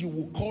things you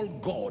will call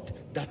God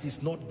that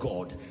is not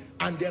God.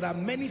 And there are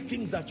many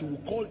things that you will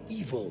call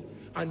evil,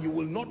 and you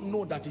will not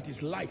know that it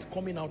is light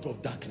coming out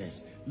of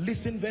darkness.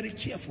 Listen very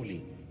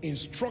carefully.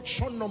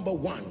 Instruction number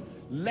 1,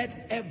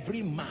 let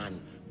every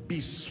man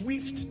be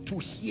swift to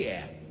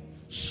hear,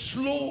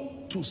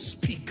 slow to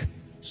speak,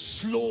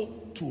 slow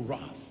to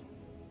wrath.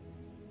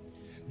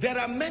 There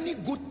are many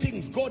good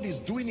things God is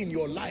doing in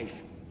your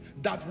life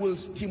that will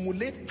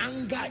stimulate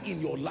anger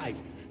in your life.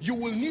 You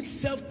will need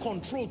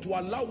self-control to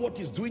allow what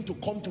is doing to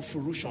come to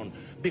fruition,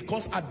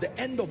 because at the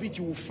end of it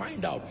you will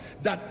find out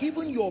that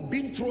even your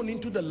being thrown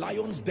into the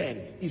lion's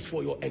den is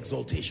for your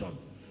exaltation.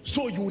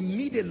 So you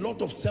need a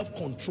lot of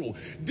self-control.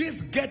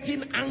 This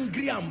getting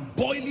angry and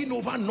boiling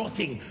over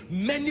nothing,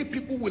 many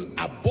people will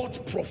abort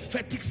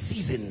prophetic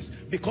seasons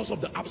because of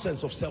the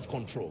absence of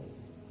self-control.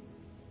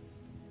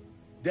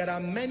 There are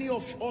many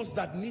of us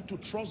that need to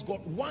trust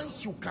God.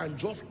 Once you can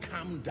just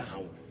calm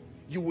down,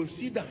 you will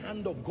see the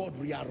hand of God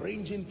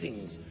rearranging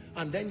things,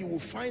 and then you will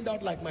find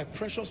out, like my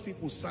precious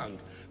people sang,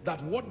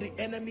 that what the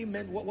enemy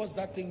meant, what was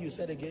that thing you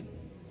said again?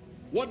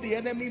 What the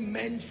enemy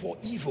meant for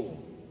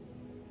evil.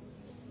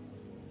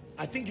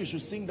 I think you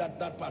should sing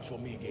that part for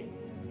me again.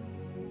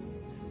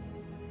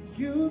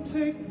 You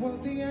take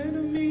what the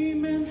enemy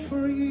meant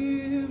for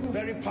evil,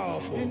 very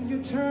powerful, and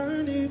you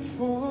turn it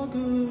for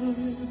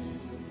good.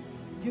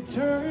 You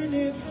turn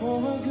it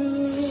for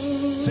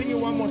good. Sing it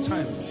one more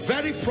time.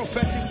 Very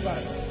prophetic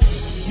line.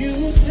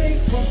 You take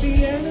what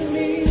the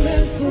enemy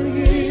meant for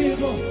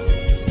evil,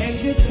 and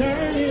you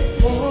turn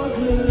it for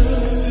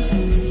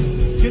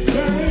good. You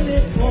turn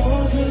it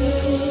for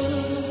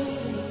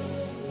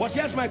good. But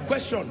here's my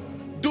question.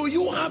 Do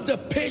you have the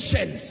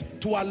patience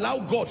to allow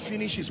God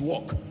finish his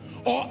work?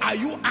 Or are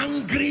you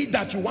angry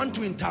that you want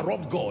to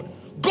interrupt God?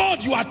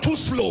 God, you are too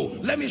slow.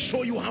 Let me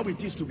show you how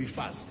it is to be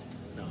fast.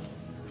 No.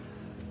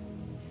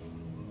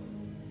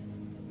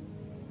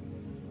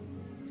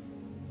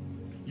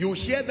 You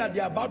hear that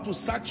they're about to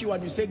sack you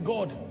and you say,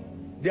 God,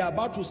 they're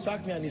about to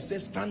sack me, and he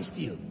says, stand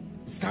still.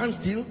 Stand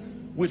still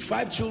with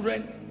 5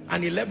 children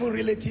and 11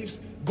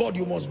 relatives. God,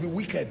 you must be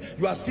wicked.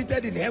 You are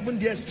seated in heaven,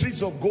 there,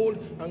 streets of gold.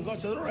 And God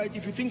said, all right,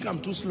 if you think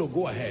I'm too slow,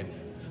 go ahead.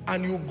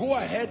 And you go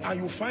ahead and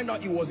you find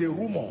out it was a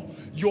rumor.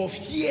 Your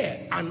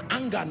fear and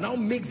anger now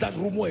makes that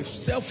rumor a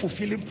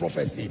self-fulfilling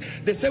prophecy.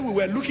 They said we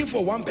were looking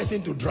for one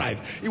person to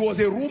drive. It was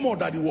a rumor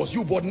that it was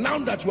you, but now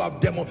that you have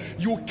demo,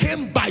 you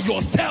came by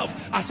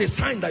yourself as a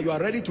sign that you are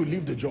ready to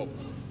leave the job.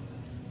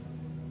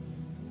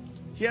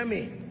 Hear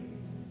me.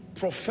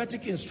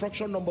 Prophetic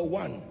instruction number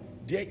 1,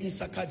 dear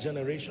Issachar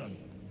generation.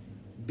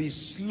 Be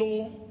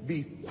slow,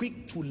 be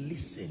quick to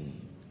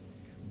listen,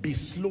 be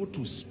slow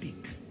to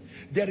speak.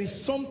 There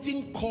is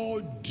something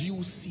called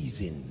due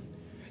season.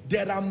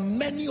 There are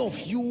many of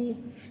you,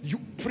 you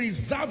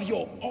preserve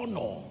your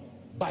honor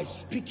by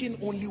speaking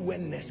only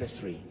when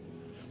necessary.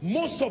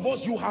 Most of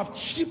us, you have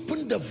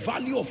cheapened the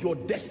value of your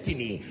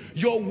destiny.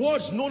 Your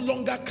words no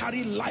longer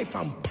carry life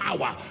and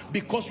power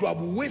because you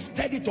have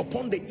wasted it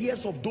upon the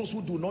ears of those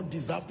who do not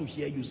deserve to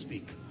hear you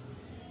speak.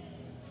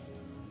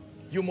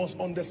 You must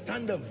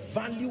understand the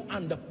value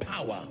and the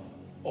power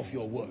of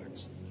your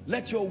words.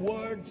 Let your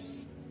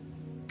words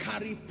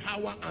carry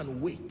power and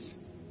weight.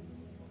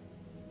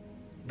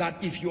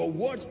 that if your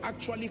words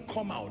actually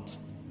come out,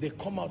 they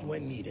come out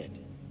when needed.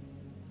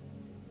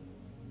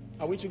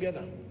 Are we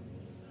together?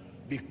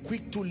 Be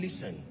quick to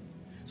listen.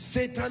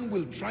 Satan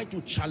will try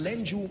to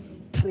challenge you,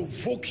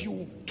 provoke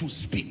you to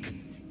speak.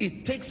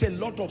 It takes a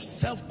lot of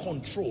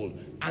self-control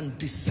and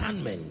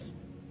discernment.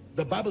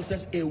 The Bible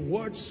says a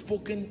word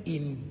spoken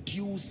in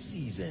due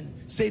season.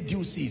 Say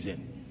due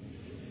season.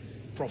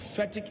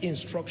 Prophetic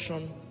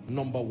instruction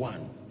number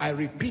 1. I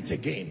repeat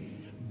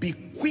again. Be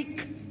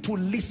quick to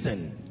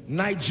listen.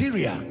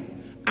 Nigeria,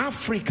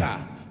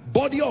 Africa,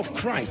 body of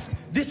Christ.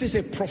 This is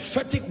a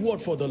prophetic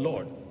word for the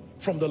Lord,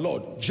 from the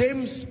Lord.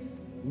 James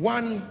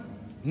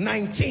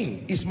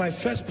 1:19 is my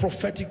first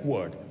prophetic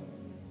word.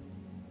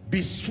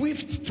 Be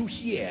swift to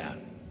hear,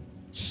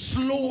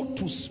 slow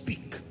to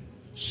speak,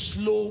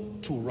 slow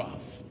to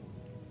wrath.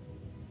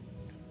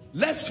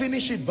 Let's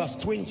finish it, verse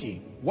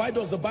 20. Why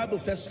does the Bible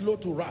say slow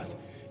to wrath?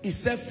 It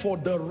said, for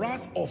the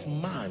wrath of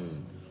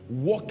man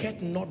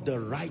worketh not the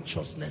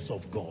righteousness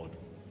of God.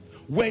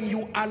 When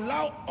you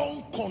allow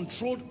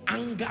uncontrolled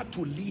anger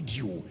to lead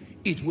you,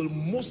 it will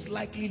most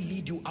likely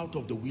lead you out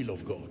of the will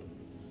of God.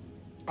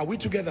 Are we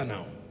together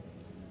now?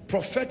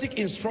 Prophetic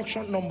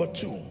instruction number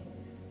 2.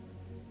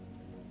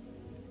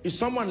 Is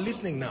someone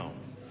listening now?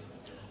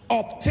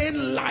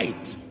 Obtain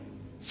light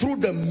through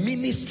the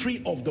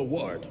ministry of the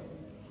word.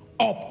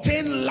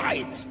 Obtain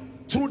light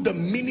through the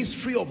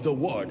ministry of the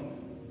word.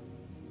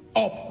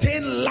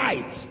 Obtain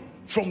light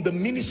from the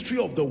ministry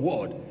of the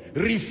word.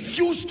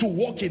 Refuse to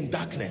walk in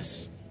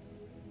darkness.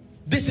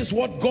 This is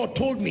what God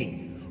told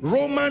me.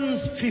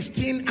 Romans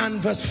 15 and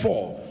verse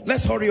 4.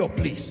 Let's hurry up,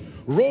 please.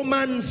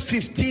 Romans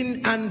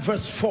 15 and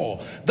verse 4.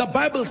 The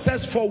Bible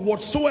says, for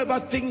whatsoever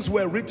things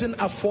were written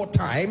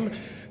aforetime,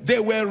 they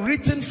were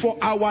written for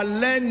our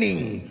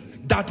learning,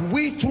 that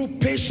we through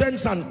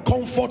patience and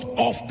comfort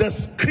of the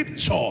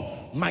scripture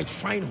might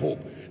find hope.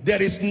 There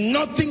is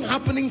nothing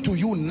happening to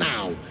you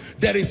now.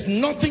 There is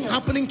nothing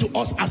happening to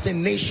us as a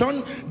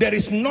nation. There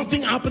is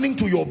nothing happening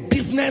to your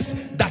business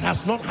that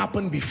has not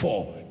happened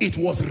before. It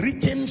was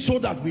written so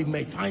that we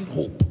may find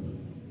hope.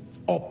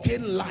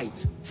 Obtain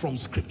light from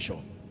scripture.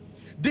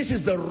 This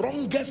is the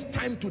wrongest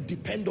time to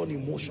depend on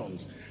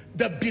emotions.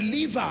 The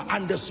believer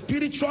and the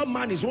spiritual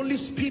man is only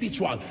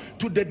spiritual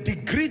to the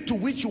degree to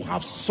which you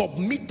have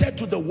submitted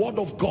to the word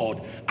of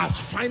God as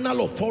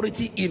final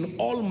authority in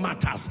all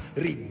matters,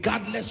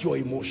 regardless your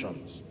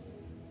emotions.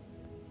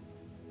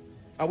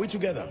 Are we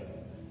together?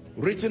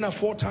 Written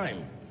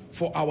aforetime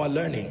for our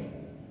learning.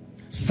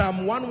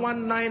 Psalm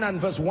 119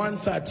 and verse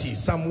 130.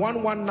 Psalm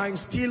 119,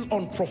 still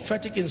on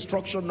prophetic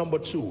instruction number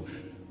 2.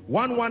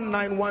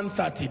 119,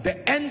 130.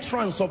 The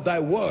entrance of thy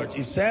word,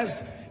 it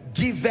says,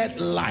 giveth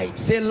light.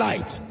 Say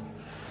light.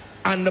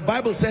 And the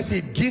Bible says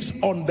it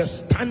gives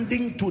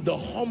understanding to the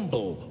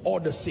humble or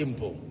the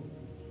simple.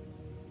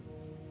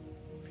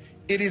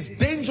 It is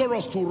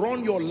dangerous to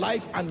run your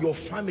life and your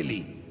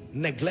family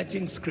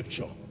neglecting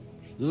scripture.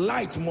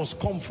 Light must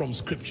come from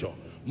scripture.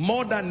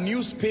 More than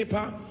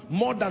newspaper,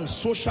 more than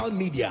social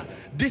media.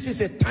 This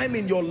is a time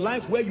in your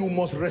life where you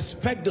must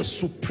respect the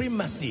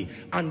supremacy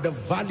and the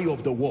value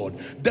of the word.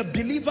 The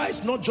believer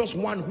is not just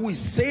one who is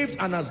saved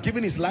and has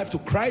given his life to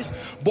Christ,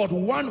 but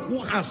one who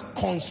has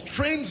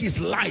constrained his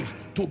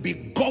life to be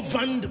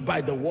governed by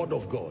the word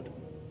of God.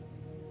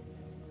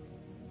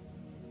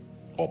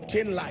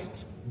 Obtain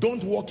light.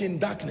 Don't walk in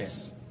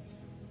darkness.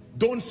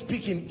 Don't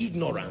speak in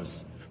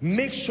ignorance.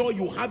 Make sure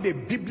you have a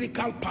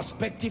biblical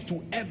perspective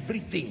to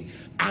everything,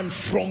 and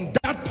from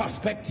that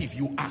perspective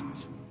you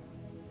act.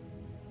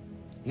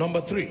 Number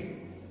 3,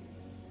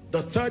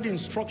 the third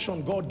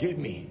instruction God gave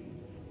me.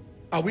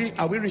 Are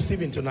we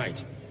receiving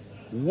tonight?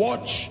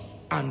 Watch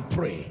and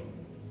pray.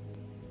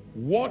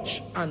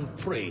 Watch and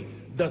pray.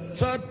 The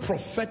third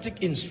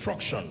prophetic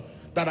instruction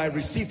that I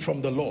received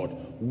from the Lord.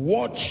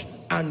 Watch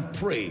and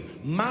pray.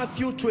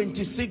 Matthew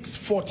 26,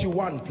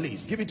 41,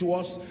 please. Give it to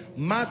us.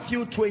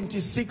 Matthew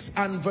 26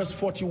 and verse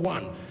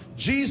 41.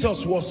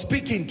 Jesus was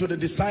speaking to the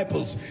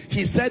disciples.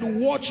 He said,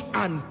 watch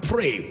and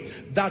pray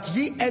that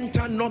ye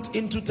enter not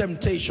into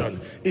temptation.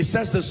 It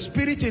says the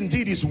spirit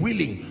indeed is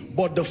willing,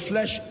 but the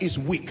flesh is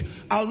weak.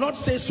 I'll not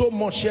say so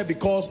much here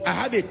because I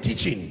have a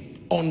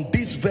teaching on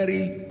this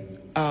very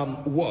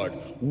word.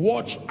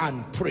 Watch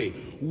and pray.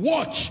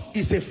 Watch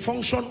is a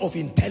function of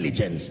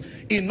intelligence.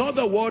 In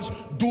other words,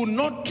 do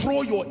not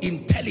throw your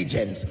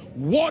intelligence.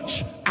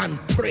 Watch and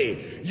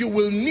pray. You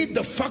will need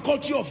the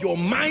faculty of your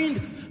mind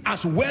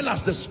as well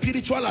as the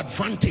spiritual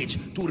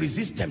advantage to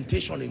resist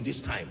temptation in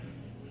this time.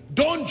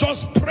 Don't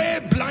just pray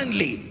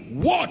blindly.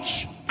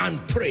 Watch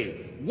and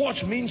pray.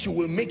 Watch means you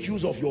will make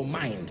use of your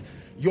mind.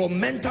 Your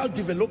mental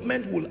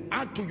development will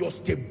add to your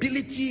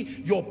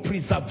stability, your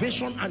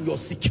preservation, and your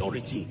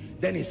security.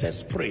 Then it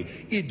says pray.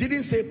 It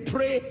didn't say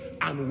pray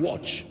and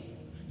watch.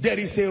 There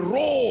is a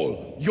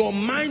role. Your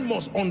mind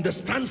must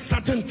understand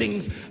certain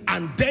things,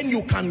 and then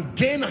you can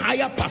gain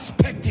higher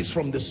perspectives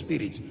from the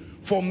spirit.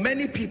 For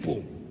many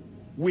people,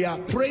 we are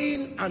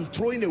praying and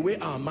throwing away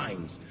our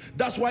minds.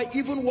 That's why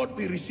even what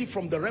we receive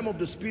from the realm of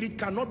the spirit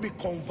cannot be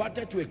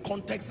converted to a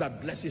context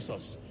that blesses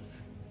us.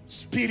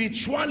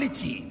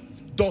 Spirituality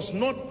does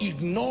not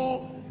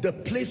ignore the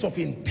place of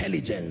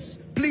intelligence.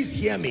 Please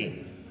hear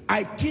me.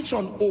 I teach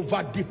on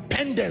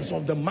over-dependence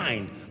of the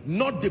mind,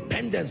 not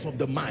dependence of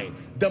the mind.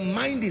 The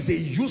mind is a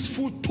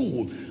useful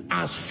tool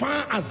as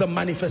far as the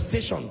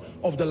manifestation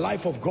of the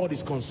life of God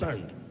is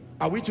concerned.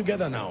 Are we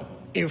together now?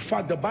 In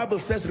fact, the Bible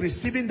says,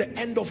 receiving the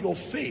end of your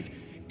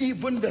faith,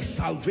 even the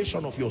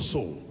salvation of your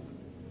soul.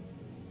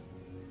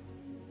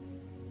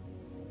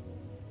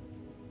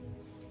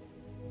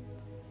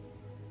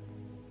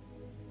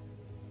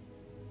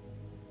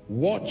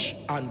 Watch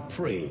and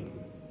pray.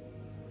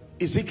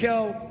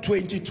 Ezekiel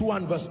 22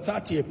 and verse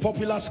 30, a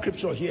popular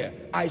scripture here.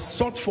 I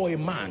sought for a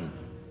man,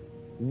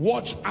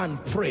 watch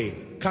and pray.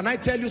 Can I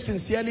tell you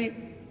sincerely,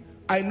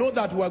 I know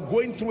that we're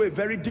going through a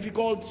very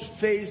difficult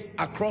phase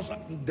across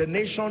the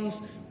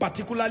nations,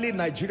 particularly in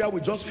Nigeria.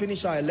 We just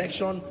finished our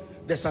election.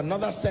 There's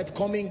another set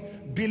coming.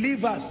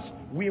 Believers,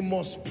 we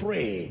must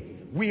pray.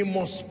 We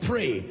must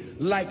pray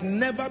like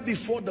never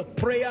before. The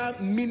prayer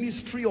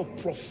ministry of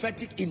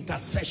prophetic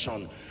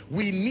intercession.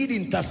 We need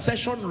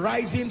intercession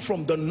rising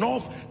from the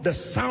north, the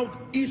south,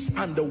 east,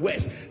 and the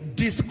west.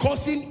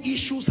 Discussing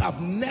issues have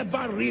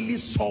never really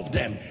solved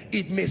them.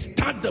 It may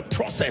start the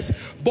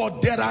process,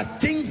 but there are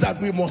things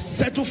that we must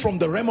settle from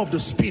the realm of the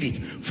spirit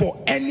for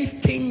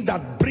anything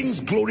that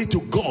brings glory to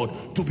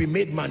God to be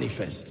made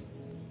manifest.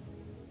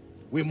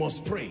 We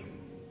must pray.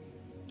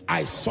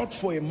 I sought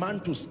for a man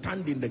to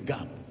stand in the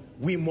gap.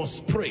 We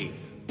must pray.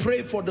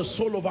 Pray for the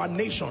soul of our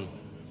nation.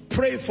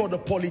 Pray for the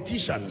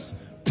politicians.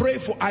 Pray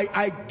for,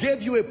 I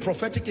gave you a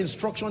prophetic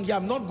instruction here.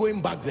 I'm not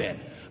going back there.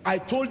 I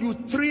told you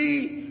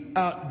three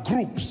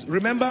groups.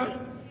 Remember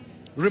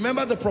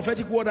the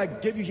prophetic word I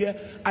gave you here?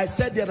 I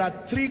said there are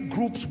three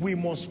groups we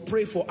must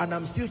pray for, and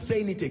I'm still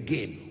saying it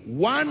again.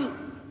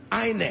 1,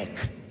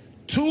 INEC.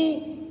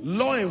 2,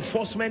 law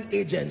enforcement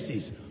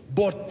agencies.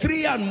 But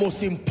 3, and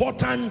most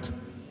important,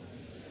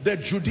 the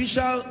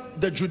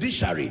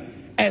judiciary,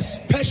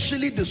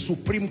 especially the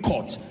Supreme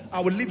Court. I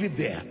will leave it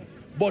there.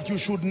 But you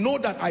should know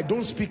that I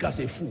don't speak as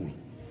a fool.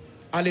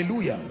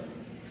 Hallelujah.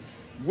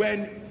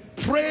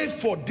 Pray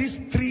for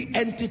these three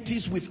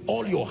entities with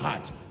all your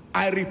heart.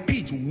 I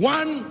repeat,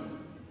 1,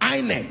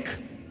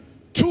 INEC.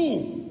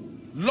 2,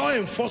 law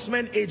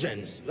enforcement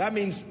agents. That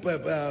means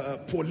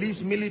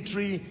police,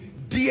 military,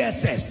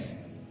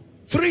 DSS.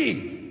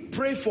 3,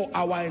 pray for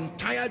our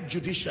entire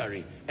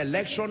judiciary,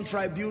 election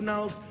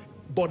tribunals,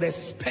 but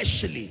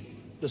especially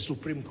the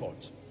Supreme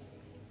Court.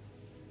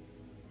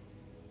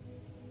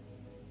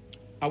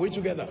 Are we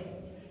together?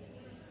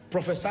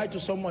 Prophesy to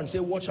someone, say,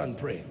 watch and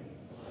pray.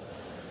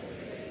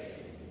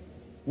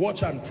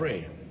 Watch and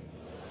pray.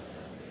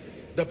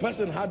 The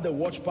person had the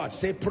watch part,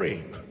 say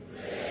pray.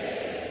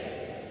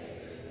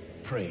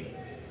 Pray.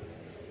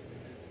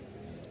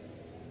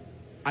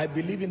 I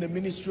believe in the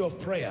ministry of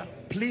prayer.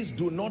 Please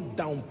do not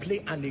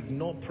downplay and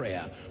ignore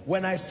prayer.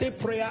 When I say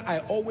prayer, I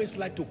always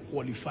like to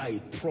qualify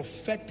it.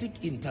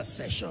 Prophetic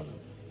intercession.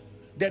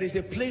 There is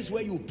a place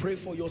where you pray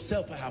for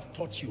yourself, I have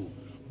taught you.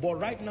 But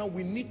right now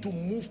we need to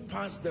move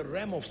past the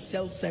realm of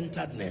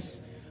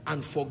self-centeredness,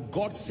 and for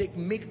God's sake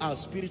make our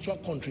spiritual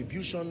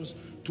contributions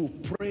to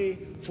pray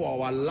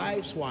for our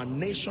lives, for our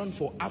nation,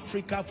 for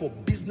Africa, for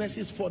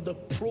businesses, for the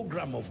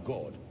program of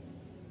God.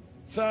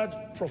 Third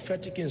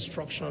prophetic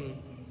instruction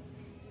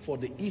for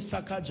the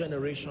Issachar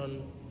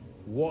generation: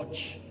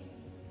 watch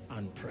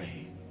and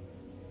pray.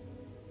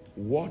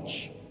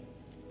 Watch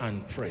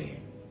and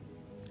pray.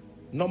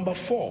 Number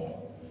 4,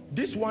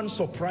 this one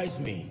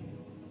surprised me,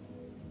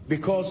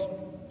 because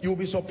you'll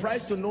be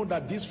surprised to know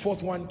that this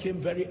 4th one came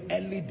very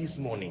early this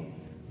morning.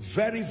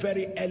 Very,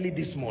 very early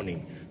this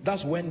morning.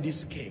 That's when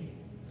this came.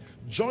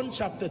 John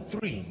chapter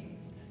 3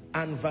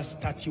 and verse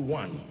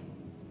 31.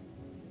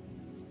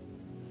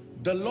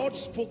 The Lord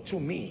spoke to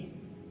me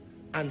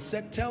and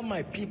said, tell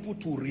my people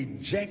to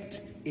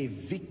reject a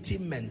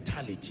victim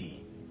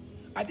mentality.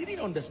 I didn't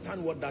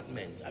understand what that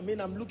meant. I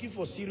mean, I'm looking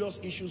for serious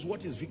issues.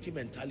 What is victim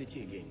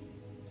mentality again?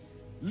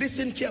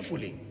 Listen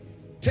carefully.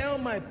 Tell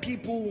my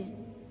people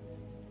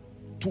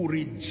to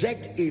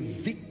reject a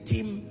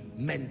victim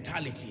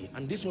mentality.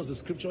 And this was the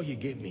scripture he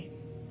gave me.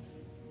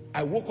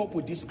 I woke up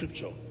with this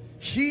scripture.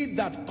 He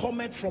that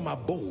cometh from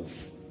above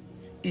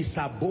is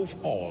above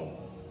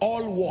all.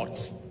 All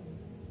what?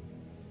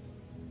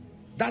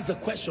 That's the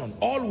question.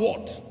 All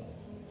what?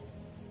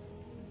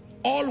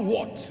 All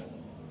what?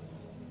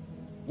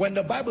 When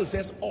the Bible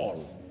says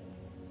all,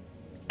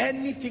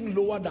 anything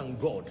lower than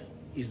God,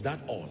 is that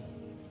all?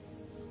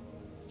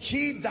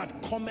 He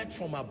that cometh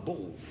from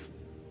above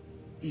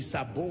is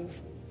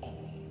above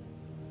all.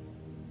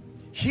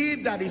 He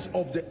that is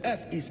of the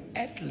earth is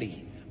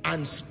earthly,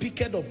 and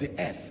speaketh of the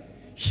earth.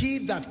 He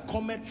that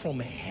cometh from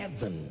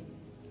heaven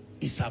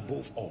is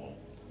above all.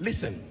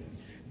 Listen,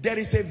 there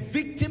is a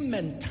victim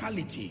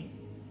mentality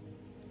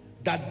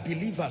that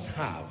believers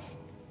have,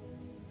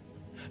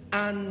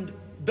 and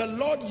the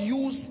Lord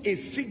used a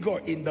figure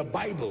in the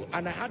Bible,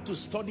 and I had to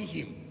study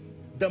him.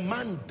 The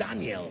man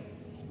Daniel.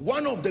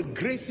 One of the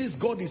graces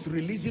God is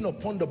releasing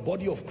upon the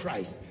body of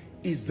Christ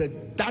is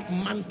that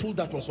mantle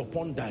that was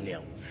upon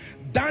Daniel.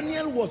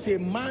 Daniel was a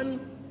man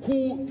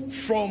who,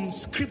 from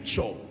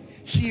scripture,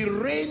 he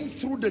reigned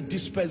through the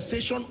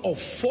dispensation of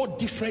 4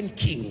 different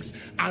kings,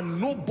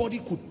 and nobody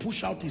could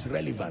push out his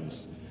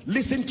relevance.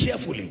 Listen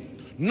carefully.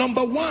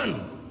 Number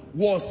 1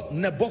 was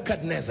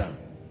Nebuchadnezzar.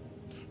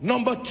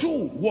 Number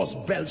 2 was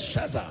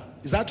Belshazzar.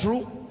 Is that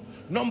true?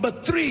 Number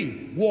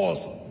 3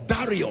 was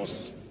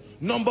Darius.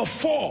 Number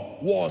 4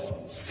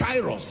 was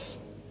Cyrus.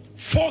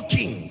 4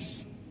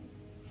 kings.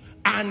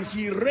 And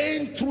he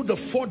reigned through the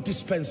 4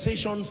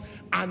 dispensations,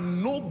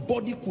 and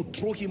nobody could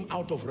throw him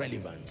out of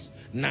relevance.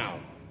 Now,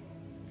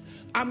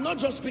 I'm not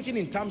just speaking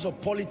in terms of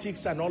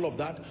politics and all of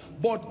that,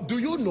 but do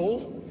you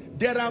know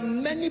there are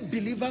many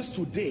believers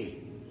today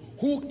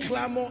who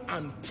clamor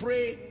and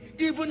pray,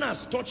 even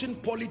as touching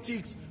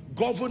politics,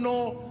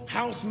 governor,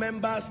 house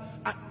members.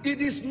 It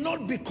is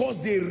not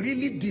because they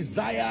really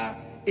desire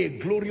a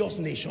glorious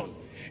nation.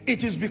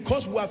 It is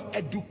because we have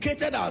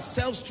educated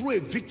ourselves through a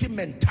victim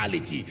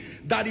mentality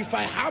that if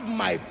I have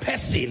my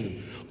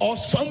person or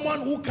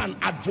someone who can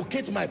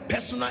advocate my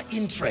personal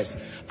interest,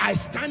 I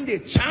stand a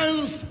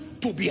chance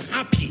to be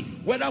happy,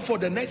 whether for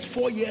the next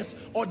 4 years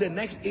or the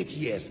next 8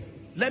 years.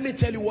 Let me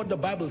tell you what the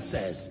Bible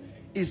says.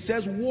 It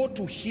says, woe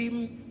to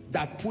him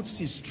that puts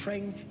his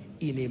strength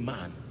in a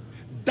man.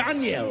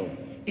 Daniel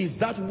is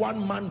that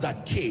one man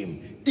that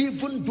came,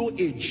 even though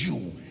a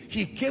Jew,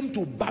 he came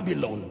to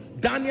Babylon.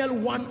 Daniel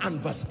 1 and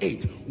verse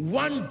 8.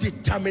 One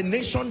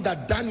determination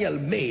that Daniel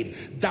made,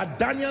 that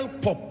Daniel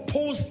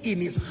proposed in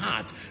his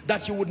heart,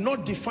 that he would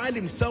not defile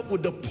himself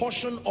with the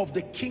portion of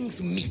the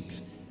king's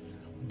meat.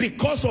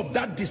 Because of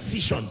that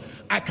decision,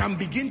 I can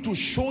begin to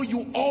show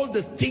you all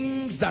the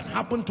things that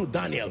happened to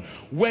Daniel.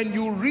 When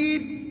you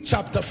read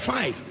chapter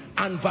 5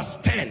 and verse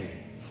 10,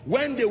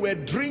 when they were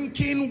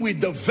drinking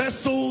with the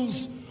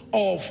vessels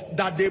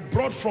that they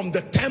brought from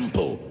the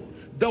temple,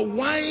 the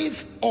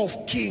wife of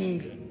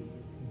King,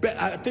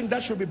 I think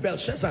that should be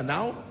Belshazzar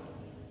now,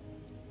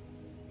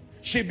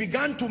 she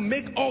began to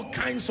make all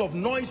kinds of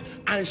noise,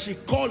 and she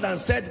called and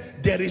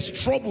said, there is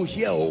trouble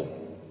here, oh.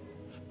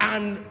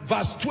 And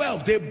verse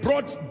 12, they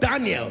brought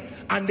Daniel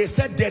and they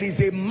said, there is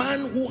a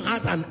man who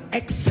has an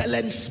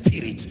excellent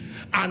spirit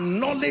and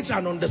knowledge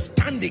and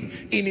understanding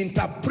in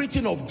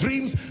interpreting of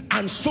dreams,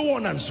 and so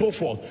on and so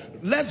forth.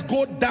 Let's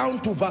go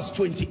down to verse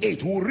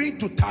 28. We'll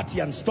read to 30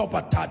 and stop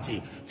at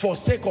 30 for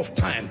sake of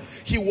time.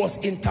 He was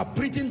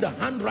interpreting the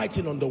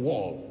handwriting on the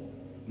wall.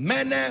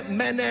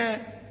 Mene.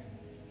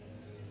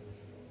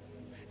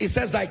 It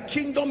says, thy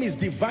kingdom is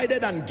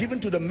divided and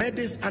given to the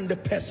Medes and the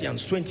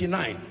Persians.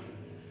 29.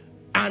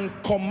 And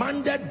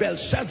commanded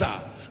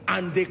Belshazzar,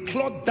 and they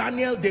clothed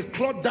Daniel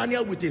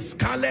with a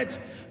scarlet,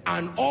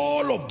 and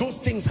all of those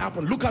things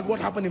happened. Look at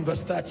what happened in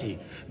verse 30.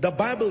 The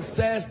Bible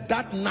says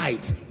that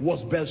night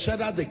was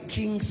Belshazzar the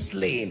king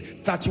slain.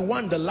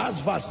 31, the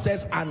last verse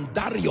says, and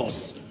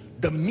Darius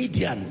the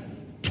Median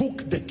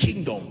took the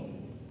kingdom.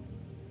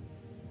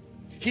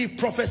 He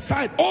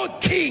prophesied, O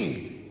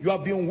king, you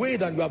have been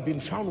weighed and you have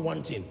been found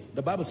wanting.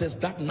 The Bible says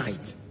that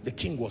night the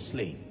king was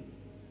slain.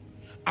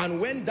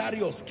 And when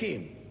Darius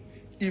came,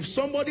 if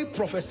somebody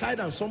prophesied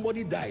and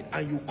somebody died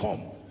and you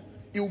come,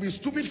 it will be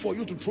stupid for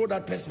you to throw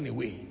that person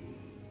away.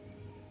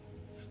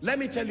 Let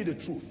me tell you the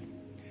truth.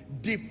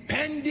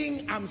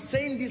 Depending, I'm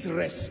saying this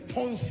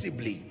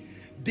responsibly,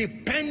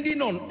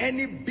 depending on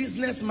any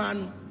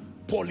businessman,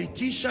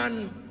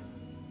 politician,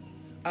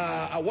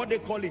 what they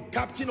call it,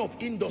 captain of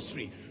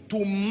industry,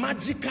 to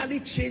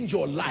magically change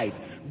your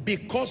life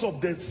because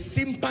of the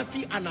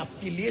sympathy and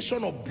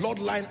affiliation of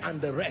bloodline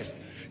and the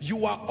rest,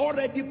 you are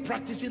already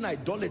practicing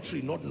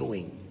idolatry not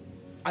knowing.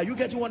 Are you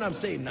getting what I'm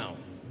saying now?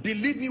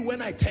 Believe me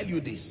when I tell you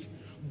this.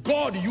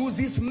 God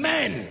uses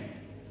men.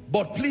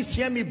 But please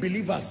hear me,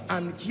 believers,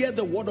 and hear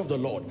the word of the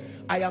Lord.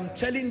 I am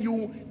telling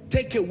you,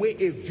 take away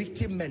a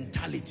victim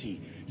mentality.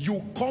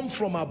 You come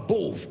from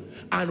above,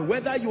 and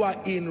whether you are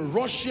in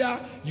Russia,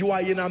 you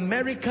are in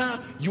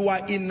America, you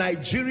are in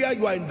Nigeria,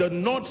 you are in the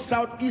north,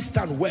 south, east,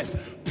 and west,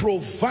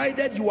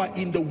 provided you are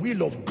in the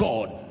will of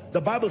God,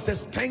 the Bible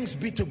says, thanks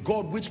be to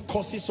God which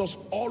causes us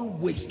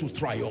always to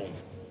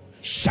triumph.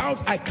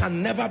 Shout, I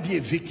can never be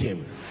a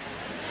victim.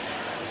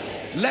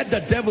 Let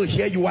the devil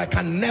hear you. I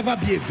can never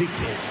be a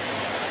victim.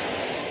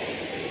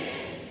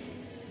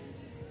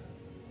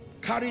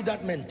 Carry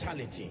that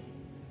mentality.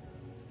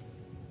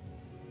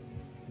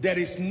 There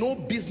is no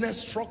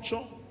business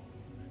structure.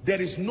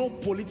 There is no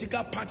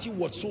political party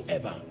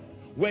whatsoever.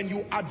 When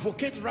you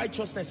advocate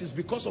righteousness, it's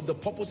because of the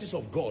purposes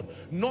of God,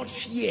 not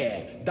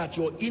fear that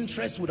your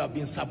interest would have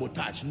been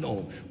sabotaged.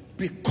 No,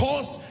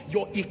 because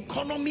your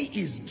economy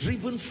is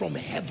driven from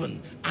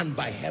heaven and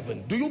by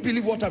heaven. Do you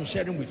believe what I'm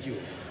sharing with you?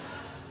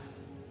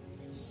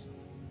 Yes.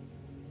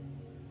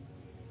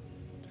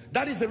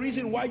 That is the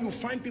reason why you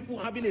find people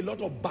having a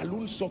lot of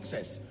balloon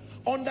success.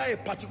 Under a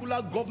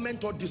particular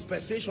government or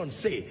dispensation,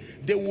 say,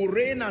 they will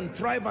reign and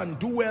thrive and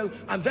do well,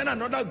 and then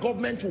another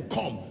government will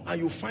come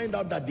and you find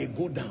out that they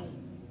go down.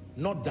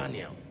 Not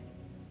Daniel.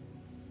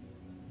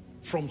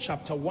 From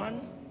chapter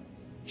 1,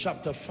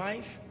 chapter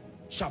 5,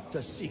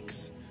 chapter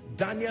 6,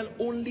 Daniel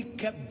only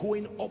kept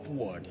going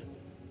upward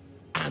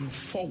and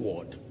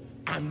forward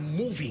and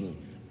moving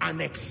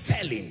and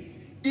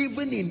excelling.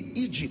 Even in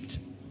Egypt,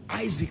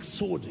 Isaac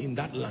sowed in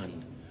that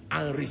land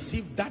and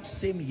received that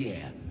same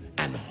year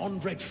and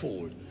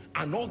 100-fold,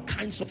 and all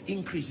kinds of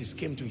increases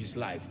came to his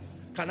life.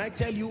 Can I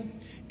tell you,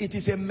 it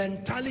is a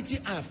mentality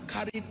I have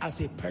carried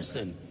as a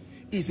person,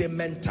 is a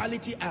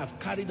mentality I have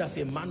carried as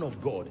a man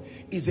of God,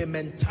 is a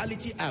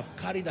mentality I have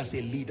carried as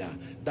a leader,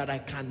 that I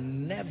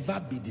can never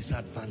be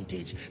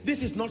disadvantaged.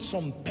 This is not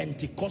some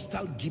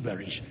Pentecostal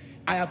gibberish.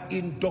 I have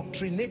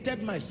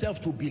indoctrinated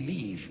myself to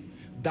believe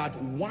that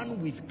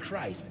one with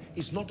Christ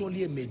is not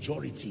only a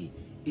majority,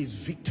 is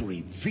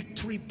victory,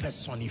 victory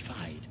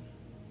personified.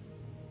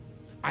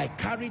 I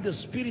carry the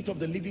Spirit of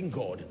the living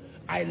God.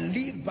 I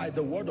live by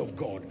the word of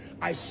God.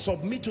 I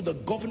submit to the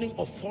governing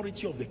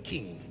authority of the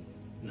King.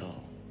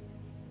 No.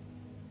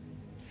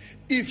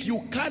 If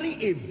you carry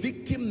a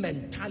victim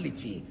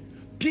mentality,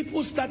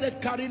 people started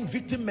carrying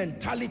victim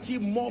mentality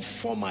more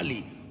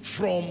formally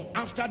from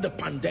after the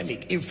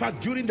pandemic. In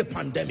fact, during the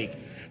pandemic,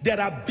 there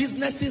are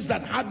businesses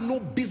that had no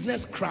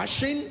business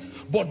crashing,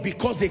 but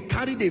because they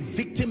carried a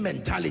victim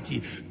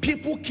mentality,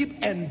 people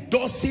keep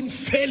endorsing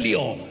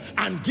failure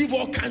and give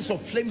all kinds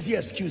of flimsy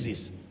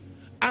excuses.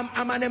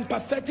 I'm an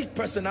empathetic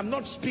person. I'm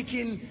not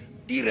speaking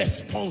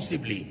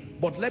irresponsibly,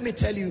 but let me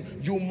tell you,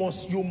 you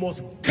must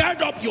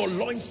gird up your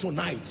loins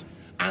tonight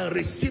and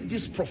receive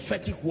this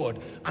prophetic word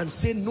and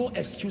say no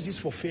excuses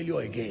for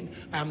failure again.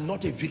 I am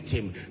not a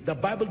victim. The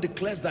Bible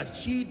declares that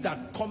he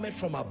that cometh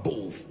from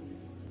above.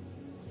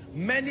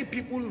 Many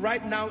people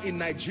right now in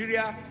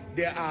Nigeria,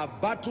 there are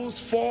battles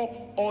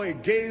for or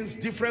against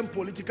different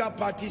political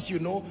parties, you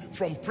know,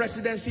 from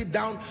presidency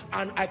down,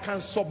 and I can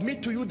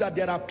submit to you that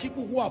there are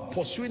people who are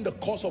pursuing the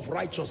cause of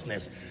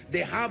righteousness.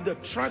 They have the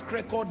track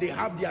record, they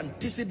have the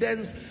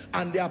antecedents,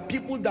 and there are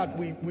people that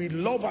we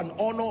love and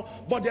honor,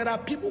 but there are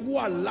people who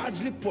are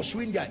largely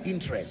pursuing their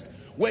interest.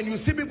 When you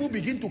see people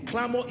begin to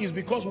clamor, is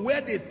because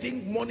where they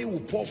think money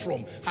will pour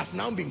from has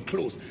now been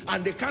closed,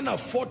 and they can't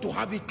afford to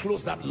have it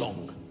closed that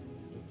long.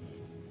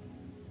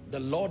 The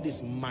Lord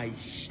is my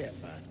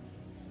shepherd.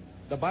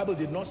 The Bible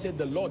did not say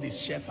the Lord is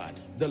shepherd.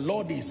 The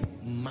Lord is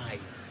my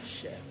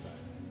shepherd.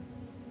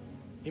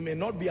 He may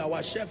not be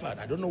our shepherd.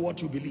 I don't know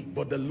what you believe,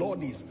 but the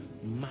Lord is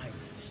my shepherd.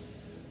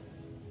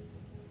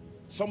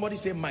 Somebody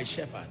say my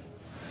shepherd.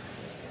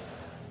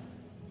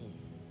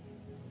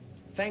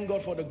 Thank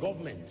God for the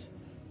government.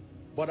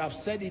 But I've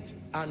said it,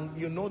 and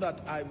you know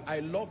that I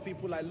love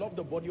people. I love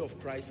the body of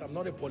Christ. I'm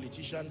not a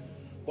politician.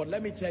 But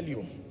let me tell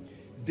you,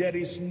 there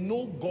is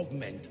no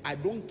government, I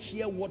don't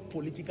care what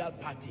political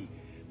party,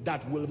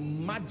 that will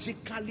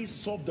magically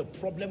solve the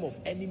problem of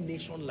any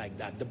nation like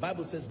that. The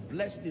Bible says,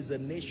 blessed is a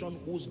nation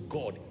whose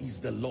God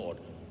is the Lord.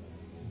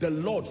 The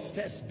Lord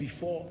first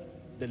before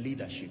the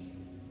leadership.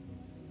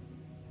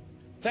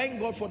 Thank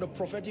God for the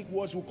prophetic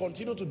words. We'll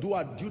continue to do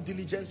our due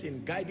diligence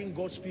in guiding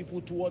God's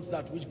people towards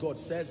that which God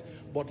says.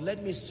 But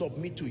let me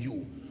submit to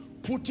you,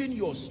 putting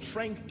your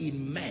strength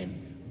in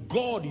men.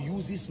 God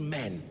uses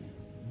men,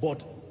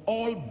 but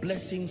all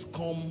blessings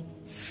come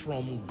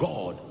from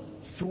God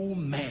through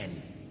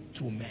man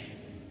to man.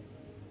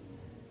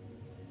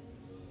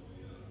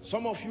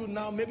 Some of you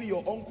now, maybe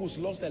your uncles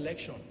lost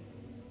election.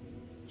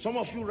 Some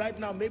of you right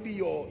now, maybe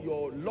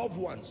your loved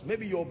ones,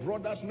 maybe your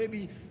brothers,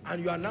 maybe,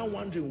 and you are now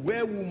wondering,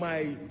 where will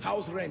my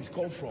house rent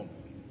come from?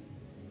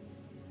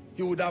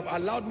 He would have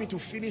allowed me to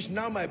finish.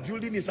 Now my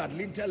building is at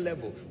lintel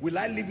level. Will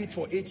I leave it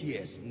for 8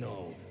 years?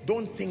 No,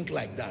 don't think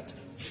like that.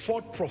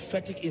 Fourth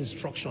prophetic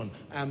instruction,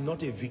 I am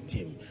not a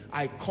victim.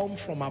 I come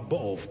from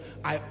above.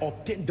 I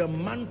obtained the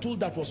mantle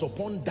that was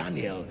upon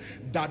Daniel,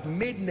 that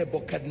made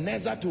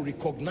Nebuchadnezzar to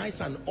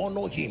recognize and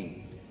honor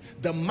him.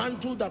 The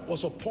mantle that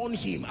was upon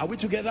him, are we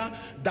together?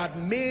 That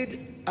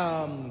made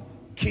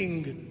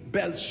King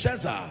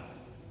Belshazzar,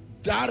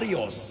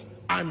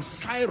 Darius, and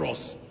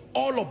Cyrus,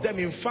 all of them.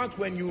 In fact,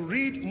 when you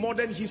read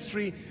modern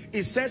history,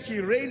 it says he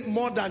reigned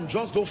more than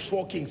just those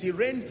 4 kings. He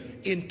reigned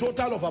in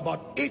total of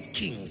about 8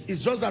 kings.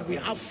 It's just that we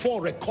have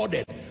 4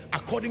 recorded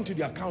according to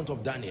the account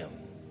of Daniel.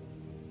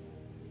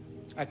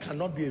 I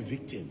cannot be a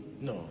victim.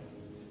 No.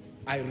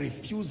 I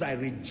refuse, I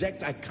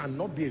reject, I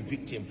cannot be a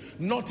victim.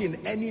 Not in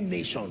any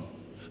nation.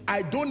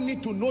 I don't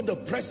need to know the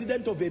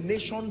president of a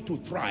nation to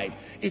thrive.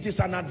 It is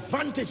an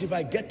advantage if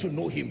I get to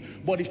know him.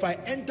 But if I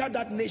enter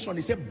that nation,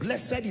 he said,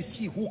 blessed is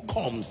he who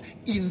comes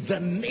in the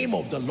name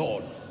of the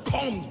Lord,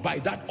 comes by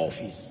that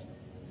office.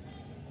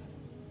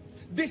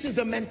 This is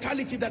the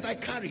mentality that I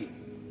carry.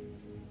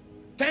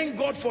 Thank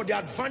God for the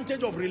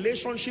advantage of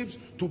relationships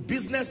to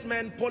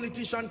businessmen,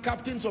 politicians,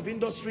 captains of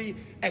industry,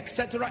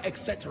 etc.,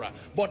 etc.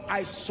 But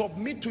I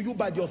submit to you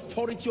by the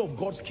authority of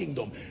God's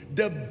kingdom.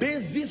 The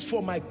basis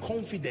for my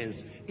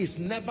confidence is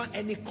never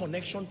any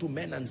connection to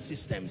men and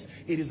systems.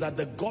 It is that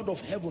the God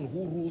of heaven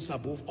who rules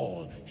above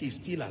all, he's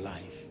still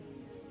alive.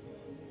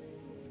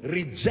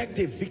 Reject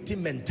a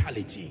victim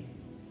mentality.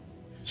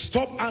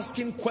 Stop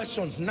asking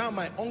questions. Now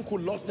my uncle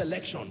lost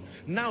election.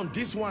 Now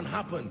this one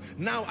happened.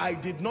 Now I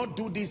did not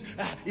do this.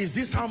 Is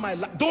this how my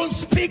life? Don't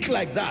speak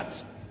like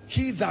that.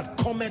 He that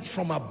cometh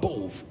from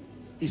above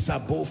is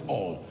above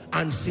all.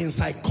 And since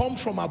I come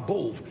from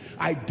above,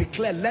 I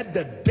declare, let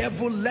the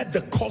devil, let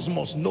the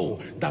cosmos know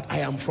that I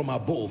am from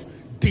above,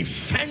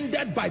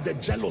 defended by the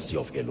jealousy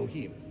of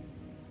Elohim.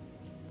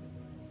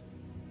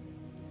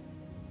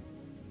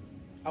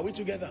 Are we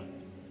together?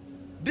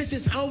 This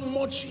is how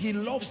much he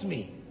loves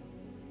me.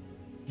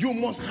 You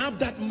must have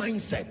that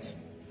mindset.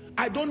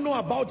 I don't know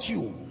about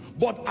you,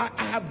 but I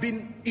have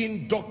been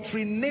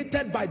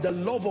indoctrinated by the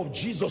love of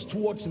Jesus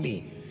towards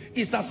me.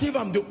 It's as if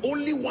I'm the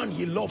only one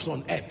he loves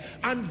on earth.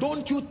 And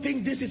don't you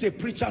think this is a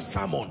preacher's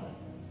sermon?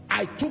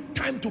 I took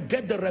time to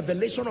get the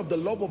revelation of the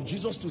love of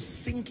Jesus to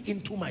sink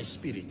into my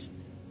spirit.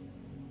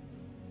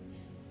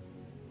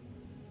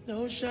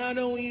 No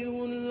shadow you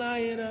won't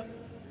light up,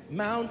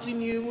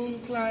 mountain you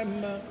won't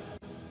climb up,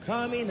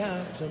 coming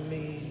after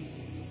me.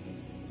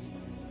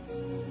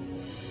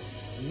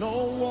 No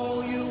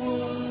wall you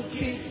won't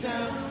kick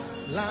down,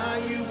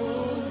 lie you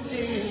won't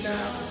tear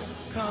down,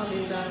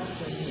 coming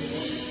after me.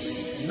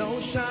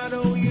 No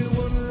shadow you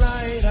won't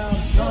light up,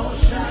 no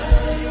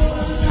shadow you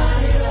won't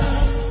light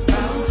up,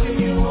 mountain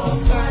you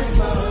won't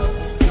climb up,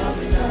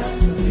 coming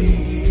after me.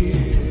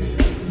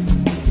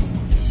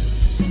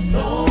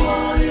 No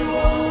wall you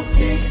won't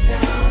kick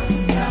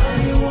down,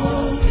 lie you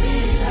won't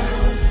tear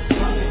down,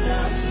 coming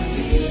after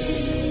me.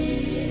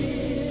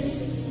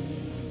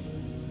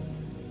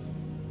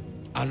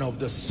 And of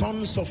the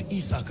sons of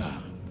Issachar,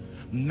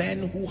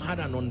 men who had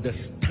an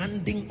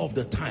understanding of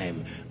the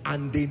time,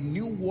 and they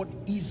knew what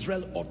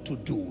Israel ought to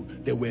do.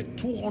 There were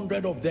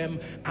 200 of them,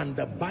 and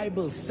the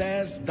Bible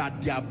says that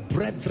their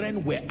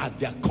brethren were at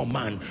their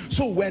command.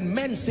 So when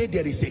men say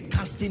there is a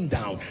casting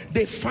down,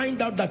 they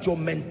find out that your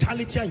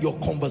mentality and your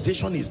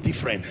conversation is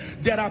different.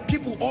 There are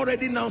people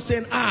already now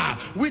saying,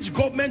 which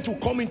government will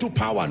come into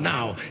power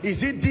now?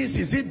 Is it this?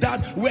 Is it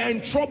that? We're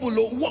in trouble.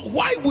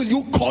 Why will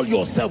you call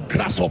yourself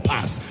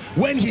grasshoppers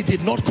when he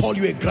did not call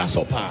you a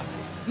grasshopper?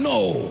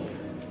 No.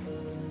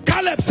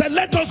 Caleb said,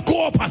 let us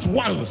go up as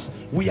once.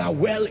 We are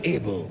well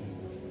able.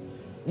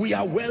 We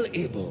are well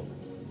able.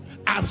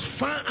 As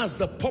far as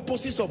the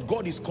purposes of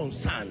God is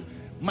concerned,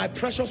 my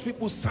precious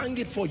people sang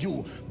it for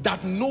you,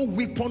 that no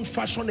weapon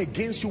fashioned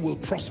against you will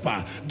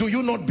prosper. Do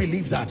you not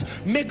believe that?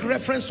 Make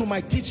reference to my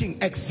teaching,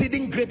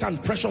 exceeding great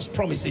and precious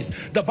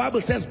promises. The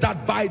Bible says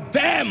that by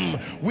them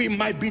we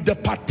might be the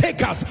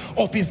partakers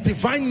of his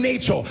divine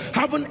nature,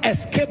 having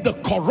escaped the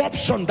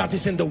corruption that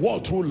is in the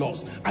world through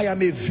lust. I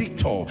am a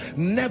victor,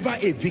 never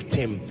a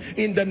victim.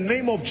 In the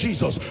name of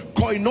Jesus,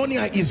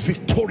 Koinonia is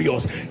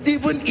victorious.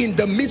 Even in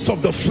the midst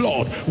of the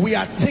flood, we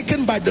are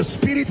taken by the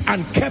Spirit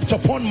and kept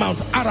upon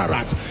Mount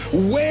Ararat,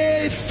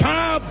 way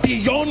far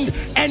beyond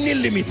any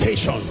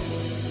limitation,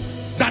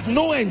 that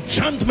no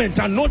enchantment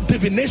and no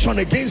divination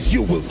against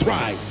you will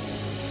thrive.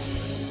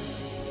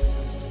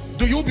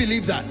 Do you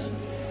believe that?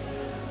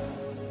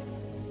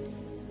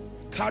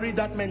 Carry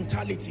that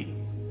mentality.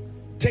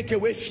 Take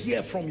away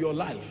fear from your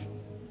life.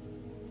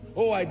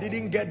 Oh, I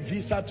didn't get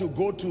visa to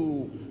go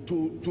to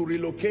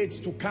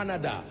relocate to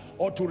Canada,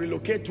 or to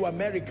relocate to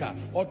America,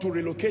 or to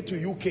relocate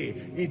to UK.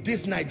 In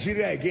this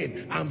Nigeria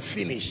again, I'm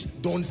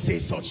finished. Don't say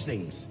such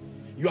things.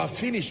 You are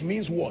finished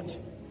means what?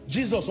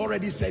 Jesus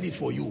already said it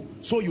for you,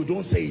 so you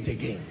don't say it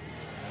again.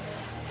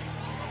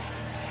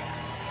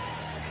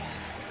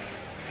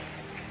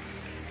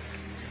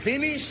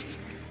 Finished?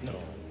 No.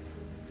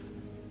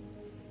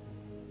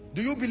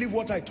 Do you believe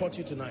what I taught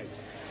you tonight?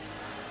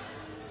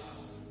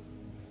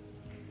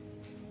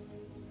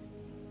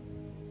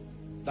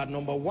 That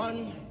number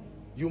one,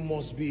 you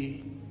must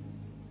be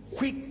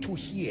quick to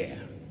hear,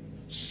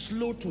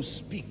 slow to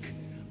speak,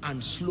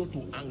 and slow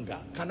to anger.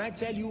 Can I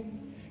tell you,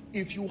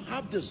 if you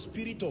have the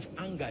spirit of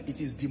anger, it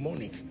is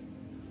demonic.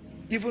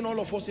 Even all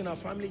of us in our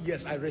family,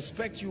 yes, I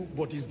respect you,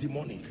 but it's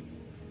demonic.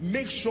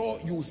 Make sure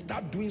you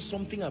start doing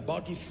something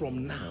about it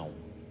from now.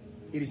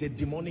 It is a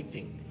demonic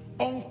thing.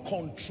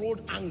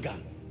 Uncontrolled anger.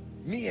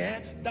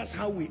 That's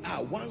how we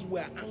are. Once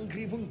we're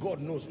angry, even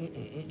God knows.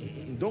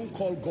 Don't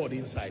call God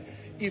inside.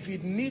 If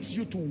it needs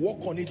you to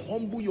work on it,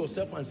 humble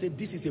yourself and say,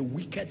 this is a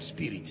wicked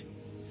spirit.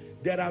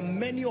 There are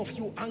many of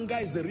you, anger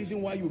is the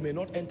reason why you may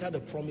not enter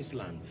the promised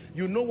land.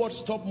 You know what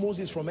stopped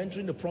Moses from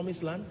entering the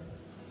promised land?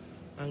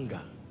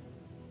 Anger.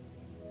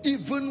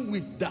 Even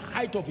with the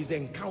height of his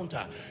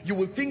encounter, you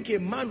will think a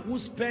man who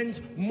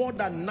spent more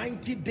than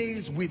 90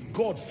 days with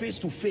God face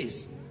to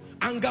face,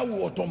 anger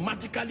will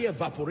automatically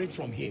evaporate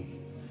from him.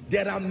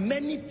 There are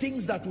many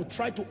things that will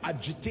try to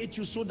agitate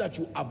you so that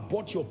you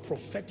abort your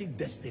prophetic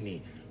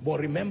destiny. But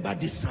remember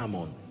this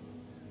sermon.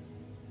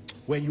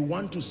 When you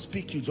want to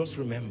speak, you just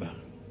remember.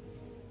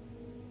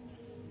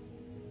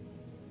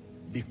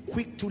 Be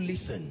quick to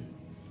listen,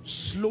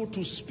 slow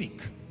to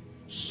speak,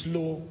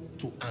 slow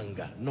to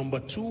anger. Number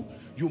two,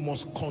 you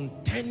must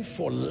contend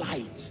for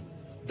light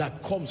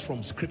that comes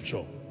from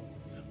scripture.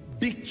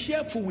 Be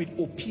careful with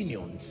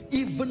opinions,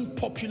 even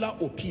popular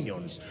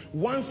opinions.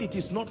 Once it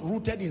is not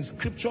rooted in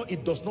scripture,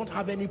 it does not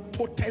have any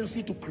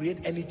potency to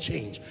create any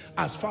change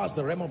as far as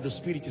the realm of the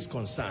spirit is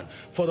concerned.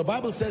 For the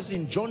Bible says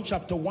in John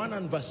chapter 1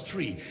 and verse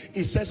 3,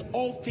 it says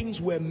all things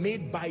were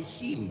made by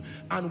him,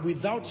 and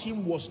without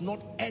him was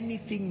not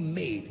anything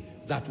made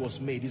that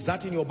was made. Is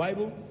that in your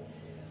Bible?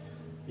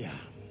 Yeah.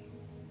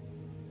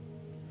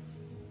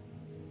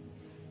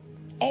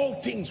 All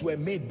things were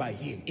made by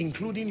him,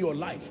 including your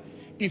life.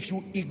 If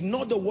you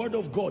ignore the word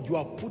of God, you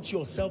have put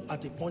yourself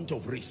at a point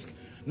of risk.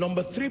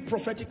 Number 3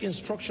 prophetic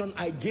instruction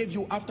I gave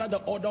you after the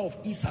order of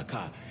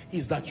Issachar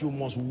is that you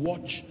must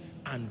watch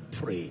and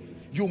pray.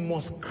 You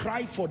must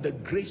cry for the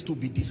grace to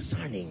be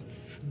discerning.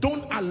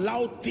 Don't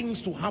allow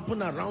things to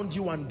happen around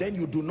you and then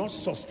you do not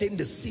sustain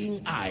the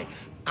seeing eye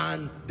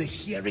and the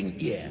hearing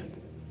ear.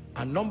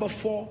 And number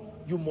 4,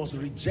 you must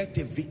reject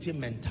a victim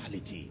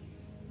mentality.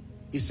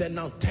 He said,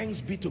 now thanks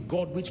be to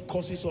God which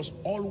causes us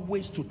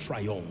always to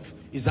triumph.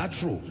 Is that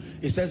true?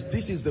 He says,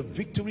 this is the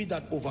victory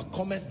that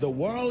overcometh the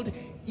world,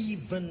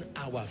 even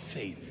our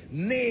faith.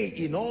 Nay,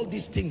 in all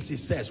these things, he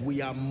says,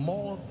 we are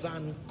more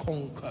than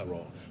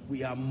conquerors.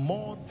 We are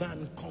more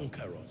than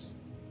conquerors.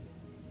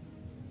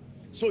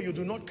 So you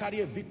do not carry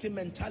a victim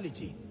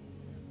mentality.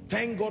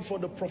 Thank God for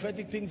the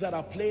prophetic things that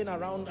are playing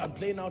around and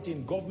playing out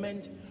in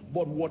government.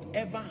 But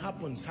whatever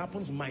happens,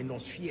 happens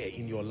minus fear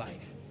in your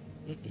life.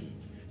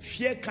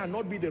 Fear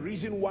cannot be the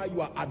reason why you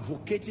are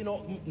advocating.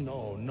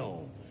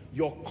 No.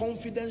 Your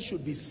confidence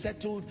should be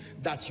settled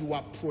that you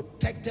are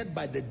protected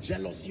by the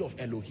jealousy of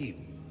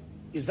Elohim.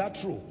 Is that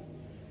true?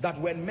 That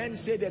when men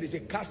say there is a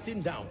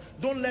casting down,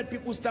 don't let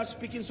people start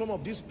speaking some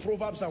of these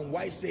proverbs and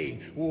wise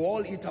saying, we'll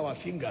all eat our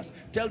fingers.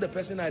 Tell the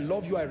person, I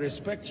love you, I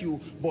respect you,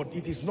 but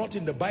it is not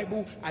in the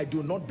Bible. I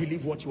do not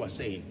believe what you are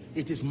saying.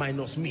 It is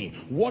minus me.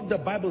 What the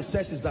Bible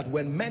says is that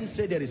when men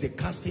say there is a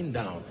casting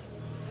down,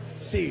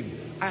 say,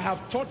 I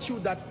have taught you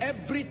that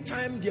every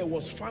time there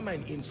was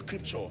famine in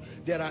scripture,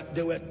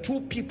 there were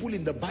 2 people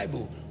in the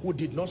Bible who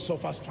did not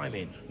suffer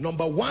famine.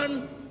 Number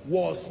 1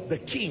 was the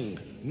king.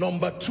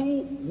 Number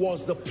 2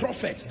 was the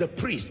prophet, the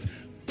priest.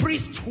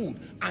 Priesthood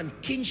and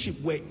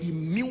kingship were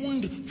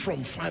immune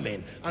from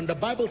famine. And the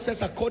Bible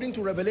says, according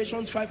to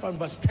Revelations 5 and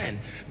verse 10,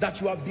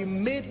 that you have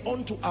been made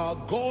unto our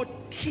God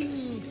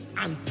kings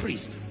and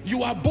priests.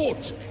 You are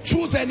both.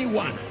 Choose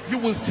anyone. You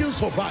will still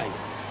survive.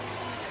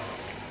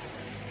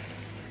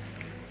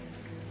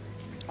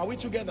 Are we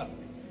together?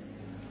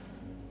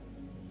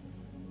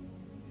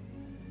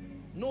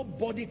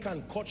 Nobody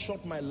can cut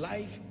short my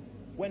life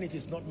when it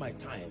is not my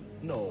time.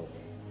 No.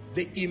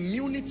 The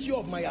immunity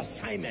of my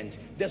assignment,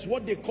 there's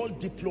what they call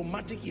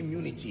diplomatic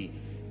immunity.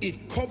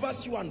 It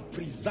covers you and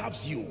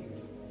preserves you.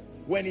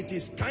 When it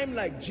is time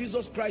like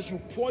Jesus Christ,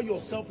 you pour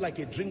yourself like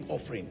a drink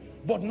offering,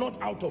 but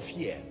not out of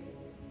fear.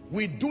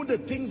 We do the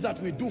things that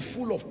we do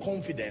full of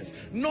confidence,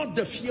 not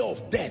the fear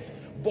of death,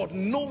 but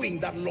knowing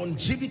that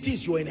longevity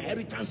is your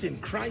inheritance in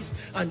Christ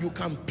and you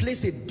can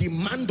place a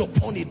demand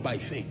upon it by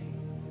faith.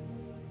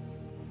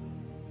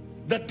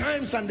 The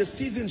times and the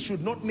seasons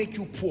should not make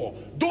you poor.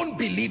 Don't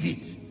believe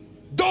it.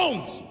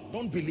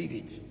 Don't believe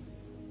it.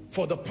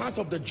 For the path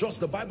of the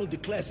just, the Bible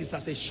declares, is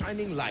as a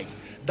shining light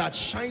that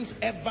shines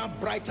ever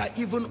brighter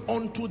even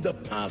unto the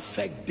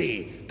perfect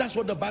day. That's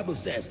what the Bible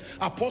says.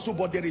 Apostle,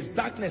 but there is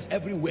darkness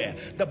everywhere.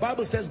 The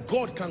Bible says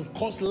God can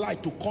cause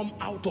light to come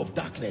out of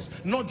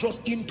darkness, not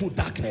just into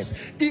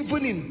darkness.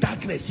 Even in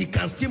darkness, he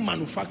can still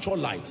manufacture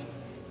light.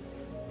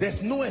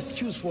 There's no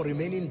excuse for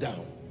remaining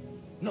down.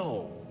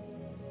 No.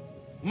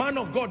 Man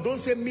of God, don't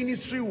say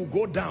ministry will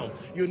go down.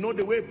 You know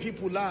the way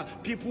people are,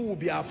 people will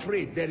be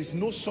afraid. There is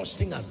no such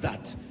thing as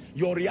that.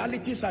 Your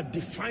realities are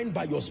defined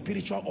by your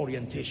spiritual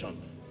orientation.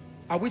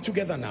 Are we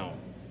together now?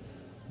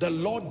 The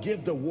Lord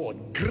gave the word.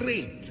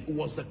 Great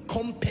was the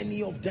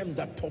company of them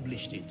that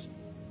published it.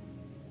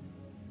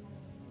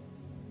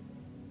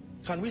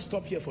 Can we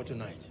stop here for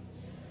tonight?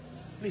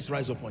 Please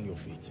rise up on your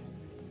feet.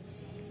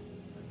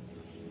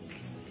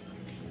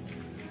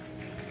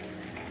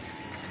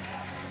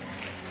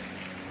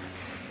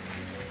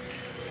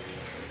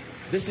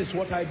 This is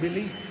what I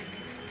believe.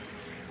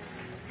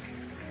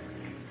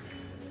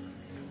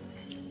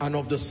 And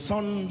of the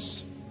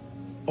sons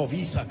of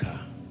Issachar.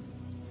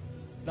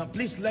 Now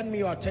please lend me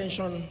your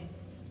attention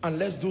and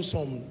let's do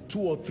some 2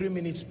 or 3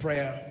 minutes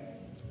prayer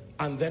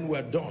and then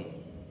we're done.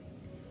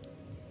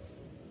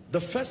 The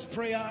first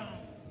prayer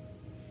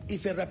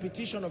is a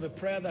repetition of a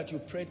prayer that you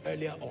prayed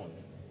earlier on.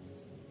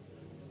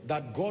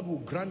 That God will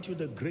grant you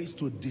the grace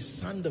to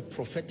discern the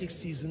prophetic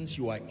seasons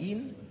you are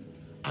in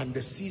and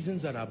the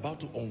seasons that are about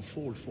to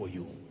unfold for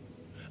you.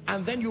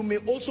 And then you may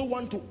also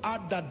want to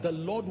add that the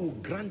Lord will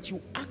grant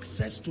you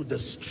access to the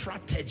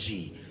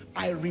strategy.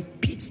 I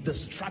repeat, the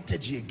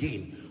strategy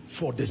again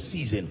for the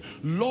season.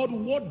 Lord,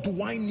 what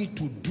do I need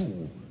to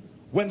do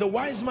When the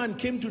wise man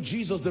came to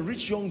Jesus, the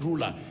rich young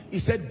ruler, he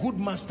said, good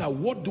master,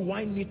 what do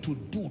I need to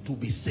do to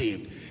be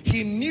saved?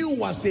 He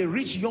knew as a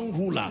rich young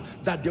ruler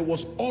that there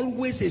was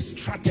always a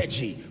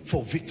strategy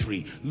for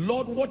victory.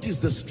 Lord, what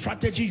is the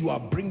strategy you are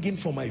bringing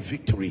for my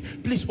victory?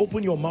 Please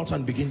open your mouth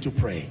and begin to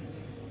pray.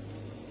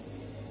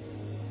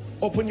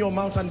 Open your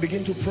mouth and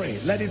begin to pray.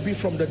 Let it be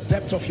from the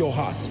depth of your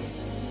heart.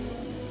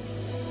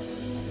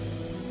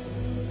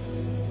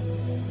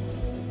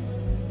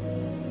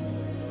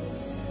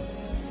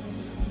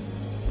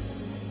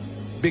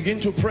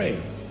 Begin to pray.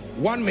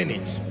 1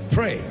 minute.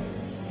 Pray.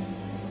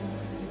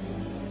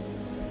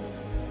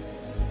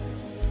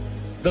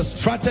 The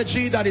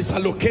strategy that is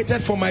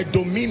allocated for my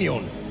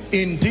dominion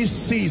in this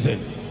season,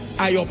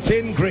 I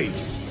obtain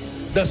grace.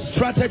 The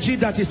strategy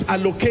that is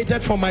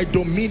allocated for my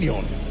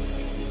dominion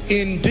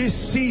in this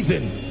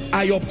season,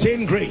 I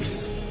obtain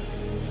grace.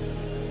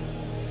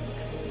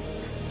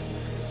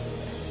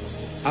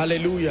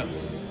 Hallelujah.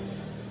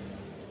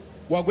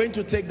 We're going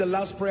to take the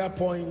last prayer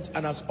point,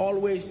 and as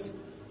always,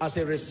 as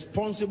a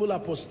responsible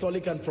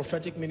apostolic and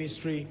prophetic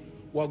ministry,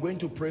 we're going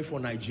to pray for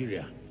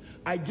Nigeria.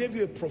 I gave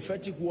you a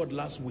prophetic word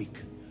last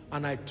week,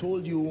 and I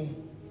told you,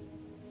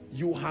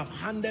 you have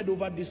handed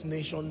over this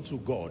nation to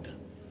God.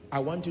 I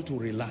want you to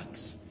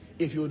relax.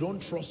 If you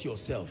don't trust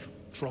yourself,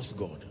 trust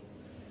God.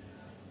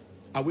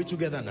 Are we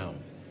together now?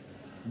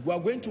 We are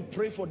going to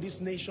pray for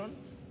this nation.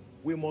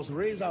 We must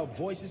raise our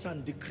voices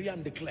and decree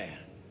and declare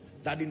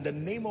that in the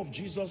name of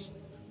Jesus,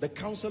 the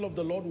counsel of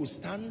the Lord will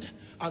stand,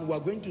 and we are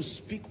going to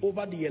speak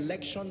over the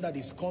election that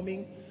is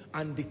coming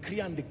and decree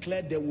and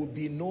declare there will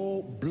be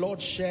no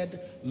bloodshed,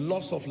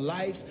 loss of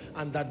lives,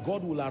 and that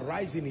God will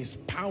arise in his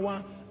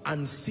power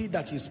and see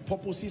that his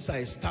purposes are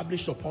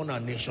established upon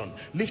our nation.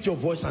 Lift your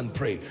voice and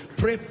pray.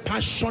 Pray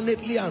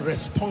passionately and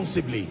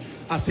responsibly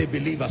as a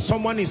believer.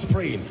 Someone is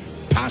praying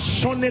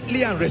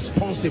passionately and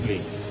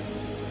responsibly.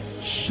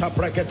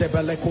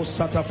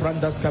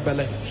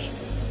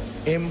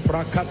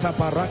 Imprakata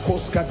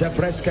parakoska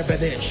devreske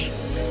benesh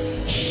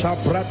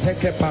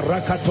Shabrateke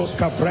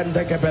parakatoska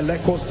vrendeke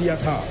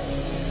belekosiata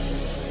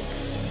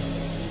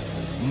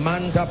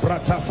Manda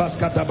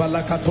bratafaska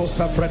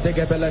dabalakatosa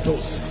fredege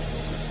beletos.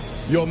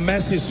 Your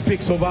mercy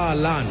speaks over our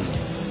land.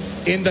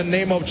 In the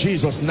name of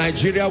Jesus,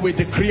 Nigeria, we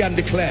decree and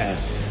declare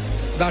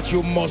that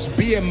you must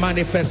be a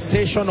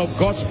manifestation of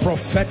God's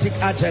prophetic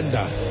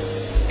agenda.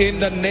 In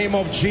the name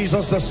of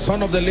Jesus, the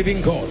Son of the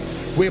living God,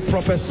 we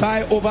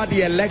prophesy over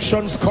the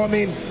elections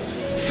coming.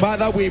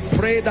 Father, we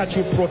pray that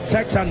you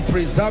protect and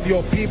preserve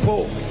your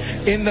people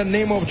in the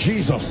name of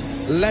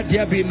Jesus. Let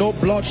there be no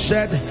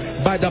bloodshed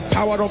by the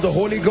power of the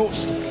Holy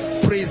Ghost.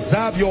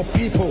 Preserve your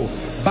people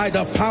by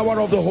the power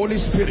of the Holy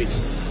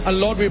Spirit. And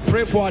Lord, we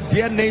pray for our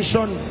dear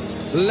nation.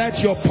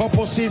 Let your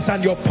purposes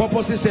and your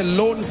purposes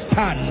alone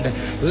stand.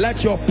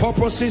 Let your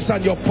purposes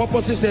and your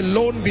purposes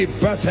alone be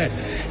birthed.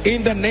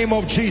 In the name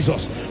of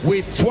Jesus,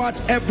 we thwart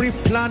every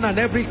plan and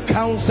every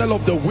counsel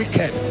of the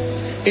wicked.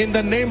 In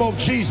the name of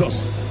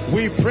Jesus,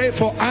 we pray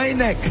for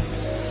INEC.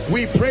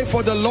 We pray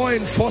for the law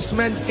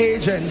enforcement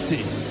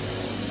agencies.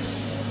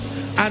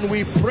 And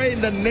we pray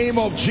in the name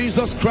of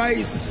Jesus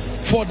Christ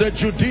for the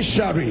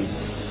judiciary,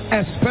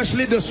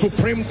 especially the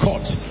Supreme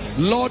Court.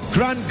 Lord,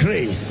 grant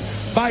grace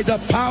by the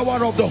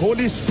power of the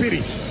Holy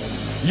Spirit.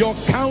 Your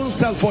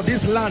counsel for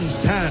this land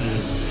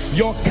stands.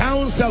 Your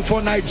counsel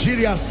for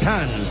Nigeria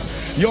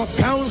stands. Your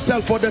counsel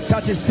for the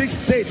 36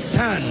 states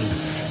stand.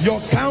 Your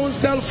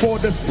counsel for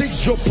the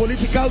 6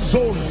 geopolitical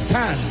zones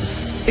stand.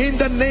 In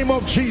the name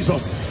of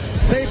Jesus,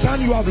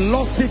 Satan, you have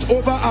lost it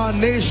over our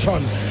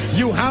nation.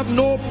 You have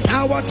no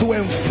power to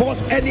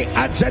enforce any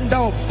agenda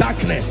of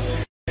darkness.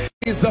 It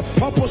is the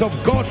purpose of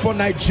God for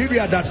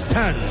Nigeria that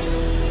stands.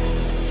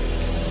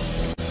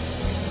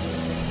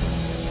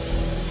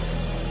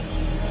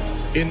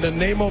 In the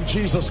name of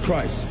Jesus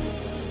Christ.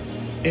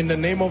 In the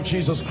name of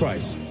Jesus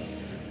Christ.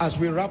 As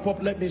we wrap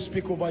up, let me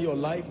speak over your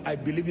life. I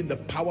believe in the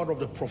power of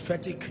the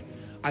prophetic.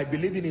 I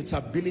believe in its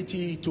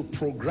ability to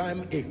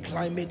program a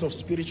climate of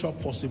spiritual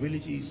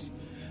possibilities.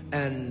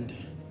 And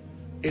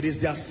it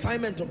is the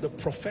assignment of the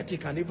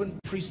prophetic and even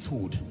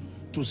priesthood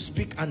to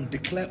speak and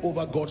declare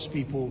over God's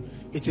people.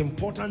 It's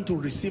important to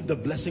receive the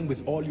blessing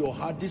with all your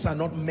heart. These are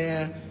not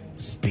mere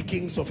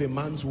speakings of a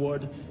man's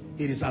word.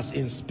 It is as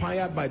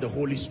inspired by the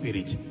Holy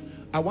Spirit.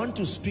 I want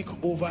to speak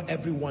over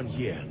everyone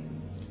here.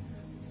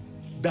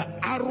 The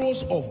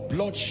arrows of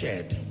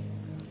bloodshed,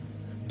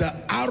 the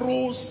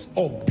arrows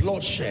of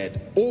bloodshed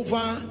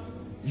over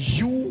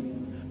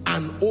you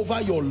and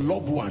over your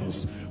loved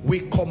ones,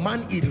 we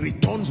command it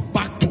returns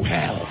back to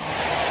hell.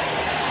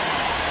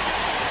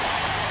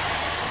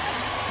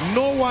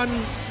 No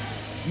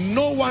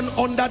one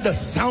under the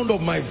sound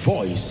of my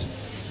voice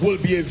will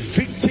be a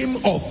victim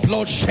of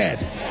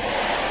bloodshed.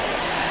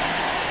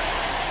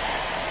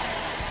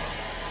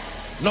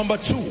 Number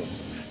 2,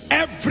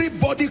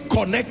 everybody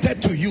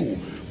connected to you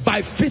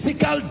by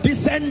physical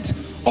descent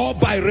or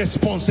by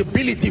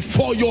responsibility,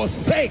 for your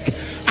sake,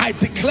 I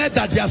declare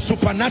that they are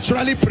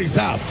supernaturally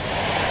preserved.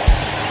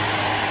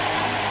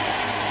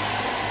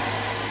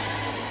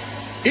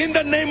 In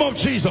the name of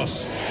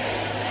Jesus,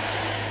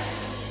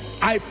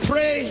 I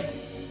pray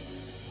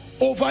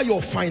over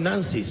your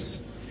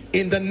finances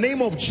in the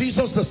name of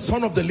Jesus, the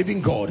Son of the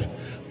living God.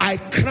 I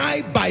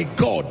cry by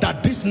God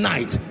that this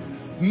night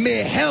may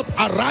help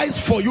arise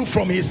for you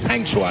from his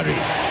sanctuary.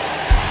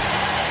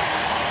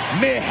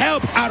 May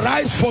help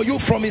arise for you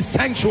from his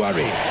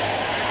sanctuary.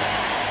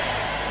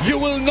 You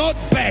will not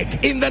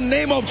beg in the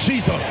name of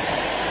Jesus.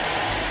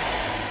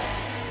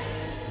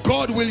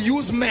 God will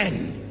use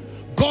men.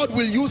 God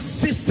will use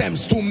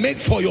systems to make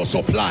for your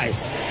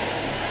supplies.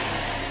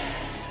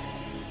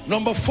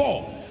 Number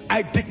 4,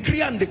 I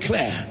decree and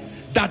declare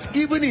that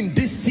even in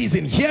this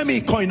season, hear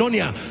me,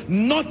 Koinonia,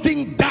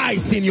 nothing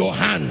dies in your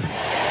hand.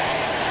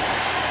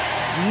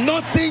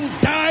 Nothing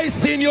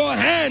dies in your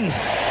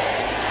hands.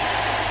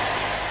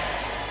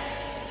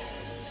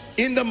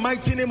 In the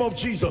mighty name of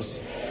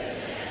Jesus.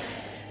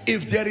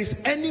 If there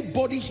is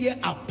anybody here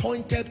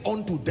appointed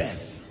unto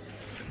death,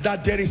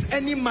 that there is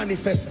any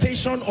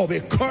manifestation of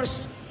a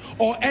curse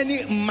or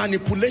any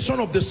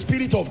manipulation of the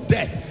spirit of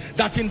death,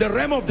 that in the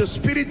realm of the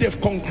spirit they've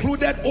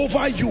concluded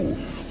over you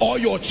or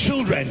your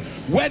children,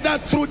 whether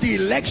through the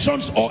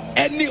elections or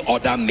any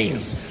other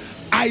means,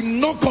 I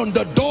knock on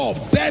the door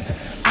of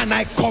death and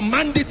I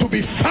command it to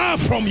be far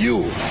from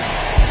you,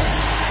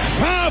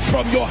 far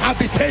from your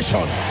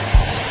habitation.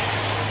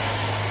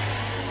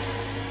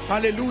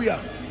 Hallelujah.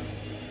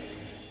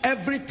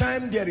 Every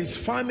time there is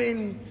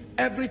famine,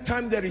 every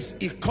time there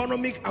is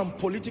economic and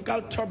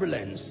political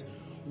turbulence,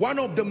 one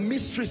of the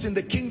mysteries in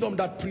the kingdom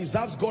that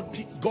preserves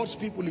God's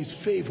people is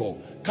favor.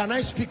 Can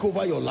I speak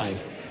over your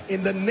life?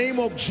 In the name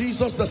of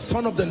Jesus, the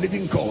Son of the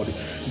living God,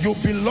 you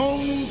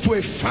belong to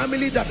a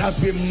family that has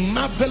been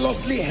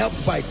marvelously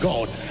helped by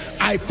God.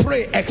 I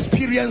pray,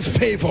 experience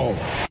favor.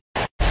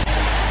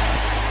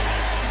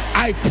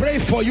 I pray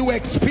for you,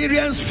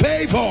 experience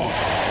favor.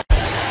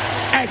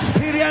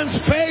 Experience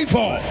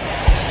favor.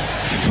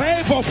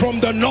 Favor from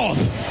the north,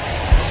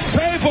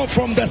 favor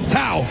from the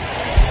south,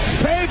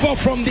 favor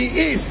from the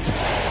east,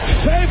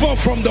 favor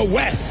from the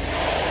west.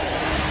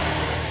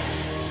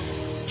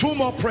 2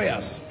 more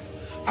prayers.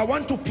 I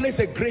want to place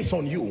a grace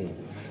on you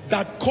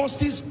that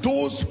causes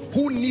those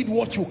who need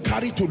what you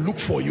carry to look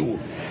for you.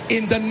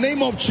 In the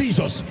name of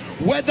Jesus,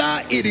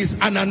 whether it is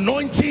an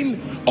anointing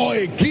or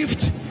a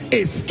gift,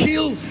 a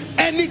skill,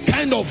 any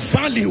kind of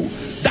value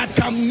that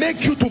can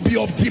make you to be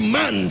of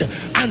demand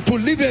and to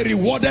live a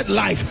rewarded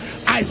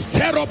life, I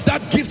stir up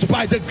that gift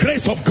by the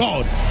grace of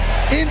God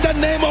in the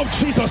name of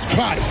Jesus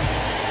Christ.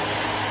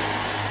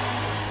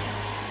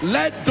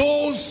 Let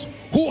those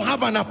who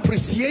have an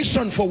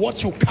appreciation for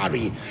what you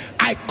carry,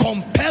 I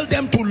compel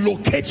them to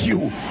locate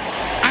you,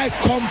 I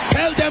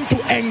compel them to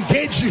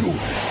engage you,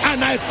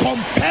 and I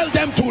compel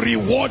them to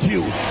reward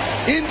you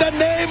in the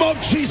name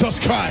of Jesus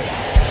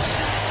Christ.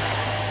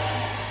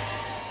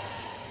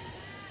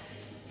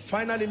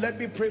 Finally, let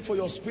me pray for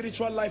your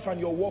spiritual life and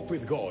your walk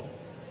with God.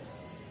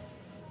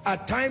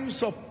 At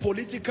times of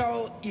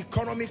political,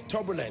 economic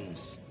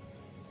turbulence,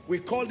 we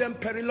call them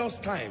perilous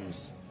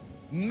times.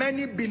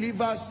 Many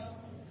believers,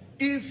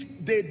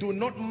 if they do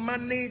not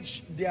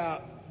manage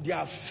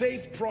their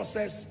faith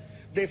process,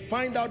 they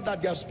find out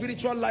that their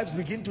spiritual lives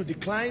begin to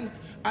decline,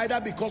 either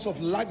because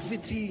of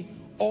laxity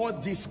or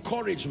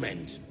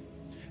discouragement.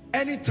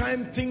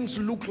 Anytime things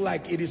look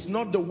like it is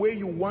not the way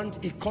you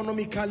want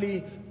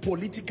economically,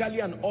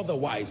 politically, and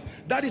otherwise,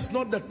 that is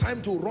not the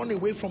time to run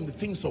away from the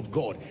things of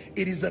God.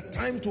 It is the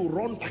time to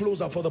run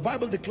closer, for the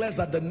Bible declares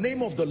that the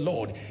name of the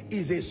Lord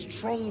is a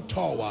strong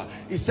tower.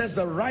 It says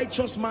the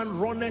righteous man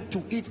runneth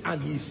to it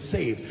and he is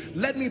saved.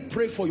 Let me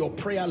pray for your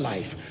prayer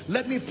life.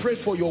 Let me pray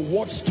for your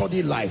word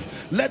study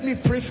life. Let me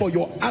pray for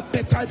your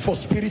appetite for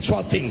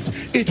spiritual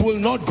things. It will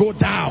not go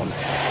down.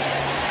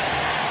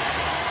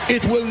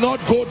 It will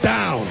not go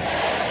down.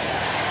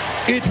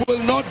 It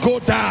will not go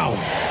down.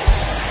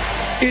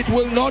 It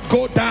will not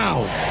go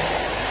down.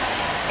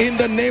 In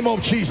the name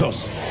of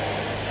Jesus.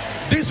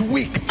 This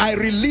week, I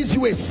release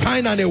you a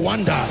sign and a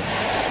wonder.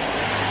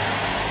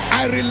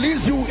 I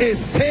release you a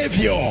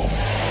savior.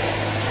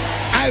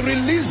 I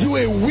release you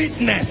a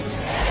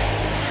witness.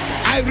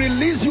 I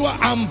release you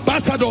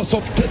ambassadors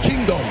of the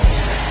kingdom.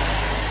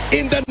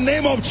 In the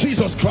name of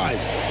Jesus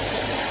Christ.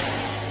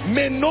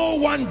 May no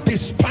one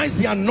despise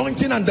the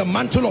anointing and the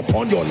mantle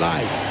upon your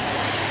life.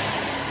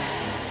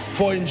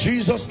 For in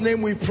Jesus'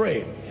 name we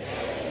pray.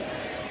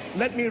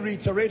 Let me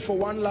reiterate for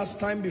one last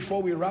time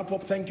before we wrap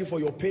up. Thank you for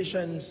your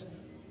patience.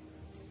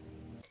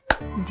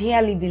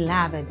 Dearly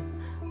beloved,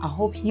 I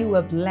hope you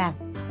were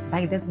blessed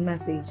by this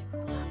message.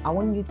 I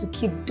want you to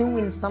keep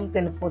doing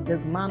something for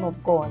this man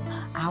of God,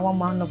 our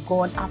man of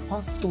God,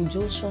 Apostle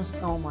Joshua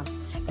Selman.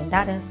 And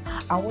that is,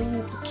 I want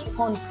you to keep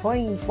on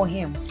praying for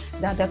him,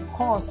 that the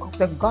cause of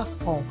the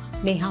gospel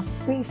may have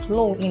free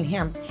flow in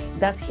him,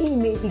 that he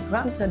may be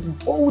granted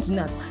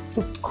boldness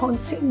to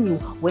continue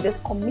with this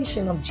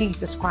commission of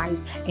Jesus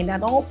Christ, and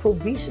that all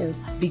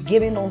provisions be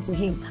given unto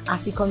him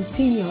as he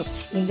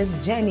continues in this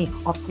journey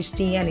of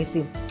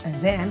Christianity.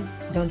 And then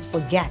don't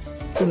forget,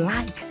 to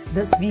like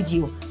this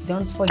video.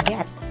 Don't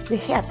forget to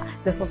hit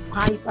the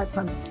subscribe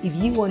button. If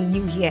you are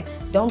new here,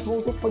 don't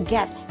also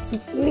forget to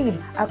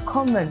leave a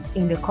comment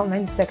in the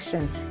comment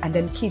section, and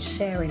then keep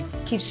sharing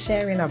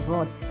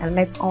abroad, and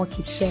let's all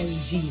keep sharing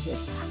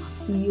Jesus. I'll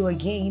see you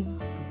again.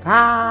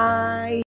 Bye.